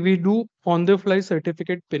see, we do on-the-fly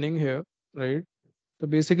certificate pinning here, right? So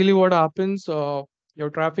basically, what happens? Your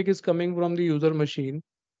traffic is coming from the user machine.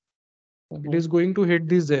 It is going to hit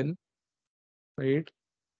the Zen, right?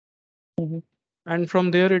 And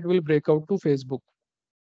from there, it will break out to Facebook.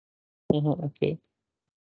 Okay.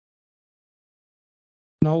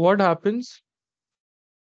 Now, what happens?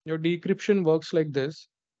 Your decryption works like this.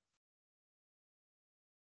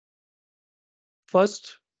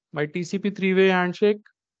 First, my TCP three-way handshake,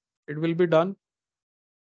 it will be done.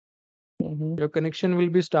 Your connection will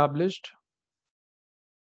be established.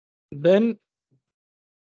 Then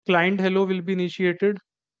client hello will be initiated.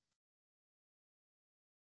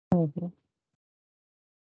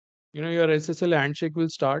 Your SSL handshake will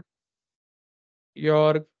start.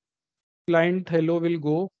 Your client hello will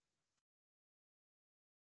go.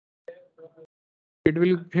 It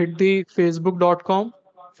will hit the facebook.com.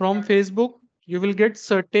 From Facebook, you will get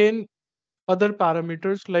certain other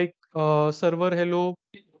parameters like server hello,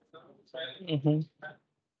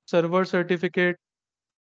 server certificate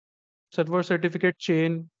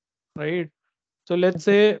chain, right? So let's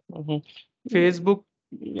say Facebook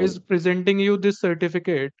is presenting you this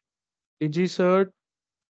certificate, DigiCert,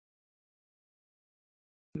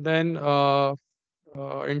 then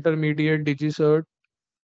intermediate DigiCert,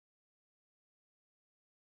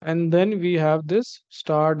 and then we have this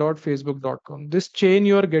star.facebook.com. This chain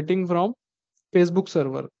you are getting from Facebook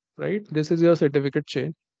server, right? This is your certificate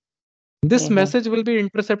chain. This message will be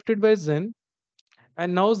intercepted by Zen,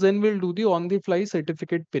 and now Zen will do the on-the-fly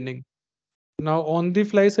certificate pinning. Now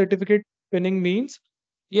on-the-fly certificate pinning means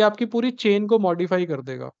ये आपकी पूरी chain को modify कर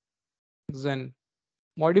देगा Zen.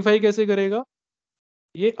 Modify कैसे करेगा?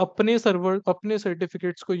 ये अपने सर्वर अपने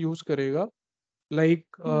certificates को use करेगा, like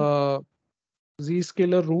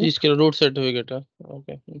Zscaler root. Zscaler root certificate.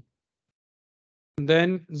 Okay.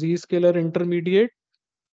 Then Zscaler intermediate,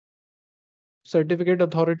 certificate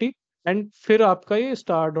authority, and फिर आपका ये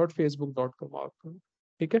star.facebook.com आपका,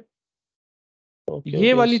 ठीक है?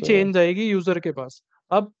 ये वाली चेन जाएगी यूजर के पास।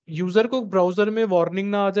 अब यूजर को ब्राउजर में वार्निंग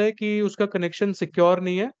ना आ जाए कि उसका कनेक्शन सिक्योर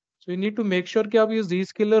नहीं है, so you need to make sure कि आप ये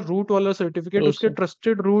Zscaler रूट वाला सर्टिफिकेट उसके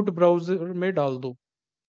ट्रस्टेड रूट ब्राउजर में डाल दो।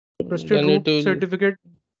 Trusted root certificate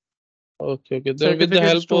Okay. Then with the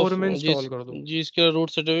help store of में इंस्टॉल कर दो। Zscaler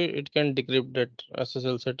root certificate, it can decrypt that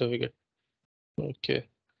SSL certificate. Okay.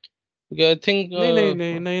 I think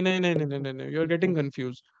नहीं, यू आर गेटिंग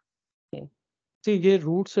कंफ्यूज। सी ये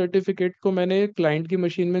root certificate को मैंने क्लाइंट की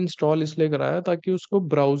मशीन में install इसलिए कराया ताकि उसको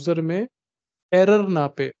ब्राउजर में एरर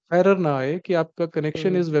ना आए कि आपका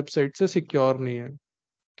कनेक्शन इस वेबसाइट से सिक्योर नहीं है।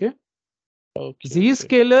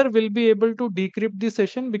 Zscaler will be able to decrypt the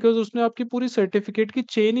session because उसने आपकी पूरी सर्टिफिकेट की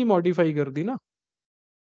चेन ही मॉडिफाई कर दी ना।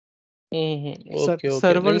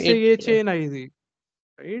 सर्वर से ये चेन आई थी,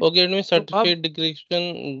 right? Okay, it means certificate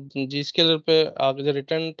decryption Zscaler पे आगे जो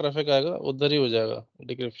रिटर्न ट्रैफिक आएगा उधर ही हो जाएगा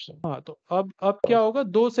डिक्रिप्शन। हाँ, तो अब क्या होगा,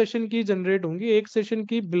 दो सेशन की जनरेट होंगी, एक सेशन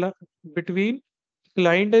की between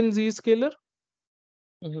client and Zscaler,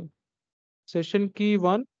 session की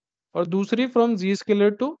 1, और दूसरी from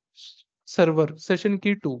Zscaler to server, session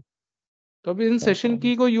की 2। तो अब इन सेशन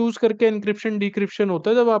की को यूज करके एनक्रिप्शन डिक्रिप्शन होता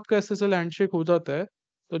है। जब आपका SSL हैंडशेक हो जाता है,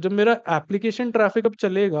 तो जब मेरा एप्लीकेशन ट्रैफिक अब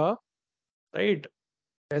चलेगा, right,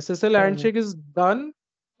 SSL handshake is done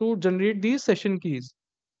to generate the session keys.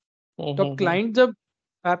 तो अब क्लाइंट जब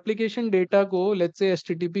एप्लीकेशन डेटा को, let's say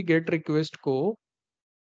HTTP gate request को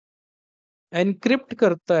एनक्रिप्ट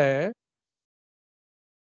करता है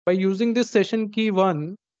बाय यूजिंग दिस सेशन की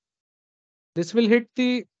 1, this will hit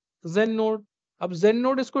the Zen node. अब Zen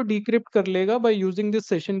नोड इसको डिक्रिप्ट कर लेगा बाय यूजिंग दिस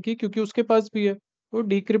सेशन की, क्योंकि उसके पास भी है, वो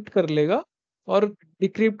डिक्रिप्ट कर लेगा और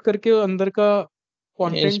डिक्रिप्ट करके अंदर का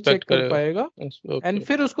कंटेंट चेक कर पाएगा, एंड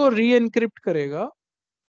फिर उसको री एनक्रिप्ट करेगा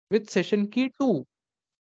विद सेशन की 2।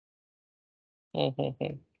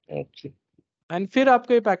 एंड फिर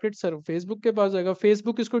आपका ये पैकेट सर्व फेसबुक के पास जाएगा,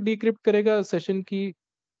 फेसबुक इसको डिक्रिप्ट करेगा सेशन की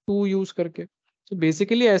 2 यूज करके। तो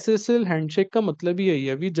बेसिकली SSL हैंडशेक का मतलब ही यही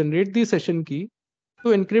है, वी जनरेट दी सेशन की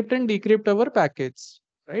to encrypt and decrypt our packets,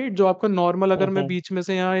 right? जो आपका नॉर्मल, अगर मैं बीच में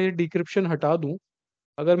से यहाँ ये डिक्रिप्शन हटा दूं,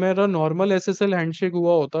 अगर मेरा नॉर्मल SSL हैंडशेक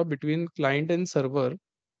हुआ होता बिटवीन क्लाइंट एंड सर्वर,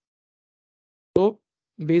 तो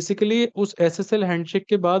बेसिकली उस SSL हैंडशेक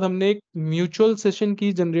के बाद हमने एक म्यूचुअल सेशन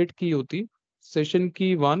की जनरेट की होती, सेशन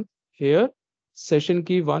की 1 हेयर, सेशन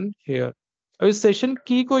की 1 हेयर। अब इस सेशन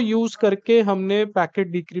की को यूज करके हमने पैकेट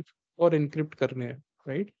डिक्रिप्ट और एनक्रिप्ट करने हैं।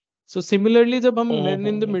 राइट. सो सिमिलरली जब हम man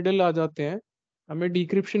in the hmm, middle आ जाते हैं, हमें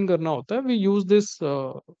डिक्रिप्शन करना होता है, we use this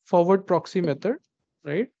forward proxy method,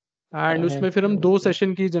 right. And उसमें फिर हम 2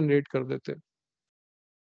 सेशन की जनरेट कर देते हैं.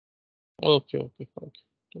 Okay okay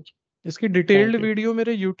okay. इसकी डिटेल्ड थैंक यू. वीडियो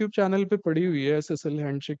मेरे यूट्यूब चैनल पे पड़ी हुई है एसएसएल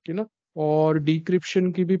हैंडशेक की ना, और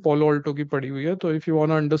डिक्रिप्शन की भी पोलो ऑल्टो की पड़ी हुई है. तो इफ यू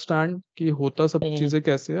वांट अंडरस्टैंड कि होता सब चीजें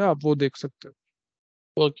कैसे है, आप वो देख सकते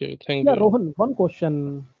हो. ओके, थैंक या you. Rohan, one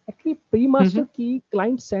question. Actually pre master हम्म. की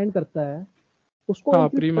क्लाइंट सेंड करता है, उसको हाँ,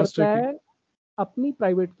 एन्क्रिप्ट प्री मास्टर करता की, है अपनी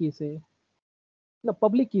प्राइवेट की से, मतलब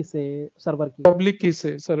पब्लिक की से सर्वर की. पब्लिक की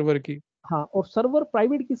से सर्वर की. हाँ, और सर्वर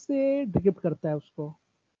प्राइवेट की से डिक्रिप्ट करता है उसको.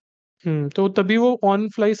 तो तभी वो ऑन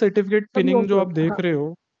फ्लाई सर्टिफिकेट तभी पिनिंग ऑन जो आप फ्लो. देख हाँ, रहे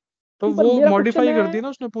हो, तो नहीं, पर वो मेरा क्वेश्चन मॉडिफाई कर दी है, ना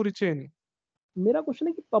उसने पूरी चेन.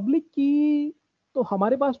 कि पब्लिक की तो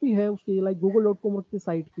हमारे पास भी है उसकी, लाइक google.com की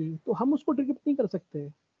साइट की, तो हम उसको डिक्रिप्ट नहीं कर सकते.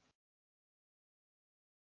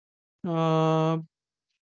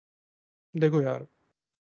 देखो यार,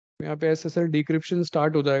 यहाँ पे एसएसएल डिक्रिप्शन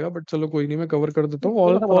स्टार्ट हो जाएगा, बट चलो कोई नहीं, मैं कवर कर देता नहीं, हूँ.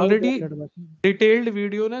 थोड़ा सा बता दो, ऑलरेडी 2 मिनट बस. डिटेल्ड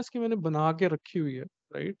वीडियो ना इसकी मैंने बना के रखी हुई है,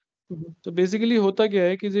 राइट. हम्म, तो बेसिकली होता क्या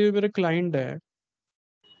है कि जो मेरा क्लाइंट है,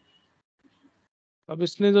 अब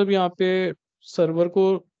इसने जब यहाँ पे सर्वर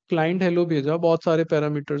को क्लाइंट हेलो भेजा, बहुत सारे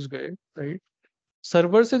पैरामीटर्स गए, राइट.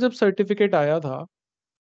 सर्वर से जब सर्टिफिकेट आया था,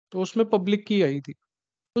 तो उसमें पब्लिक की आई थी.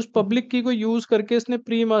 उस हम्म, पब्लिक की को यूज करके इसने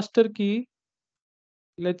प्री मास्टर की,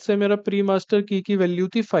 लेट्स से मेरा प्री मास्टर की वैल्यू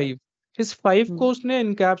थी 5. इस 5 हम्म, को उसने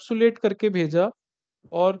इनकैप्सुलेट करके भेजा,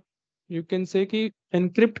 और यू कैन से कि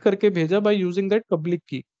एनक्रिप्ट करके भेजा बाय यूजिंग दैट पब्लिक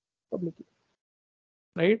की, पब्लिक की.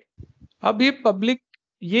 राइट. अब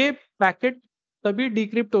ये पैकेट तभी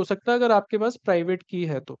डिक्रिप्ट हो सकता है अगर आपके पास प्राइवेट की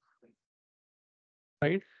है तो,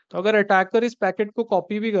 राइट. तो अगर अटैकर इस पैकेट को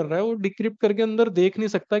कॉपी भी कर रहा है, वो डिक्रिप्ट करके अंदर देख नहीं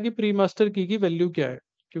सकता कि प्री मास्टर की वैल्यू क्या है,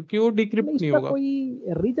 क्योंकि वो डिक्रिप्ट नहीं, नहीं इसका होगा.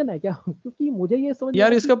 कोई रीजन है क्या? क्योंकि मुझे ये समझ नहीं आ यार रहा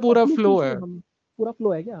कि इसका पूरा पब्लिक फ्लो की से है, हम, पूरा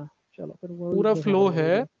फ्लो है क्या? चलो फिर वो पूरा देखना फ्लो पड़ेगा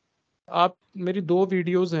है. मुझे. आप, मेरी 2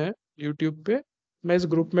 वीडियोस हैं यूट्यूब पे, मैं इस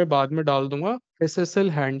हम्म, ग्रुप में बाद में डाल दूंगा. एसएसएल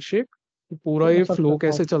हैंडशेक, पूरा ठीक, मैं ये सर्च फ्लो करता हूँ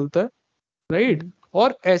कैसे उसको. चलता है, राइट. हम्म,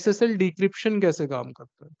 और एसएसएल डिक्रिप्शन कैसे काम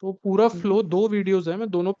करता है, तो पूरा हम्म. फ्लो, 2 वीडियोस है, मैं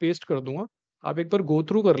दोनों पेस्ट कर दूंगा. आप एक बार गो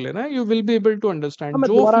थ्रू कर लेना, you will be able to हाँ, अंडरस्टैंड मैं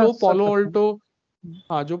जो दोबारा फ्लो सर्च पोलो करता हूँ. ऑल्टो. हम्म.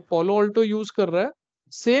 हाँ, जो पोलो ऑल्टो यूज कर रहा है,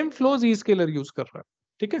 सेम फ्लो जी स्केलर यूज कर रहा है.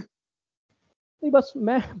 ठीक है. नहीं, बस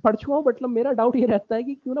मैं पढ़ चुका हूँ, मतलब मेरा डाउट ये रहता है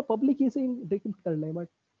कि क्यों ना पब्लिक ही से डिक्रिप्ट कर लें, बट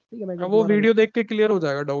ठीक है, मैं एक बार अब वो दोबारा वीडियो देखता देख के क्लियर हो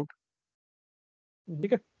जाएगा डाउट. हूँ.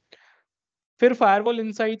 ठीक है. फिर फायरवॉल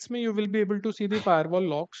इनसाइट्स में you will be able to C the firewall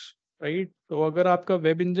locks, right. तो अगर आपका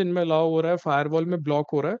वेब इंजन में अलाउ हो रहा है, फायरवॉल में ब्लॉक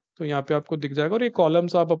हो रहा है, तो यहाँ पे आपको दिख जाएगा. और ये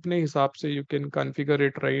कॉलम्स आप अपने हिसाब से you can configure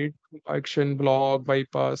it, right. Action, block,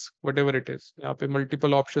 bypass, whatever it is. यहाँ पे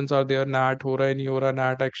multiple options are there, NAT हो रहा है नहीं हो रहा,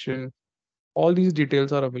 NAT action, all these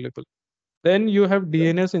details are available. Then you have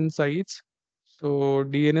DNS insights. तो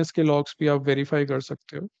डीएनएस के लॉग्स भी आप वेरीफाई कर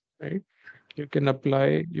सकते हो, right. You can apply,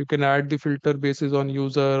 you can add the filter basis on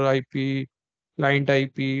user IP, client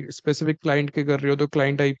IP. Specific client के कर रहे हो तो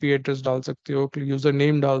क्लाइंट आईपी एड्रेस डाल सकते हो, यूजर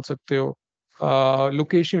नेम डाल सकते हो,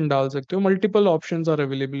 लोकेशन डाल सकते हो. Multiple options are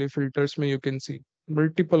available filters में, you can see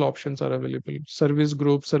multiple options are available. Service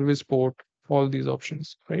group, service port, all these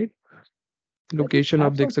options, right. Does it location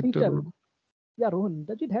आप have देख some सकते feature? हो. Yeah, Rohan,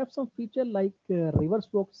 does it have some feature like reverse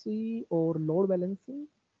proxy or load balancing?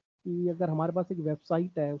 कि अगर हमारे पास एक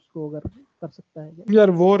website है, उसको अगर कर सकता है क्या? यार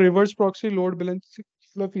वो रिवर्स प्रॉक्सी लोड बैलेंसिंग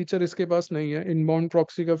का फीचर इसके पास नहीं है, इनबाउंड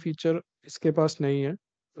प्रॉक्सी का फीचर इसके पास नहीं है,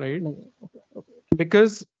 राइट. नहीं. Okay okay.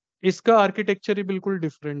 बिकॉज इसका आर्किटेक्चर ही बिल्कुल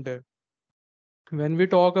डिफरेंट है. When we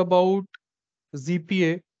talk about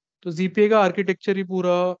ZPA, तो ZPA का आर्किटेक्चर ही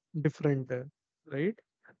पूरा डिफरेंट है, राइट.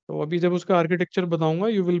 तो अभी जब उसका आर्किटेक्चर बताऊंगा,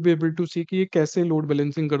 you will be able to सी कि ये कैसे लोड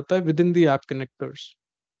बैलेंसिंग करता है with in the app connectors.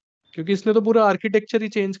 क्योंकि इसने तो पूरा आर्किटेक्चर ही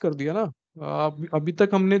चेंज कर दिया ना. अभी तक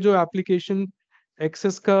हमने जो एप्लीकेशन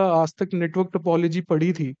एक्सेस का आज तक नेटवर्क टोपोलॉजी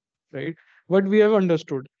पढ़ी थी, right, but we have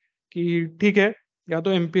understood कि ठीक है, या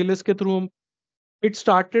तो एमपीएलएस के थ्रू हम, इट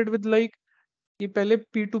स्टार्टेड विद लाइक कि पहले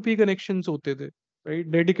P2P कनेक्शंस होते थे, राइट.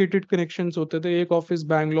 डेडिकेटेड कनेक्शंस होते थे, एक ऑफिस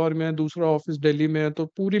बैंगलोर में है, दूसरा ऑफिस दिल्ली में है, तो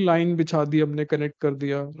पूरी लाइन बिछा दी हमने, कनेक्ट कर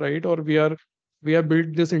दिया, राइट. और we are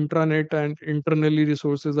build this intranet and internally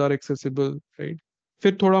resources are accessible, right.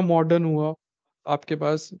 फिर थोड़ा मॉडर्न हुआ, आपके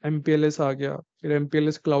पास एमपीएलएस आ गया, फिर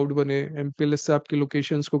एमपीएलएस क्लाउड बने, एमपीएलएस से आपकी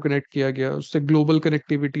लोकेशंस को कनेक्ट किया गया, उससे ग्लोबल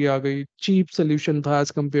कनेक्टिविटी आ गई, चीप सोल्यूशन था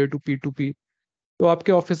एज कम्पेयर टू P2P. तो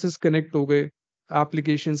आपके ऑफिसेस कनेक्ट हो गए,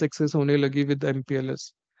 एप्लीकेशंस एक्सेस होने लगी विद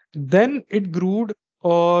एमपीएलएस. देन इट ग्रूड,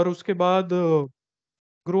 और उसके बाद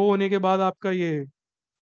ग्रो होने के बाद आपका ये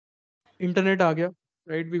इंटरनेट आ गया,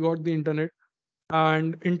 right. We got the internet,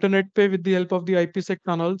 and internet पे with the help of the IPsec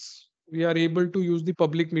tunnels, we are able to use the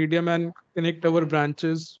public medium and connect our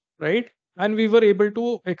branches, right? And we were able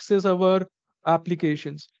to access our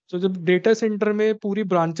applications. So जब data center में पूरी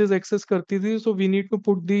branches access करती थी, so we need to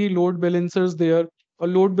put the load balancers there, और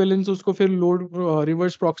load balance उसको फिर load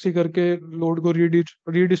reverse proxy करके load को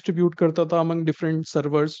redistribute करता था among different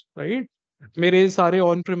servers, right? मेरे सारे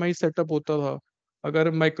ऑन प्रेमाइज सेटअप होता था। अगर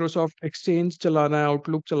माइक्रोसॉफ्ट एक्सचेंज चलाना है,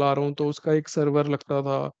 आउटलुक चला रहा हूँ, तो उसका एक सर्वर लगता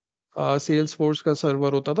था, सेल्स फोर्स का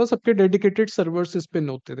सर्वर होता था, सबके डेडिकेटेड सर्वर्स स्पिन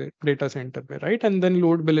होते थे डेटा सेंटर पे, right? And then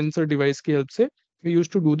load balancer device की हेल्प से we use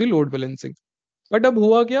to do the load balancing. But अब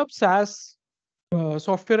हुआ कि अब SaaS,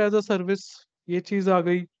 software as a service, ये चीज आ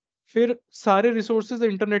गई। फिर सारे रिसोर्सेज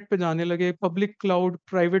इंटरनेट पे जाने लगे, पब्लिक क्लाउड,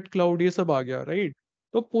 प्राइवेट क्लाउड, ये सब आ गया, राइट?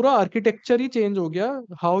 तो पूरा आर्किटेक्चर ही चेंज हो गया,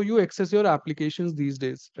 how you access your applications these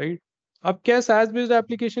days, right? अब क्या, SaaS बेस्ड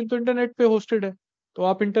एप्लीकेशन तो इंटरनेट पे होस्टेड है, तो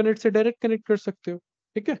आप इंटरनेट से डायरेक्ट कनेक्ट कर सकते हो,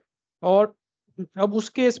 ठीक है? और अब उस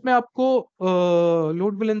केस में आपको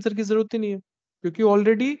लोड बैलेंसर की जरूरत ही नहीं है, क्योंकि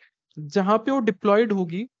ऑलरेडी जहां पे वो डिप्लॉयड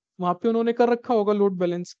होगी वहां पे उन्होंने कर रखा होगा लोड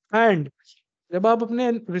बैलेंस। एंड जब आप अपने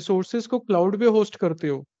रिसोर्सेज को क्लाउड पे होस्ट करते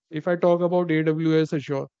हो, if I talk about AWS,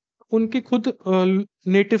 Azure, उनकी खुद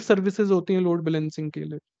नेटिव सर्विसेज होती हैं लोड बैलेंसिंग के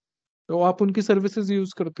लिए, तो आप उनकी सर्विसेज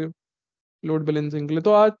यूज करते हो लोड बैलेंसिंग के लिए।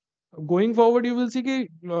 तो आज going forward you will see कि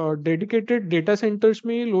डेडिकेटेड डेटा सेंटर्स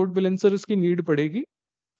में लोड बैलेंसर्स की नीड पड़ेगी।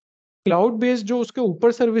 क्लाउड बेस्ड जो उसके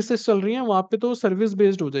ऊपर सर्विसेज चल रही हैं, वहां पे तो सर्विस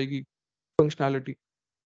बेस्ड हो जाएगी फंक्शनैलिटी।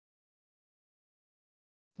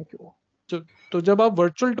 तो जब आप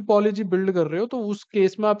वर्चुअल टोपोलॉजी बिल्ड कर रहे हो, तो उस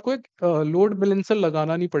केस में आपको एक लोड बैलेंसर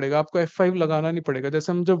लगाना नहीं पड़ेगा, आपको F5 लगाना नहीं पड़ेगा।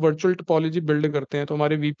 जैसे हम जब वर्चुअल टोपोलॉजी बिल्ड करते हैं, तो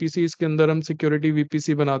हमारे VPCs के अंदर हम सिक्योरिटी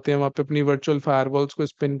VPC बनाते हैं, वहाँ पे अपनी वर्चुअल फायरवॉल्स को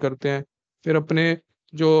स्पिन करते हैं, फिर अपने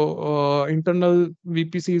जो इंटरनल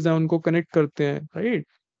VPCs हैं उनको कनेक्ट करते हैं, राइट?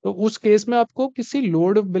 तो उस केस में आपको किसी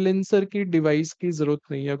लोड बैलेंसर की डिवाइस की जरूरत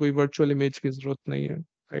नहीं है, कोई वर्चुअल इमेज की जरूरत नहीं है,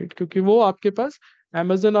 राइट? क्योंकि वो आपके पास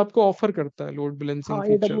Amazon आपको ऑफर करता है लोड बैलेंसिंग हाँ,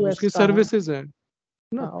 फीचर, AWS उसकी का, हाँ सर्विसेज है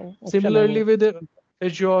ना। हाँ, ऑप्शन है सिमिलरली वो। विद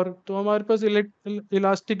Azure, तो हमारे पास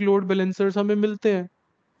इलास्टिक लोड बैलेंसर्स हमें मिलते हैं,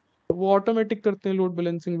 तो वो ऑटोमेटिक करते हैं load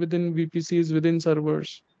balancing with in VPCs, with in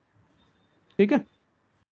servers, ठीक है?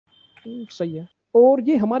 सही है। और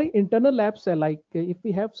ये हमारे इंटरनल एप्स है, like if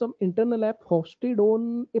we have some internal app hosted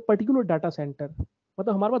on a particular data centre,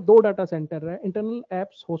 मतलब हमारे पास 2 डाटा सेंटर है, इंटरनल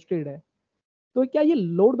एप्स होस्टेड है, तो क्या ये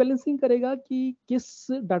लोड बैलेंसिंग करेगा कि किस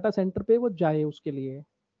डाटा सेंटर पे वो जाए उसके लिए?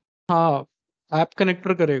 हाँ, ऐप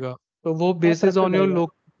कनेक्टर करेगा, तो वो ऐप कनेक्टर करेगा।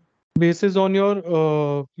 Basis on your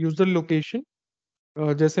user location.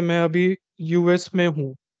 जैसे मैं अभी US में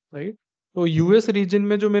हूँ, राइट? तो US रीजन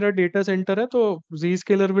में जो मेरा डेटा सेंटर है, तो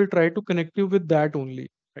Zscaler will try to connect you with that only,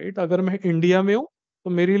 right? अगर मैं इंडिया में हूँ, तो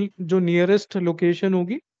मेरी जो नियरेस्ट लोकेशन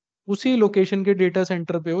होगी, उसी लोकेशन के डेटा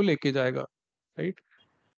सेंटर पे वो लेके जाएगा, राइट?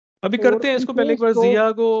 अभी और करते हैं इन इसको, पहले एक केस बार तो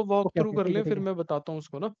जिया को वॉक ओके थ्रू ओके, कर ठीक है ले, ठीक फिर है। मैं बताता हूँ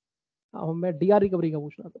उसको ना। हाँ, मैं DR रिकवरी का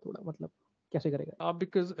पूछना था थोड़ा, मतलब कैसे करेगा?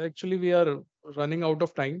 Because actually we are running out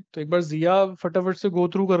of time, तो एक बार जिया फटाफट से गो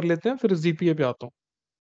थ्रू कर लेते हैं, फिर ZPA पे आता हूँ।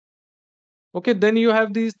 Okay, then you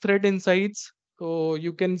have these threat insights. So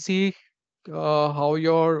you can see how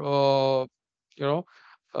your you know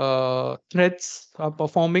threats are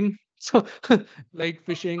performing. So like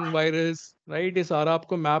phishing, virus, right? ये सारा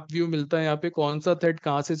आपको मैप व्यू मिलता है यहाँ पे, कौन सा थ्रेट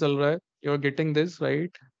कहाँ से चल रहा है। You are getting this,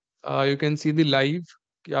 right? You can see the live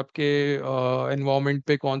कि आपके environment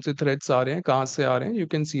पे कौन से threats आ रहे हैं, कहाँ से आ रहे हैं. You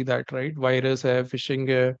can see that, right? Virus है, phishing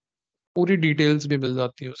है, पूरी details भी मिल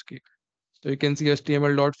जाती है उसकी. So you can see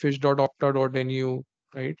html.fish.okta.nu,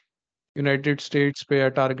 right? United states पे है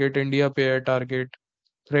टारगेट, इंडिया पे है टारगेट,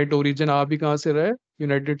 थ्रेट ओरिजिन आ भी कहाँ से रहा है,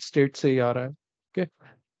 यूनाइटेड स्टेट्स से ही आ रहा है, ओके?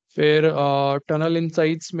 फिर टनल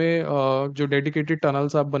इनसाइट्स में जो डेडिकेटेड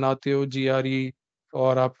टनल्स आप बनाते हो, GRE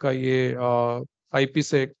और आपका ये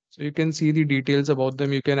IPsec, so you can see the details about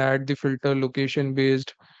them. You can add the filter location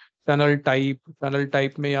based tunnel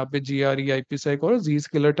type में यहाँ पे GRE, IPsec और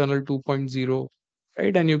Zscaler tunnel 2.0,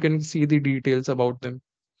 right? And you can see the details about them.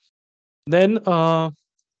 Then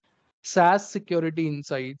SaaS security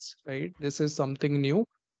insights, right? This is something new.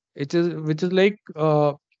 Which is like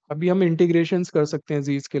अभी हम integrations कर सकते हैं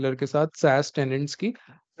Zscaler के साथ SaaS tenants की,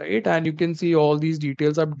 right? And you can see all these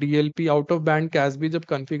details. आप DLP out of band CAS भी जब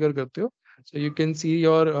configure करते हो, so you can see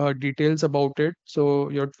your details about it. So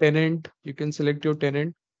your tenant, you can select your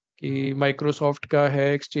tenant कि Microsoft का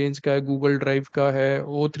है, Exchange का है, Google Drive का है,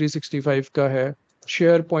 O365 का है,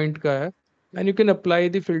 SharePoint का है, and you can apply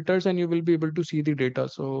the filters and you will be able to see the data.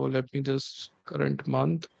 So let me just current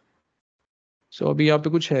month. So अभी यहाँ पे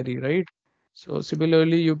कुछ है नहीं, right? So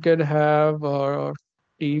similarly you can have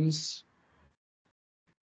teams.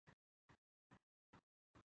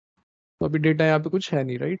 तो अभी डेटा यहाँ पे कुछ है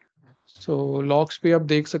नहीं, right? सो लॉग्स पे आप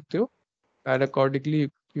देख सकते हो and accordingly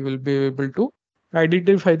you will be able to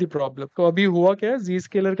identify the problem. तो अभी हुआ क्या है,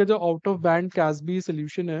 Zscaler का जो out of band CASB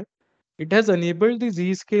solution है, it has enabled the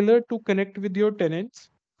Zscaler to connect with your tenants।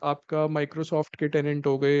 आपका माइक्रोसॉफ्ट के टेनेंट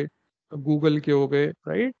हो गए, गूगल के हो गए,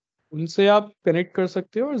 राइट, उनसे आप कनेक्ट कर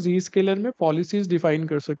सकते हो और Zscaler में पॉलिसीज डिफाइन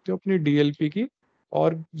कर सकते हो अपनी DLP की।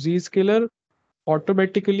 और Zscaler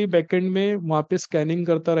ऑटोमेटिकली बैकएंड में वहाँ पे स्कैनिंग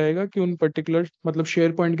करता रहेगा कि उन पर्टिकुलर मतलब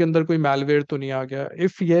शेयर पॉइंट के अंदर कोई मैलवेयर तो नहीं आ गया।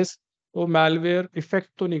 इफ यस, तो मैलवेयर इफेक्ट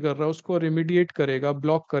तो नहीं कर रहा, उसको रिमीडिएट करेगा,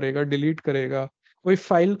 ब्लॉक करेगा, डिलीट करेगा। कोई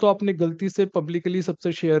फाइल तो आपने गलती से पब्लिकली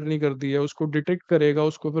सबसे शेयर नहीं कर दी है, उसको डिटेक्ट करेगा,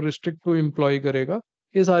 उसको फिर रिस्ट्रिक्ट टू एम्प्लॉय करेगा।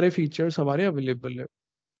 ये सारे फीचर्स हमारे अवेलेबल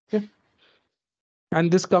है।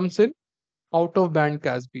 And this comes in out of band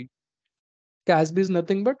CASB। CASB is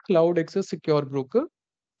nothing but cloud access secure broker,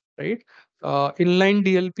 right. Inline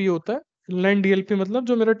DLP होता है। इनलाइन DLP मतलब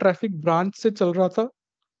जो मेरा ट्रैफिक ब्रांच से चल रहा था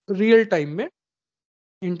रियल टाइम में,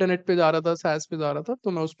 इंटरनेट पे जा रहा था, SaaS पे जा रहा था,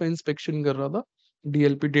 तो मैं उस पर इंस्पेक्शन कर रहा था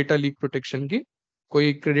DLP, डेटा लीक प्रोटेक्शन की।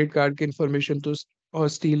 कोई क्रेडिट कार्ड की इंफॉर्मेशन तो और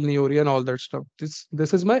स्टील नहीं हो रही है, and all that stuff.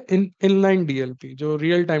 This is my inline DLP जो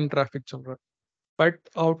रियल टाइम ट्रैफिक चल रहा है। बट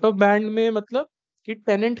आउट ऑफ बैंड में मतलब कि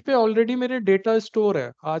टेनेंट पे ऑलरेडी मेरे डेटा स्टोर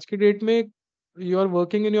है। आज की डेट में you are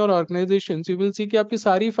working in your organisation, you will see कि आपकी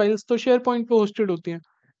सारी फाइल्स तो शेयर पॉइंट पे होस्टेड होती हैं।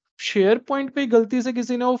 शेयर पॉइंट पे गलती से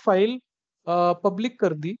किसी ने वो फाइल पब्लिक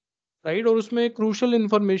कर दी, राइट, और उसमें क्रूशल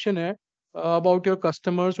इंफॉर्मेशन है अबाउट योर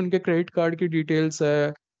कस्टमर्स, उनके क्रेडिट कार्ड की डिटेल्स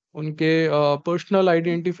है, उनके पर्सनल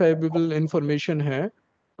आइडेंटिफाइबल इंफॉर्मेशन है।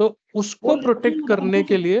 तो उसको प्रोटेक्ट करने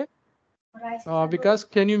के लिए विकास,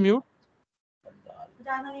 कैन यू म्यूट?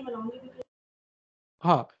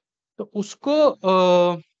 हाँ, तो उसको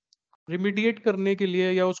रिमीडिएट करने के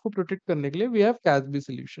लिए या उसको प्रोटेक्ट करने के लिए we have CASB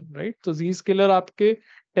solution, right. तो Zscaler आपके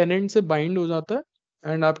टेनेंट से बाइंड हो जाता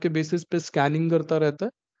है एंड आपके बेसिस पे स्कैनिंग करता रहता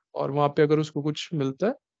है, और वहां पे अगर उसको कुछ मिलता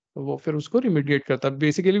है तो वो फिर उसको रिमीडिएट करता है।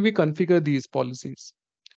 Basically we configure these policies.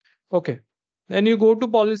 Okay, then you go to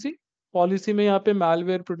policy. Policy में यहाँ पे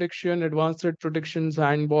malware protection, advance threat protection,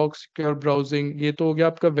 sandbox, secure browsing, ये तो हो गया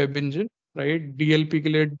आपका वेब इंजन, राइट। DLP के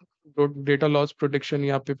लिए डेटा लॉस प्रोटेक्शन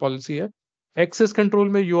यहाँ पे पॉलिसी है। एक्सेस कंट्रोल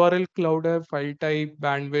में URL क्लाउड है, file type,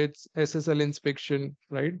 bandwidth, SSL inspection,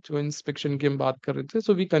 right, जो इंस्पेक्शन की हम बात कर रहे थे,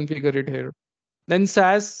 so we configure it here. Then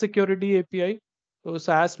SaaS security API। तो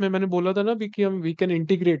SaaS में मैंने बोला था ना अभी कि हम we can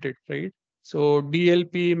integrate it, right. So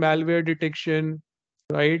DLP, malware detection,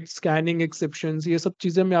 right, scanning exceptions, ये सब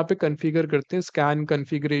चीजें हम यहाँ पे कॉन्फ़िगर करते हैं। स्कैन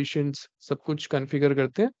कॉन्फ़िगरेशंस सब कुछ कॉन्फ़िगर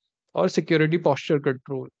करते हैं। और सिक्योरिटी पोस्चर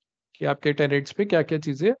कंट्रोल कि आपके टेनेंट्स पे क्या क्या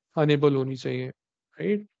चीजें अनेबल होनी चाहिए,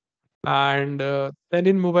 right. And then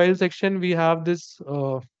in mobile section, we have this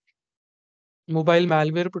mobile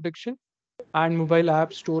malware protection and mobile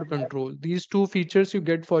app store control. These two features you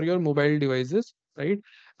get for your mobile devices, right?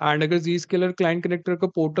 And अगर Zscaler client connector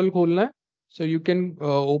का portal खोलना है, so you can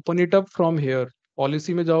open it up from here.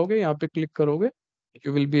 Policy में जाओगे, यहाँ पे click करोगे,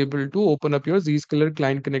 you will be able to open up your Zscaler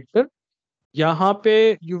client connector. यहाँ पे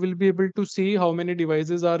you will be able to see how many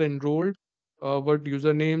devices are enrolled, what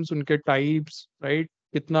usernames, उनके types, right?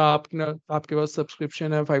 कितना आपके पास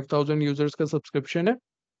सब्सक्रिप्शन है, 5000 यूजर्स का सब्सक्रिप्शन है,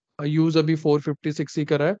 यूज अभी 456 ही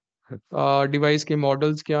करा है। डिवाइस के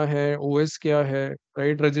मॉडल्स क्या है, OS क्या है,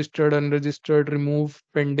 right, registered, unregistered, remove,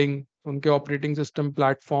 pending, उनके operating system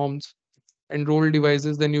platforms, enrolled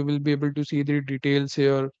devices, then you will be able to see the details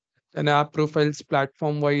here. And app profiles,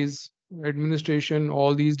 platform wise, administration,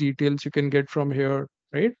 all these details you can get from here,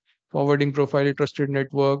 right? Forwarding profile, trusted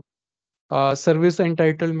network, service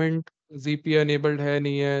entitlement, ZPA enabled है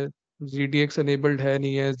नहीं है, ZDX enabled है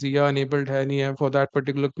नहीं है, ZIA enabled है नहीं है for that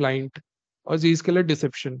particular client, और Zscaler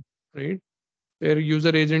deception, right? Their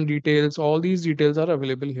user agent details, all these details are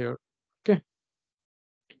available here. Okay.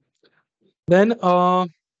 Then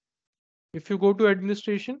if you go to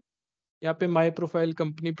administration, यहाँ पे my profile,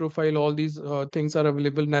 company profile, all these things are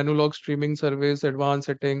available. Nanolog streaming service, advanced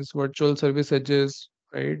settings, virtual service edges,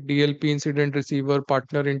 right? DLP incident receiver,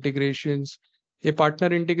 partner integrations. ये partner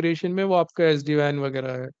integration में वो आपका SD-WAN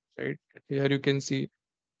वगैरह है, right? Here you can see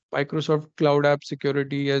Microsoft Cloud App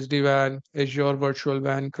Security, SD-WAN, Azure Virtual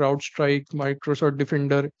WAN, CrowdStrike, Microsoft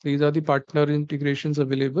Defender. These are the partner integrations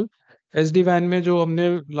available. SD-WAN में जो हमने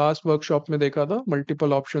last workshop में देखा था,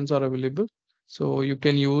 multiple options are available. So you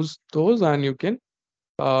can use those and you can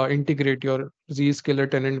integrate your Zscaler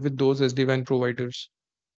tenant with those SD-WAN providers.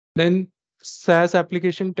 Then SaaS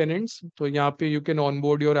application tenants. तो यहाँ पे you can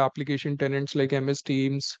onboard your application tenants like MS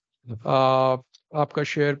Teams, आपका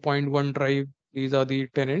SharePoint, OneDrive. These are the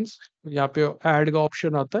tenants. यहाँ पे add का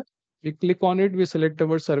option आता है. We click on it, we select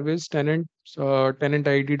our service tenant, tenant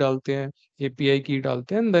ID डालते हैं, API key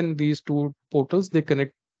डालते हैं, and then these two portals they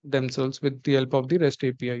connect themselves with the help of the REST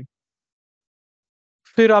API.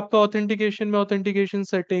 फिर आपका ऑथेंटिकेशन में authentication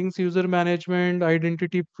settings, user management,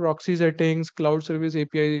 identity proxy settings, cloud service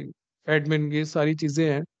API admin, ये सारी चीजें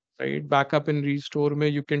हैं, राइट. बैकअप एंड रीस्टोर में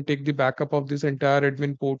you can take the backup of this entire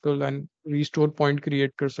admin portal and restore point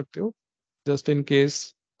create कर सकते हो जस्ट इन केस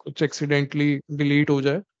कुछ accidentally delete हो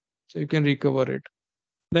जाए, so you can recover it.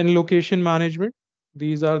 Then location management,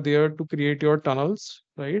 these are there to create your tunnels,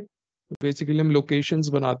 right. Basically हम locations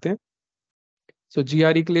बनाते हैं. So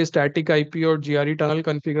GRE के लिए static IP और GRE tunnel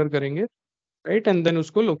configure करेंगे, right, and then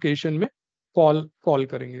उसको location में call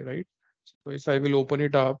करेंगे, right. So if I will open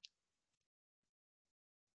it up,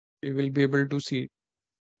 you will be able to see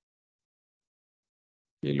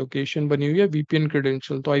ये लोकेशन बनी हुई है VPN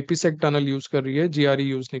credential, तो IPsec टनल यूज कर रही है, GRE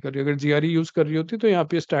यूज नहीं कर रही. अगर GRE यूज कर रही होती तो यहाँ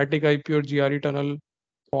पे static IP और GRE टनल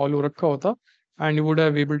कॉल हो रखा होता and you would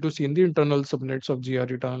have able to see in the internal subnets of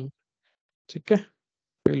GRE tunnel. ठीक है,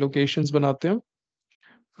 लोकेशंस बनाते हैं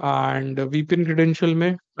एंड VPN credential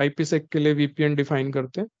में IPsec के लिए VPN डिफाइन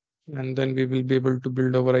करते हैं and then we will be able to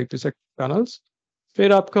build our IPsec tunnels.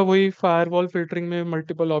 फिर आपका वही फायरवॉल फिल्टरिंग में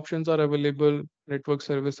multiple options are available, network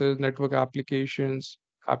services, network applications,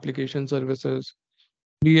 application services.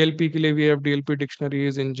 DLP के लिए we have DLP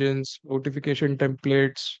dictionaries, engines, notification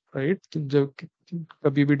templates, right. जब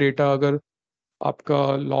कभी भी data अगर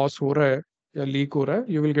आपका लॉस हो रहा है या लीक हो रहा है,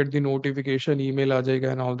 you will get the notification, email आ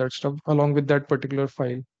जाएगा and all that stuff along with that particular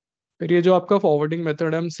file. फिर ये जो आपका फॉरवर्डिंग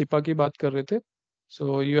मेथड है, हम सिपा की बात कर रहे थे.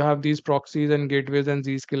 So you have these proxies and gateways and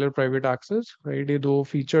Zscaler private access, right. ये दो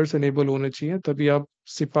फीचर्स एनेबल होने चाहिए तभी आप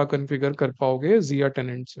सिपा कॉन्फ़िगर कर पाओगे ZIA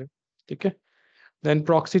टेनेंट से. ठीक है. देन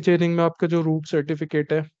प्रॉक्सी चेनिंग में आपका जो रूट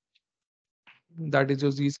सर्टिफिकेट है, that is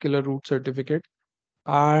your Zscaler root certificate.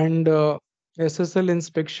 And SSL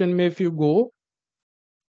inspection में इफ यू गो,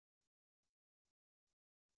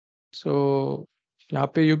 सो यहाँ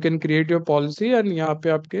पे you can create your policy and यहाँ पे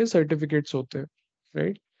आपके सर्टिफिकेट्स होते हैं,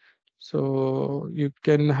 right. So you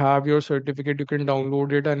can have your certificate, you can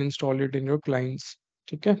download it and install it in your clients.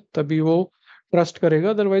 ठीक है, तभी वो ट्रस्ट करेगा,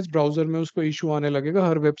 अदरवाइज ब्राउजर में उसको इशू आने लगेगा,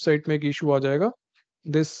 हर वेबसाइट में एक इशू आ जाएगा,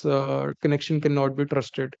 this connection can not be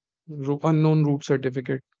trusted, unknown root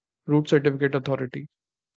certificate authority.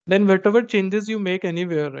 Then whatever changes you make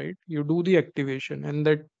anywhere, right, you do the activation and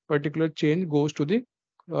that particular change goes to the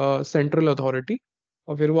central authority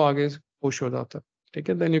और फिर वो आगे push हो जाता है. ठीक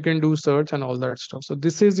है, then you can do search and all that stuff. So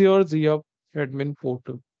this is your ZIA admin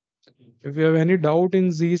portal. If you have any doubt in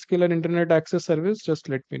Zscaler internet access service,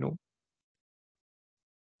 just let me know.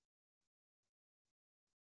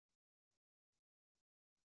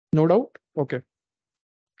 No doubt? Okay.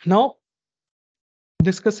 Now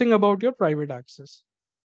discussing about your private access.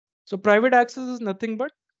 So private access is nothing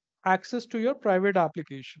but access to your private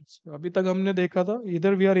applications. अभी तक हमने देखा था,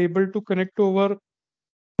 either we are able to connect to our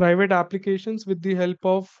private applications with the help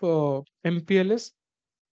of MPLS.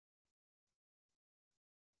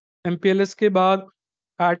 MPLS के बाद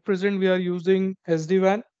at present we are using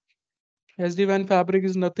sd-wan. sd-wan fabric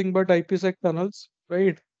is nothing but IPsec tunnels,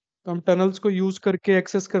 right. हम tunnels को use करके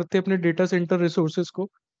access करते हैं अपने data center resources को.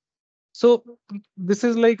 So this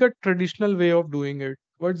is like a traditional way of doing it.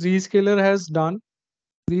 What Zscaler has done,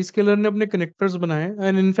 Zscaler ने अपने connectors बनाए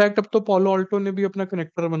एंड इनफैक्ट अब तो Palo Alto ने भी अपना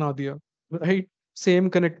कनेक्टर बना दिया, right. Same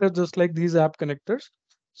connector just like these app connectors.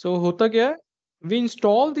 सो होता क्या है, we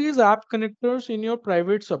install these app connectors in your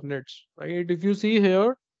private subnets, right. If you see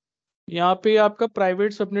here, यहाँ पे आपका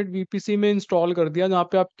प्राइवेट सबनेट VPC में इंस्टॉल कर दिया जहाँ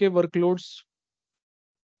पे आपके वर्कलोड्स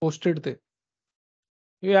होस्टेड थे.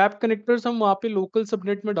 ये ऐप कनेक्टर्स हम वहाँ पे लोकल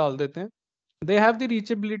सबनेट में डाल देते हैं. They have the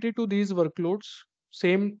reachability to these workloads,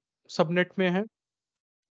 same subnet में है,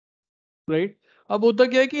 राइट. अब होता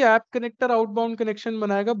क्या है कि ऐप कनेक्टर आउटबाउंड कनेक्शन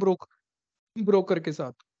बनाएगा ब्रोकर के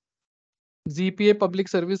साथ. ZPA पब्लिक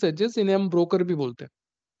सर्विस एजेस, इन्हें हम ब्रोकर भी बोलते हैं.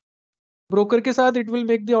 ब्रोकर के साथ it will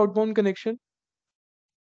make the outbound connection.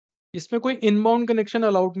 इसमें कोई इनबाउंड कनेक्शन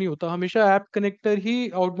अलाउड नहीं होता, हमेशा ऐप कनेक्टर ही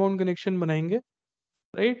आउटबाउंड कनेक्शन बनाएंगे,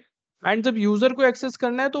 राइट. एंड जब यूजर को एक्सेस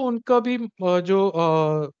करना है तो उनका भी जो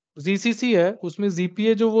GCC है उसमें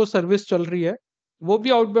ZPA जो वो सर्विस चल रही है वो भी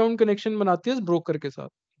आउटबाउंड कनेक्शन बनाती है इस ब्रोकर के साथ.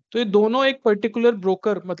 तो ये दोनों एक पर्टिकुलर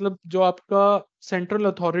ब्रोकर, मतलब जो आपका सेंट्रल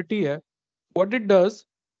अथॉरिटी है, what it does,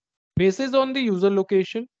 basis on the user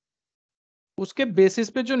location, उसके बेसिस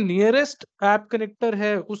पे जो नियरेस्ट ऐप कनेक्टर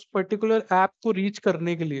है उस पर्टिकुलर ऐप को रीच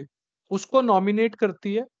करने के लिए उसको नॉमिनेट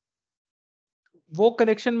करती है. वो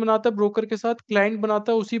कनेक्शन बनाता है ब्रोकर के साथ, क्लाइंट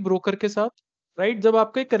बनाता है उसी ब्रोकर के साथ, राइट. जब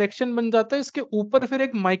आपका कनेक्शन बन जाता है, इसके ऊपर फिर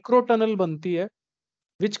एक माइक्रो टनल बनती है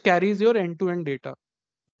which carries your and to and data,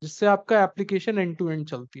 जिससे आपका एप्लीकेशन एंड टू एंड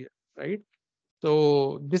चलती है, right. So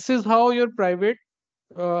this is how your private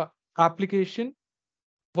application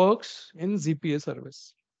works in ZPA service.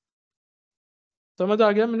 समझ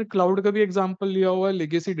आ गया? मैंने क्लाउड का भी एग्जांपल लिया हुआ है,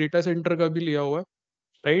 लेगेसी डेटा सेंटर का भी लिया हुआ है,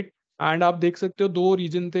 राइट। एंड आप देख सकते हो दो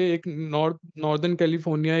रीजन थे, एक नॉर्दर्न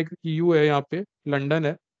कैलिफोर्निया, एक EU है, यहाँ पे लंदन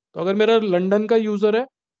है। तो अगर मेरा लंदन का यूजर है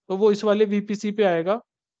तो वो इस वाले VPC पे आएगा,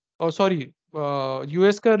 और सॉरी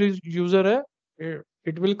US का यूजर है,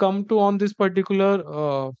 it will come to on this particular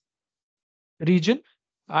region,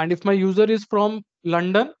 and if my user is from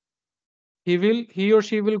London, he or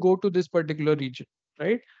she will go to this particular region,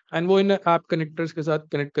 right? And वो इन ऐप कनेक्टर्स के साथ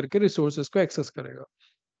connect करके resources को access करेगा।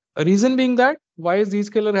 Reason being that why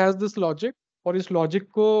Zscaler has this logic, और इस logic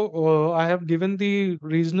को I have given the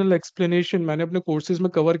regional explanation, मैंने अपने कोर्सेज में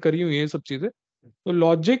कवर करी हुई है ये सब चीजें। तो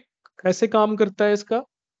लॉजिक ऐसे काम करता है इसका,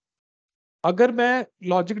 अगर मैं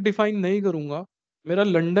लॉजिक डिफाइन नहीं करूंगा, मेरा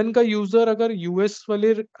लंदन का यूजर अगर US वाले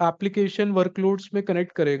एप्लीकेशन वर्कलोड्स में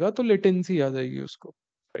कनेक्ट करेगा तो लेटेंसी आ जाएगी उसको,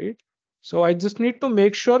 right. So I just need to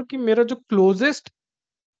make sure कि मेरा जो क्लोजेस्ट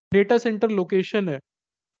डेटा सेंटर लोकेशन है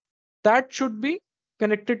that should be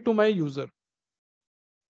connected to my user.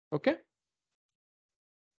 Okay,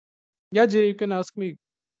 या जे you can ask me.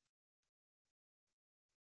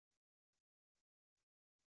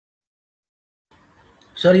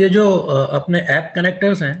 Sir ये जो अपने ऐप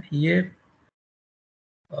कनेक्टर्स हैं ये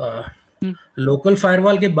लोकल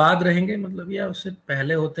फायरवॉल के बाद रहेंगे मतलब, या उससे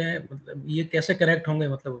पहले होते हैं? मतलब ये कैसे कनेक्ट होंगे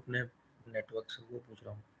मतलब अपने नेटवर्क से, वो पूछ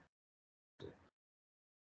रहा हूँ।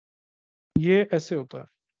 ये ऐसे होता है,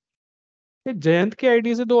 ये जयंत के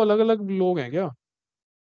आईडी से दो अलग अलग लोग हैं क्या?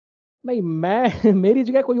 नहीं, मैं मेरी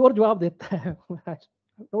जगह कोई और जवाब देता है।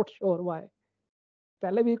 नॉट श्योर व्हाई,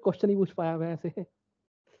 पहले भी क्वेश्चन ही पूछ पाया मैं ऐसे।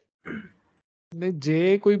 नहीं,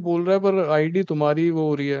 जे कोई बोल रहा है पर आईडी तुम्हारी वो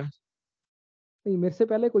हो रही है। नहीं, मेरे से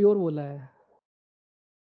पहले कोई और बोला है।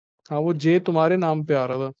 हाँ, वो जे तुम्हारे नाम पे आ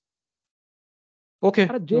रहा था। ओके,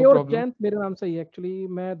 अरे जे नो और प्रॉब्लम। जयंत मेरे नाम से ही, एक्चुअली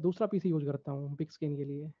मैं दूसरा पीसी यूज करता हूँ बिग स्क्रीन के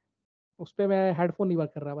लिए, उस पे मैं हेडफोन नहीं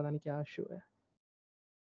वर्क कर रहा, पता नहीं क्या इशू है।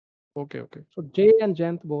 Okay okay, so J and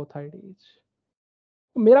Jayant both IDs.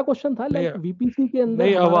 मेरा क्वेश्चन था नहीं लाइक VPC के अंदर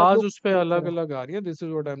नहीं, हमारा जो आवाज उस पे connector अलग है, अलग आ रही है, this is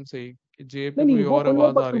what I am saying कि जे पे नहीं नहीं कोई वो और कोई और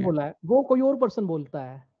आवाज आ पर्सन रही है। बोला है, वो कोई और पर्सन बोलता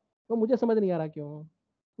है, तो मुझे समझ नहीं आ रहा क्यों।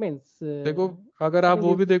 मीन्स देखो, अगर आई आप थिंक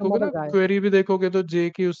वो इज भी सम देखोगे अदर ना, गाय। क्वेरी भी देखोगे तो जे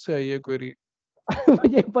की उससे आई है क्वेरी।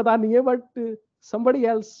 मुझे पता नहीं है, but somebody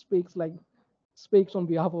else speaks on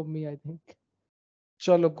behalf of me, I think.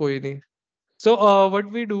 चलो कोई नहीं। So what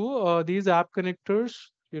we do, these app connectors,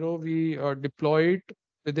 we deploy it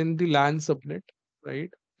within the LAN subnet,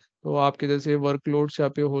 right? तो आपके जैसे वर्कलोड्स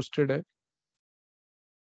यहाँ पे होस्टेड है,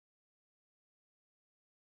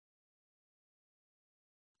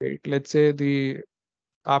 right? Let's say the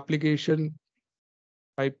application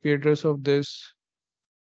IP address of this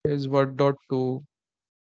is what.2,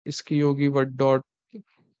 इसकी होगी what.3.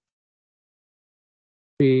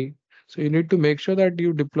 So you need to make sure that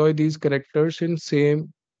you deploy these connectors in same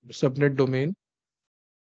subnet domain.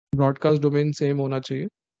 Broadcast domain same होना चाहिए,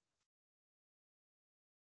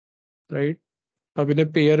 right. अब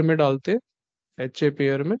इन्हें pair में डालते, HA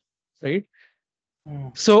pair में, right.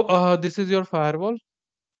 So this is your firewall,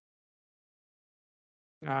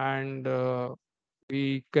 and we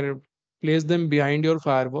can place them behind your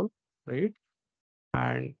firewall, right?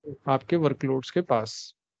 And आपके workloads के पास,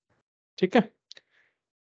 ठीक है?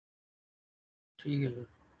 ठीक है सर।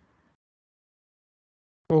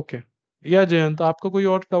 ओके, या जयंत आपका कोई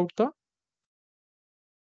और डाउट था?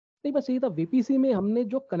 नहीं, बस यही था, VPC में हमने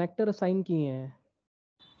जो कनेक्टर असाइन किए हैं,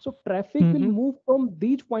 so traffic will move from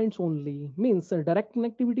these points only, means direct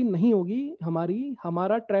connectivity नहीं होगी हमारी,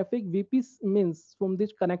 हमारा traffic VP means from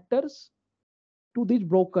this connectors to this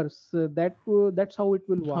brokers, that's how it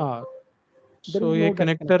will work. हाँ, देयर सो इज ये नो डायरेक्ट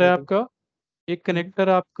कनेक्टर है connectivity. आपका, एक connector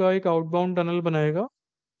आपका एक आउटबाउंड टनल बनाएगा,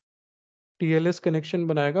 TLS कनेक्शन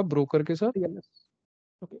बनाएगा ब्रोकर के साथ,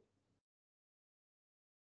 okay,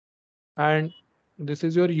 and this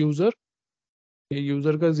is your user, ये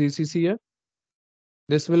यूजर का GCC है।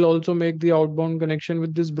 This will also make the outbound connection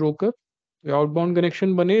with this broker. The outbound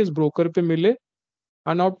connection बने इस broker पे मिले,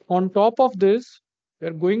 and on top of this, we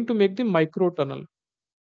are going to make the micro tunnel.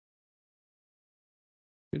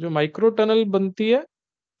 ये जो micro tunnel बनती है,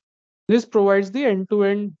 this provides the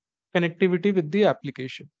end-to-end connectivity with the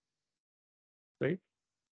application, right?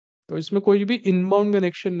 तो इसमें कोई भी inbound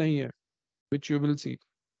connection नहीं है, which you will see.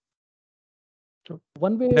 तो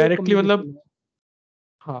वन वे directly मतलब, कम्युनिकेशन।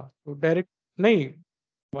 हाँ, तो डायरेक्ट नहीं,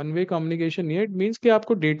 वन वे कम्युनिकेशन नहीं है। इट मीन्स कि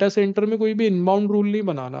आपको डेटा सेंटर में कोई भी इनबाउंड रूल नहीं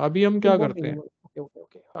बनाना। अभी हम क्या इनबाउंड करते हैं, ओके ओके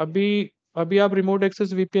ओके। अभी अभी आप रिमोट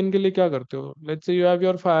एक्सेस VPN के लिए क्या करते हो? Let's say you have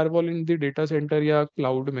your firewall in the data centre या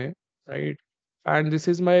क्लाउड में, right? And this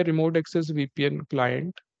is my remote access VPN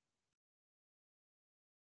client,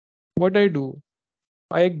 what I do,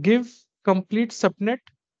 I give complete subnet,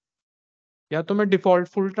 या तो मैं डिफॉल्ट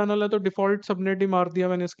फुल टनल है तो डिफॉल्ट सबनेट ही मार दिया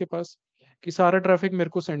मैंने इसके पास कि सारा ट्रैफिक मेरे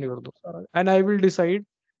को सेंड कर दो, एंड आई विल डिसाइड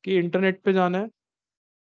कि इंटरनेट पे जाना है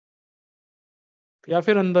या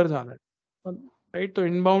फिर अंदर जाना है, राइट। तो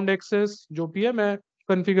इनबाउंड एक्सेस जो भी है मैं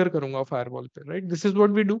कॉन्फ़िगर करूंगा फायरवॉल पे, right. This is what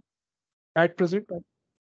we do at present.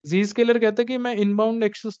 Ji scalar कहते हैं कि मैं इनबाउंड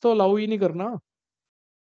एक्सेस तो अलाउ ही नहीं करना,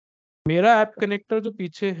 मेरा ऐप कनेक्टर जो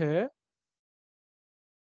पीछे है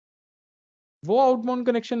वो आउटबाउंड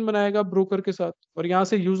कनेक्शन बनाएगा ब्रोकर के साथ, और यहाँ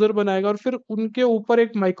से यूजर बनाएगा, और फिर उनके ऊपर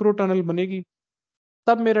एक माइक्रो टनल बनेगी,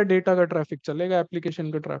 तब मेरा डेटा का ट्रैफिक चलेगा,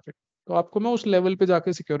 एप्लीकेशन का ट्रैफिक। तो आपको मैं उस लेवल पे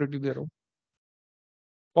जाके सिक्योरिटी दे रहा हूँ।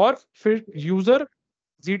 और फिर यूजर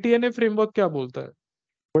जीटीएनए फ्रेमवर्क क्या बोलता है,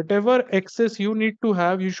 whatever access you need to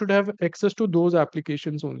have, you should have access to those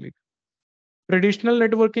applications only. Traditional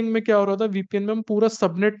networking में क्या हो रहा था, वीपीएन में हम पूरा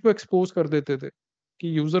सबनेट को एक्सपोज कर देते थे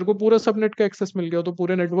कि यूजर को पूरा सबनेट का एक्सेस मिल गया तो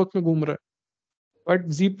पूरे नेटवर्क में घूम रहा है। बट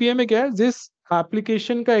जीपीए में क्या है, जिस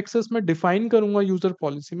एप्लीकेशन का एक्सेस मैं डिफाइन करूंगा यूजर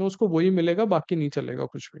पॉलिसी में, उसको वही मिलेगा, बाकी नहीं चलेगा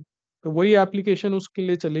कुछ भी। तो वही एप्लीकेशन उसके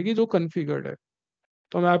लिए चलेगी जो कॉन्फ़िगर्ड है।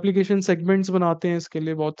 तो हम एप्लीकेशन सेगमेंट्स बनाते हैं, इसके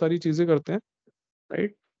लिए बहुत सारी चीजें करते हैं,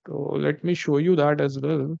 राइट। तो let me show you that as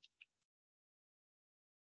well.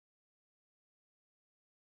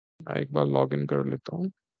 एक बार लॉग इन कर लेता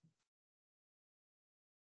हूँ।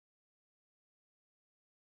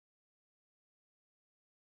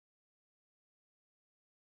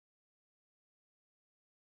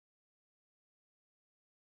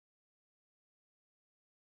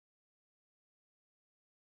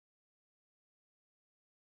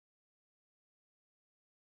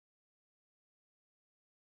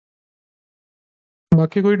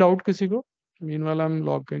 बाकी कोई डाउट किसी को? Meanwhile I am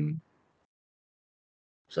log in.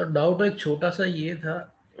 Sir doubt एक छोटा सा ये था,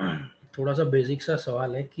 थोड़ा सा बेसिक सा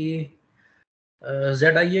सवाल है कि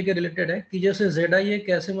ZIA के रिलेटेड है कि जैसे ZIA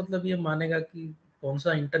कैसे मतलब ये मानेगा कि कौन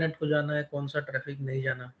सा इंटरनेट को जाना है, कौन सा ट्रैफिक नहीं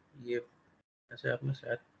जाना, ये ऐसे आपने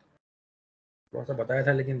शायद थोड़ा सा बताया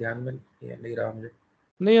था लेकिन ध्यान में ये नहीं रहा मुझे।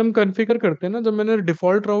 नहीं, हम कॉन्फ़िगर करते हैं ना, जब मैंने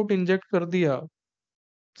डिफॉल्ट राउट इंजेक्ट कर दिया,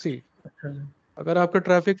 सी अच्छा जी। अगर आपका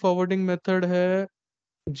ट्रैफिक फॉरवर्डिंग मेथड है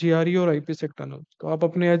जीआरई और आईपीसेक टनल, तो आप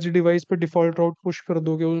अपने एज डिवाइस पे डिफॉल्ट राउट पुश कर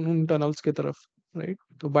दोगे उन टनल्स की तरफ, राइट।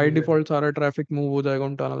 तो बाय ठीक है डिफॉल्ट सारा ट्रैफिक मूव हो जाएगा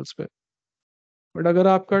उन टनल्स पे। बट अगर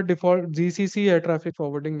आपका डिफॉल्ट जीसीसी है ट्रैफिक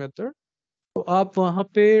फॉरवर्डिंग मेथड, तो आप वहां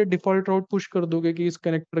पे डिफॉल्ट राउट पुश कर दोगे कि इस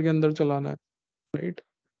कनेक्टर के अंदर चलाना है, राइट।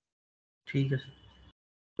 ठीक है सर।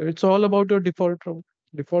 तो it's all about your default route.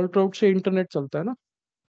 Default राउट से इंटरनेट चलता है ना।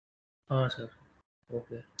 हाँ sir,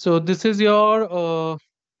 okay. So this is your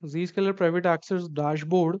Zscaler private access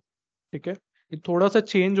dashboard, ठीक है। ये थोड़ा सा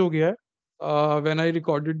चेंज हो गया है when I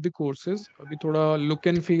recorded the courses, अभी थोड़ा लुक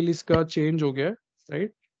एंड फील इसका चेंज हो गया है,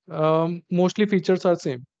 right. Mostly features are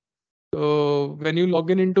same. So when you log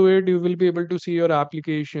in into it, you will be able to see your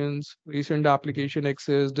applications, recent application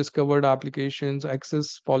access, discovered applications, access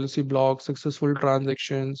policy blocks, successful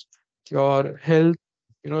transactions, your health,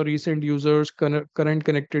 recent users, current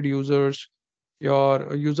connected users,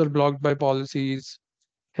 your user blocked by policies,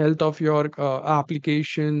 health of your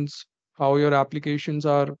applications, how your applications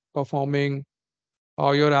are performing,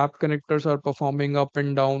 how your app connectors are performing up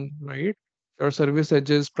and down, right? Your service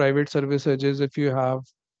edges, private service edges, if you have,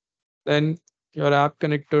 then your app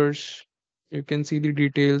connectors, you can see the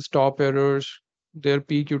details, top errors, their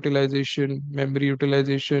peak utilization, memory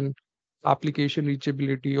utilization, application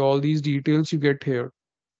reachability, all these details you get here.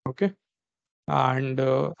 Okay. And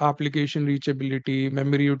application reachability,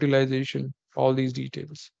 memory utilization, all these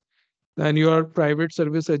details. Then your private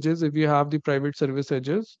service edges, if you have the private service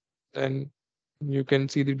edges, then you can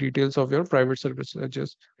see the details of your private service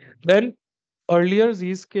edges. Then earlier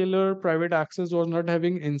Zscaler private access was not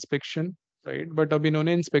having inspection, right? But अब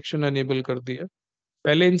इन्होंने inspection enable कर दिया।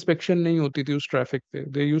 पहले inspection नहीं होती थी उस traffic पे।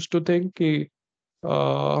 They used to think कि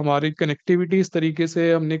हमारी connectivity इस तरीके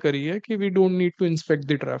से हमने करी है कि we don't need to inspect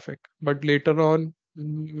the traffic. But later on,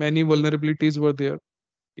 many vulnerabilities were there.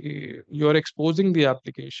 You are exposing the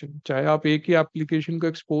application. चाहे आप एक ही application को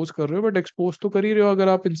expose कर रहे हो, but expose तो कर ही रहे हो अगर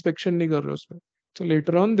आप inspection नहीं कर रहे हो उसमें। So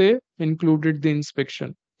later on they included the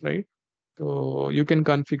inspection, right? So you can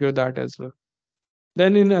configure that as well.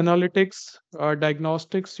 Then in analytics,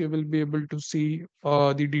 diagnostics, you will be able to see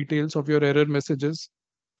the details of your error messages.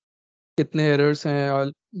 कितने errors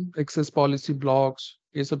हैं, access policy blocks,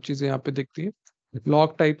 ये सब चीजें यहाँ पे दिखती है।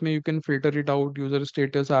 Log type में you can filter it out, user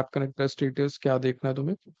status, app connector status, क्या देखना है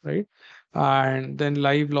तुम्हें, right? And then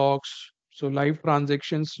live logs, so live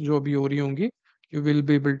transactions जो भी हो रही होंगी, you will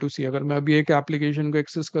be able to see. अगर मैं अभी एक application को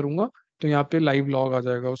access करूंगा तो यहाँ पे लाइव लॉग आ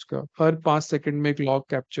जाएगा, उसका हर 5 सेकंड में एक लॉग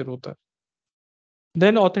कैप्चर होता है।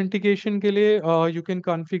 देन ऑथेंटिकेशन के लिए you can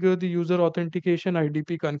configure the user authentication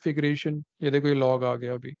IDP configuration. ये देखो ये लॉग आ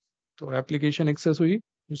गया अभी, तो एप्लीकेशन एक्सेस हुई,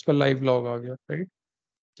 उसका लाइव लॉग आ गया, right?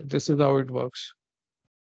 This is how it works.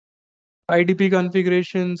 IDP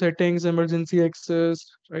configuration, settings, emergency access,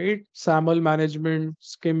 right? SAML management,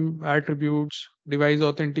 SCIM attributes, device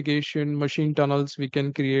authentication, machine tunnels we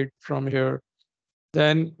can create from here.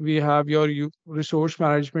 Then we have your resource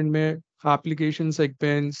management में application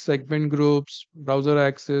segments, segment groups, browser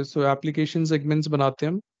access. So application segments बनाते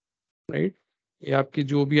हैं हम, right? ये आपकी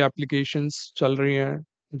जो भी applications चल रही हैं,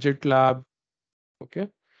 GitLab, okay?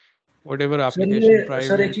 Whatever sir application ये सर एक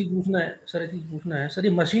private. चीज पूछना है, सर एक चीज पूछना है सर,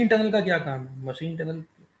 ये मशीन टनल का क्या काम है? मशीन टनल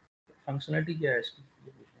फंक्शनलिटी क्या है इसकी?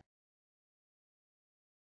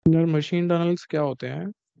 मशीन टनल्स क्या होते हैं?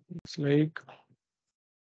 It's like,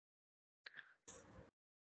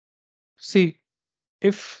 see,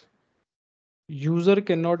 if user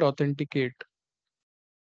cannot authenticate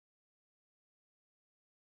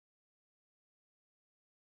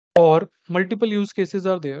or multiple use cases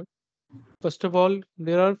are there, first of all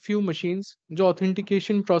there are few machines जो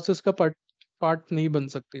authentication process का part नहीं बन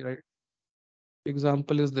सकती, right?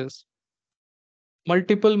 Example is this.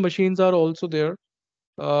 Multiple machines are also there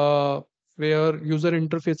uh, where user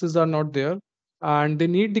interfaces are not there and they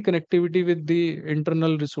need the connectivity with the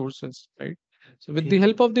internal resources, right? So with the ठीक है,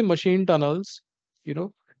 help of the machine tunnels, you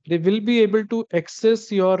know, they will be able to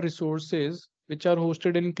access your resources which are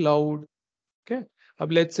hosted in cloud. Okay,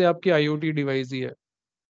 अब let's say आपकी IoT device ही है,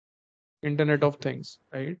 internet of things,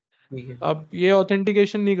 right? ठीक है, अब ये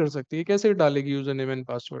authentication नहीं कर सकती, ये कैसे डालेगी user name and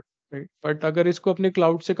password, right? But अगर इसको अपने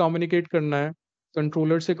क्लाउड से कम्युनिकेट करना है,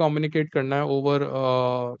 कंट्रोलर से कम्युनिकेट करना है ओवर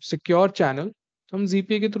सिक्योर चैनल, तो हम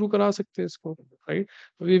ZPA के थ्रू करा सकते हैं इसको, right?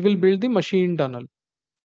 We will build the machine tunnel.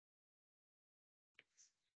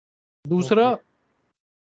 दूसरा, ओके,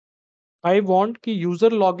 आई वांट कि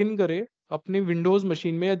यूजर लॉगिन करे अपनी विंडोज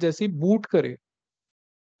मशीन में, या जैसे ही बूट करे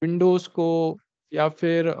विंडोज को या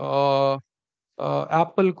फिर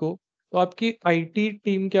एप्पल को, तो आपकी आईटी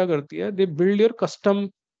टीम क्या करती है, they build your custom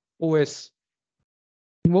OS.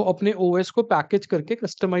 वो अपने ओएस को पैकेज करके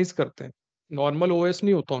कस्टमाइज करते हैं, नॉर्मल ओएस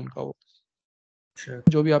नहीं होता उनका वो, अच्छा,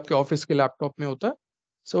 जो भी आपके ऑफिस के लैपटॉप में होता है।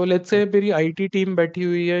 सो लेट्स से अच्छा, मेरी आईटी टीम बैठी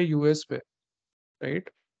हुई है यूएस पे, राइट?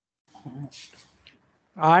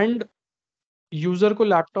 एंड यूजर को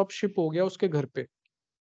लैपटॉप शिप हो गया उसके घर पे,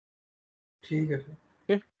 ठीक है सर,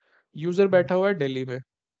 ओके? यूजर बैठा हुआ है दिल्ली में,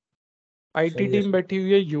 आईटी सही है टीम सर, बैठी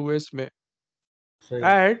हुई है यूएस में, सही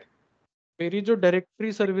है, एंड मेरी जो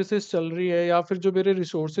डायरेक्टरी सर्विसेज चल रही है या फिर जो मेरे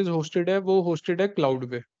रिसोर्सेज होस्टेड है वो होस्टेड है क्लाउड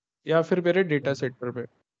पे या फिर मेरे डेटा सेंटर पे,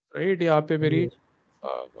 राइट? यहाँ पे सही मेरी है,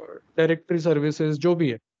 डायरेक्टरी सर्विसेज जो भी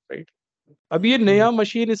है, राइट? अब ये ठीक है, नया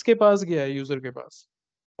मशीन इसके पास गया है यूजर के पास,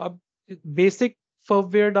 अब बेसिक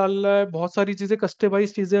फर्मवेयर डालना है, बहुत सारी चीजें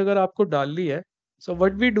कस्टमाइज चीजें अगर आपको डालनी है, so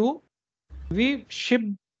what we do, we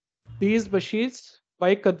ship these machines by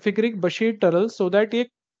configuring machine tunnel so that ये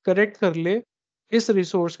कनेक्ट कर ले इस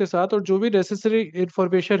रिसोर्स के साथ, और जो भी नेसेसरी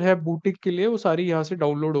इंफॉर्मेशन है बूटिंग के लिए वो सारी यहाँ से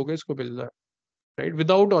डाउनलोड होकर इसको मिल जाए, राइट?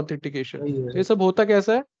 Without authentication. सही है तो ये सर, सब होता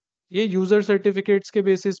कैसा है, ये यूजर सर्टिफिकेट्स के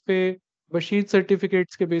बेसिस पे, मशीन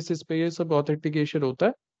सर्टिफिकेट्स के बेसिस पे ये सब ऑथेंटिकेशन होता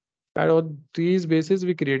है, and on these basis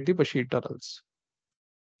we create the machine tunnels.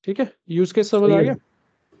 ठीक है, यूज केस समझ सही आ है, गया?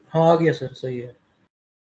 हाँ आ गया सर, सही है,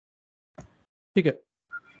 ठीक है,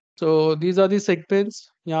 so these are the segments.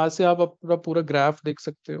 यहाँ से आप अपना पूरा ग्राफ देख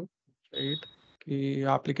सकते हो, राइट? कि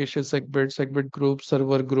application segment, segment group,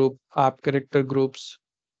 server group, app connector groups,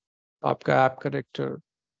 आपका app connector,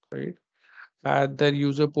 right? And then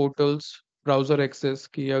user portals, browser access,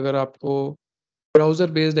 की अगर आपको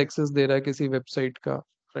ब्राउजर बेस्ड एक्सेस दे रहा है किसी वेबसाइट का,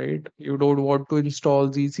 right? You don't want to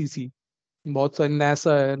install GCC, बहुत सारी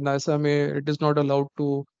नासा है, नासा में it is not allowed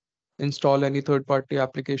to install any third party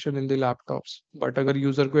application in the laptops, but अगर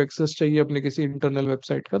यूजर को एक्सेस चाहिए अपने किसी इंटरनल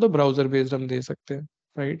वेबसाइट का तो ब्राउजर बेस्ड हम दे सकते हैं,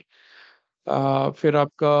 राइट? फिर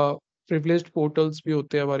आपका privileged पोर्टल्स भी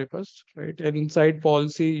होते हैं हमारे पास, right? And inside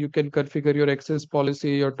policy you can configure your access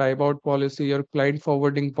policy, your time out policy, your client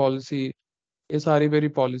forwarding policy, ये सारी मेरी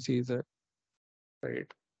पॉलिसीज है,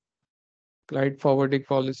 right? Client forwarding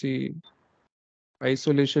policy,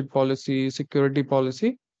 isolation policy, security policy,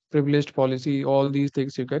 privileged policy, all these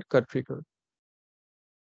things you can configure.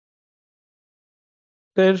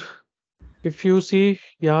 Then if you see,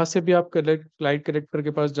 यहाँ से भी आप connect client connector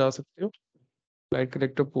के पास जा सकते हो, client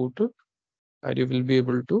connector portal, and you will be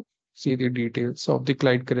able to see the details of the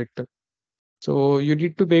client connector. So you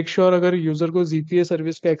need to make sure अगर user को ZPA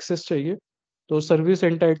सर्विस का एक्सेस चाहिए तो सर्विस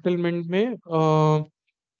एंटाइटलमेंट में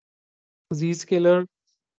Zscaler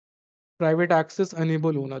प्राइवेट एक्सेस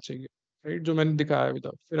अनेबल होना चाहिए, right? जो मैंने दिखाया अभी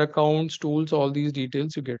तक, फिर accounts, tools, all these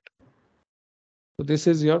details you get. So this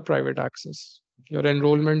is your private access. Your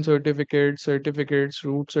enrollment certificates,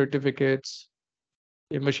 root certificates,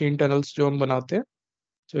 ये machine tunnels जो हम बनाते हैं,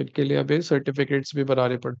 तो इनके लिए अभी सर्टिफिकेट्स भी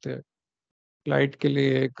बनाने पड़ते हैं, क्लाइंट के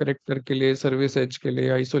लिए, करेक्टर के लिए, सर्विस एज के लिए,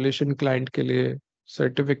 आइसोलेशन क्लाइंट के लिए,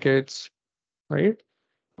 certificates, right,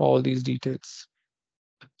 all these details.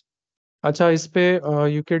 अच्छा, इस पे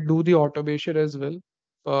you can do the automation as well.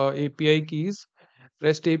 API keys,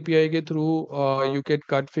 REST API के through you can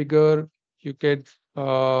configure, you can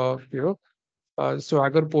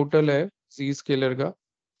Swagger portal है Zscaler का,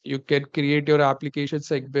 you can create your application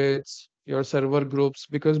segments, your server groups,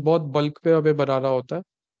 because बहुत bulk पे हमें बनाना होता है,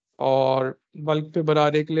 और bulk पे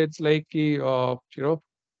बनाने के लिए इट्स लाइक कि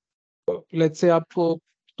लेट्स से आपको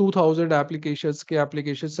 2000 एप्लीकेशंस के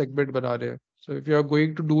एप्लीकेशन सेगमेंट बना रहे हैं, so if you are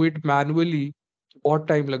going to do it manually बहुत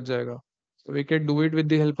टाइम लग जाएगा. So we can do it with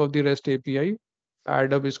the help of the REST API.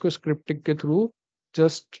 And अब इसको स्क्रिप्टिंग के थ्रू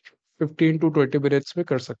जस्ट 15 to 20 मिनट्स में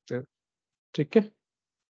कर सकते हैं. ठीक है,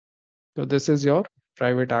 तो this is your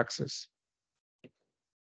private access.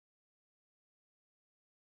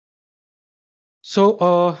 So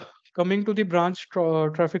coming to the branch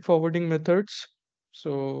traffic forwarding methods.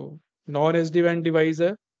 So non SD-WAN device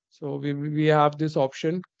है, so we have this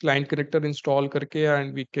option client connector install करके,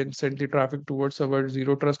 and we can send the traffic towards our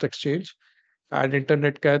zero trust exchange. And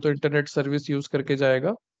internet का है तो internet service use करके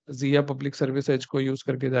जाएगा, ZIA public service as को use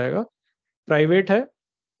करके जाएगा. प्राइवेट है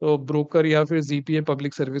तो ब्रोकर या फिर ZPA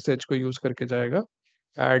पब्लिक सर्विस एज को यूज करके जाएगा.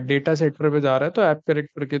 डेटा सेंटर पे जा रहा है तो ऐप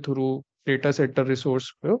कनेक्टर के थ्रू डेटा सेंटर रिसोर्स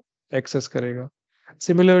को एक्सेस करेगा.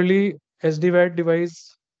 सिमिलरली SD-WAN डिवाइस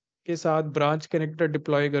के साथ ब्रांच कनेक्टर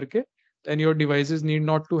डिप्लॉय करके, then your devices need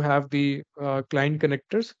not to have the client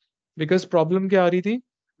connectors. Because problem क्या आ रही थी,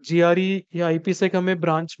 GRE या IPsec हमें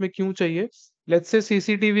ब्रांच में क्यों चाहिए? लेट्स से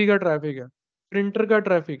CCTV का ट्रैफिक है, प्रिंटर का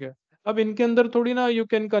ट्रैफिक है, अब इनके अंदर थोड़ी ना you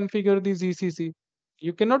can configure the ZCC,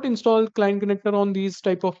 you can not install client connector on these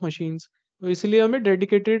type of machines. तो इसलिए हमें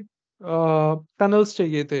डेडिकेटेड टनल्स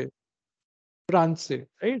चाहिए थे ब्रांच से,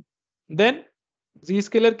 right. Then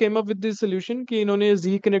Zscaler came up with this solution कि इन्होंने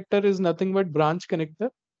Z connector is nothing but branch connector.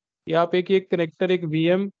 ये आप एक कनेक्टर, एक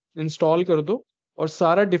VM इंस्टॉल कर दो और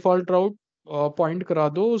सारा डिफॉल्ट राउट पॉइंट करा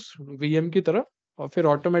दो उस VM की तरफ, और फिर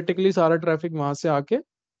ऑटोमेटिकली सारा ट्रैफिक वहां से आके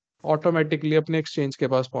ऑटोमेटिकली अपने एक्सचेंज के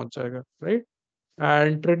पास पहुंच जाएगा, right.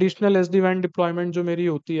 And traditional SD-WAN deployment जो मेरी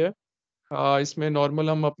होती है, इसमें नॉर्मल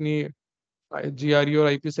हम अपनी GRE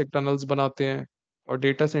और IPsec टनल्स बनाते हैं, और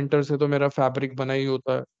डेटा सेंटर से तो मेरा फैब्रिक बना ही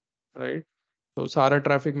होता है, राइट. तो सारा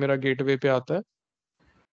ट्रैफिक मेरा गेटवे पे आता है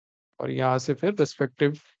और यहाँ से फिर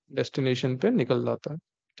रिस्पेक्टिव डेस्टिनेशन पे निकल जाता है.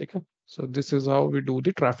 ठीक है, so this is how we do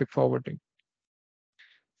the traffic forwarding.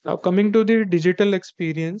 Now coming to the digital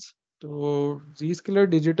experience. तो Zscaler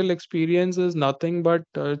digital experience is nothing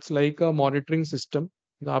but it's like a monitoring system,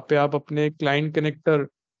 जहाँ पे आप अपने क्लाइंट कनेक्टर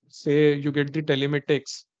से you get the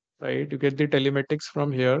telematics, right, you get the telematics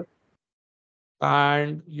from here,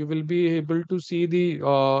 and you will be able to see the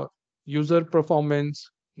user performance,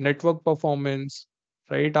 network performance,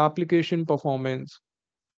 right, application performance,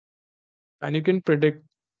 and you can predict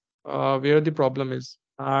where the problem is,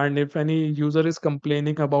 and if any user is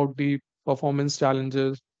complaining about the performance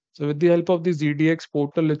challenges, so with the help of the ZDX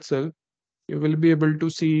portal itself, you will be able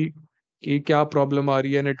to see कि क्या problem आ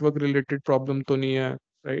रही है, network related problem तो नहीं है,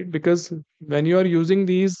 right. Because when you are using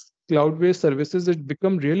these cloud based services it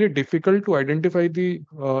become really difficult to identify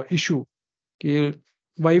the issue कि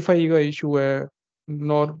wifi का issue है,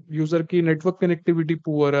 नॉर यूजर की नेटवर्क कनेक्टिविटी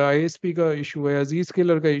पुअर है, ISP का इशू है,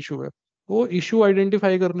 Zscaler का इशू है. वो इशू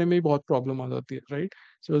आइडेंटिफाई करने में भी बहुत प्रॉब्लम आ जाती है, right.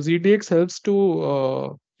 So ZDX helps to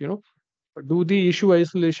do the issue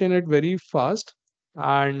isolation at very fast,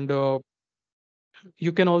 and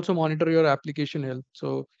you can also monitor your application health.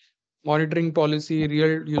 So monitoring policy,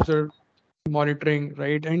 real user monitoring,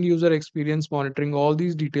 right, and user experience monitoring, all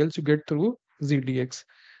these details you get through ZDX.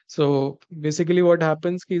 So basically what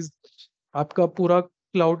happens is आपका पूरा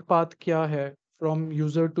cloud path क्या है from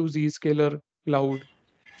user to Zscaler cloud,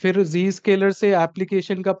 फिर Zscaler से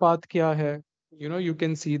application का path क्या है, you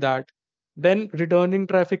can see that. Then returning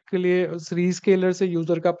traffic के लिए Zscaler से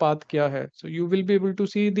user का path क्या है, so you will be able to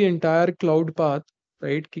see the entire cloud path,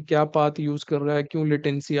 right, कि क्या path use कर रहा है, क्यों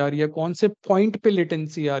latency आ रही है, कौन से point पे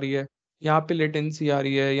latency आ रही है, यहाँ पे latency आ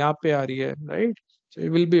रही है, यहाँ पे आ रही है, right. So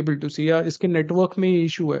you will be able to see या इसके network में ही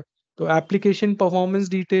issue है, तो application performance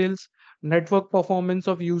details, network performance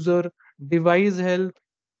of user, device health,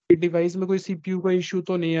 device में कोई CPU का इशू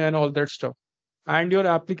तो नहीं है, and all that stuff. And your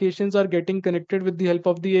applications are getting connected with the help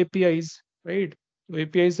of the APIs, right? तो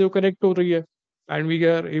API से वो connect हो रही है, and we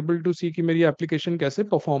are able to see कि मेरी application कैसे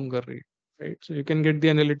perform कर रही है. right? So you can get the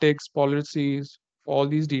analytics, policies, all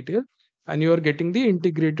these details, and you are getting the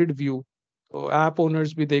integrated view. So app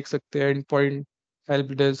owners भी देख सकते हैं, endpoint,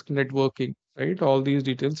 help desk, networking, right? All these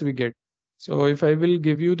details we get. So if I will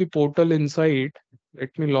give you the portal insight,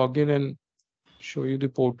 let me log in and show you the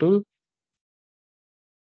portal.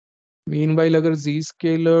 Meanwhile, अगर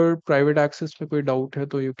Zscaler private access में कोई doubt है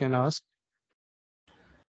तो you can ask.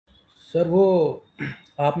 Sir वो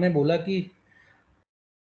आपने बोला कि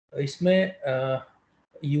इसमें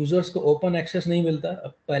यूजर्स को ओपन एक्सेस नहीं मिलता।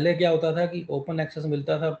 अब पहले क्या होता था कि ओपन एक्सेस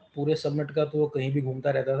मिलता था पूरे सबनेट का, तो वो कहीं भी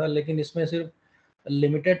घूमता रहता था, लेकिन इसमें सिर्फ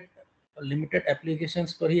लिमिटेड लिमिटेड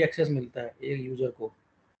एप्लीकेशंस पर ही एक्सेस मिलता है एक यूजर को।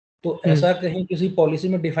 तो ऐसा कहीं किसी पॉलिसी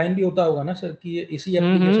में डिफाइन भी होता होगा ना सर कि ये इसी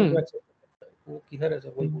एप्लीकेशन को एक्सेस करता है, वो किधर है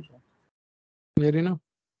सर, वही पूछ रहा हूँ। मेरी ना,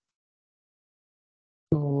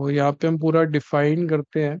 तो यहाँ पे हम पूरा डिफाइन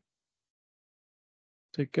करते हैं,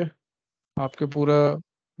 ठीक है। आपके पूरा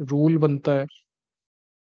रूल बनता है,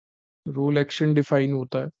 रूल एक्शन डिफाइन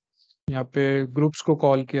होता है। यहाँ पे ग्रुप्स को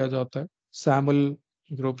कॉल किया जाता है, सैमल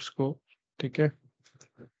ग्रुप्स को, ठीक है।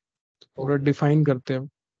 पूरा डिफाइन करते हैं,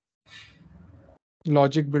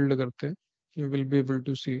 लॉजिक बिल्ड करते हैं। You will be able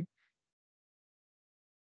to सी,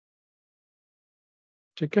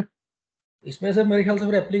 ठीक है। इसमें सर मेरे ख्याल से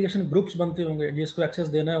फिर एप्लीकेशन ग्रुप्स बनते होंगे, जिसको एक्सेस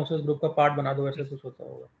देना है उसे ग्रुप का पार्ट बना दो, ऐसे कुछ होता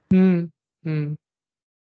होगा।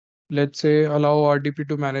 Let's say allow RDP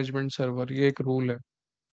to management server, ये एक रूल है।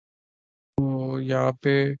 तो यहाँ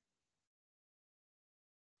पे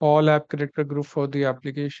all app character group for the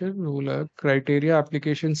application rule है, क्राइटेरिया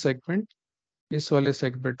एप्लीकेशन सेगमेंट, इस वाले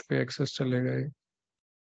सेगमेंट पे एक्सेस चलेगा ये।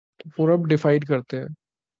 तो पूरा डिफाइन करते हैं,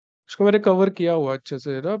 इसको मैंने कवर किया हुआ अच्छे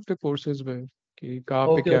से ना अपने कोर्सेज में कि कहाँ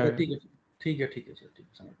पे ओके क्या ओके, है, ठीक है ठीक है ठीक है सर, ठीक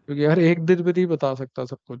है, समझ गया। क्योंकि यार एक दिन में नहीं बता सकता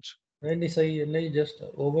सब कुछ। नहीं नहीं सही है, नहीं जस्ट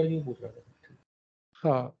ओवरव्यू पूछ रहा था।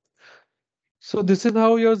 हाँ, so this is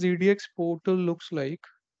how your ZDX portal looks like,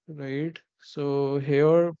 right? So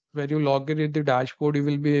here when you log in the dashboard, you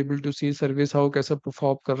will be able to see service how कैसा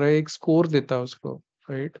perform कर रहा है, एक score देता है उसको,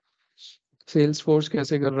 right? Salesforce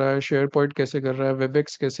कैसे कर रहा है, SharePoint कैसे कर रहा है,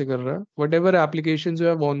 WebEx कैसे कर रहा है, whatever applications you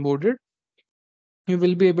have onboarded, you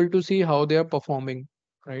will be able to see how they are performing,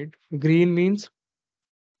 right? Green means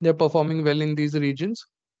they are performing well in these regions.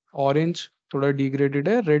 Orange थोड़ा degraded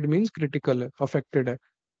है, red means critical है, affected है.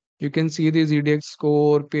 You can see the ZDX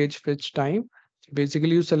score, page fetch time.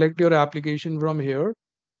 Basically, you select your application from here,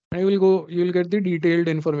 and you will get the detailed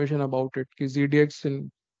information about it. कि ZDX in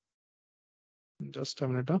just a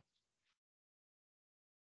minute,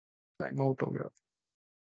 time out हो गया.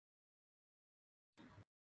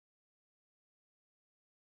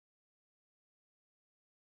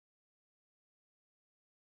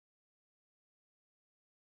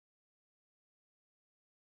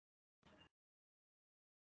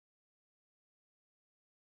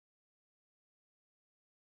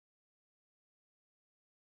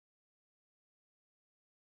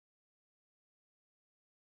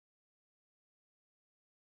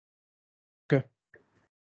 Okay.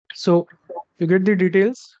 So you get the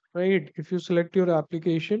details, right? If you select your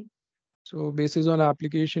application, so basis on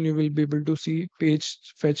application, you will be able to see page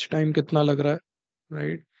fetch time कितना लग रहा है,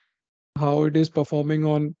 right? How it is performing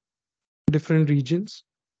on different regions.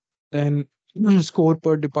 Then score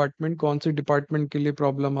per department, कौन से department के लिए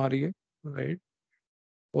problem आ रही है, right?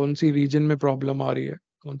 कौन सी रीजन में प्रॉब्लम आ रही है,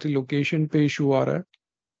 कौन सी लोकेशन पे इशू आ रहा है,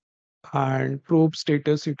 and probe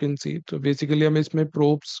status you can see. तो बेसिकली हम इसमें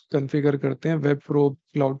प्रोब्स कॉन्फ़िगर करते हैं, web probe,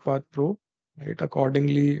 cloud path probe, right?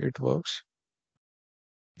 Accordingly it works.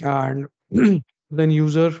 And then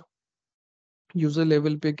user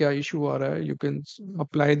level पे क्या इशू आ रहा है, you can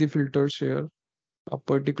apply the filters here. आप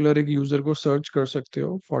पर्टिकुलर एक यूजर को सर्च कर सकते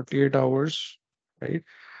हो 48 आवर्स, राइट?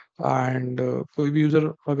 एंड कोई भी यूजर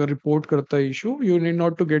अगर रिपोर्ट करता है issue, you need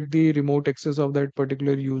not to get the remote access of that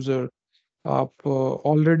particular user. आप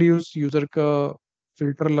ऑलरेडी उस यूजर का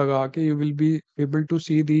फिल्टर लगा के you will be able to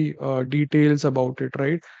C the details about it,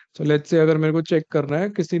 right? So let's say अगर मेरे को चेक करना है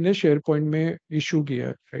किसी ने शेयर पॉइंट में इशू किया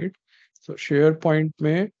है, राइट? सो शेयर पॉइंट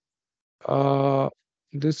में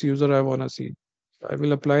this user I want to C, I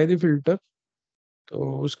will apply the filter,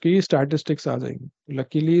 तो उसकी स्टैटिस्टिक्स आ जाएंगी।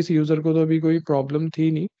 लकीली इस यूजर को तो अभी कोई प्रॉब्लम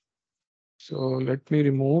थी नहीं, so let me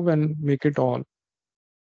remove and make it all.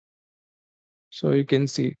 So you can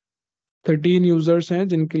see 13 users हैं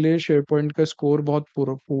जिनके लिए SharePoint का स्कोर बहुत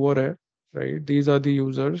पुअर है, right? These are the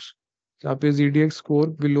users जहाँ पे ZDX स्कोर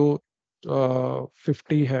बिलो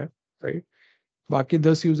 50 है, राइट? बाकी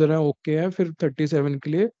 10 यूजर हैं ओके है, फिर 37 के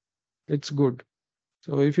लिए it's good.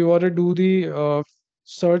 So if you want to do the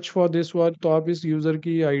search for this one, तो आप इस यूजर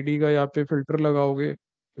की आईडी का यहाँ पे फिल्टर लगाओगे,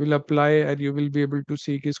 will apply and you will be able to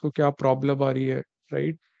सी कि इसको क्या प्रॉब्लम आ रही है,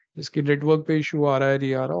 राइट? जिसकी नेटवर्क पे इशू आ रहा है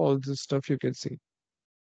नहीं आ रहा, all this stuff you can see.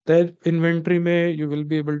 Then inventory में you will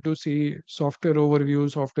be able to C software overview,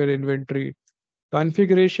 software inventory.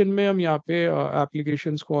 Configuration में हम यहाँ पे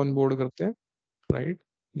एप्लीकेशंस को ऑनबोर्ड करते हैं, राइट।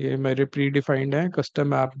 ये मेरे प्री डिफाइंड है,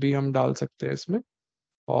 कस्टम ऐप भी हम डाल सकते हैं इसमें,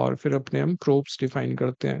 और फिर अपने हम प्रोप्स डिफाइन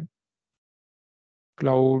करते हैं,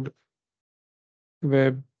 cloud,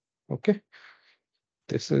 web, okay.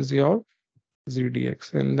 This is your ZDX,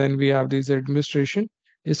 and then we have this administration.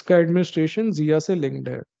 इसका administration ZIA से linked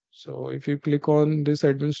है, so if you click on this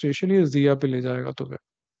administration, ये ZIA पे ले जाएगा तुम्हें।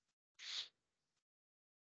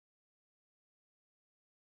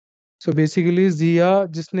 So basically ZIA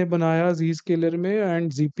जिसने बनाया Zscaler में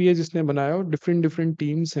and ZPA जिसने बनाया, वो different different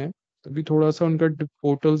teams हैं, तभी थोड़ा सा उनका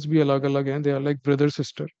portals भी अलग अलग हैं, they are like brother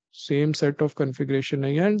sister, same set of configuration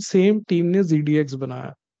नहीं है, and same team ने ZDX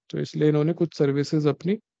बनाया, तो इसलिए इन्होंने कुछ services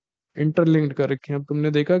अपनी इंटरलिंक्ड कर रखे हैं। अब तुमने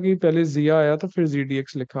देखा कि पहले जिया आया था, फिर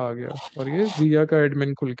ZDX लिखा आ गया, और ये जिया का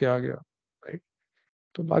एडमिन खुल के आ गया, राइट।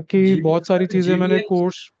 तो बाकी बहुत सारी चीजें मैंने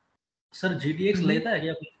कोर्स। सर GDX लेता है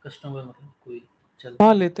क्या कुछ कस्टमर, मतलब कोई चलता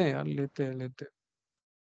हाँ है? लेते हैं यार, लेते हैं,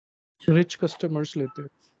 रिच कस्टमर्स लेते हैं,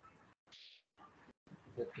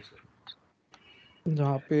 ओके सर।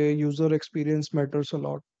 जहाँ पे user experience matters a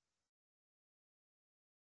lot.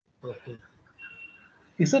 Okay.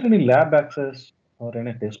 Is there any lab access or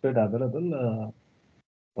any test bed available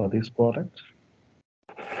for these products?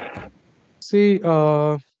 See,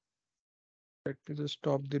 let me just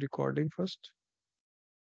stop the recording first.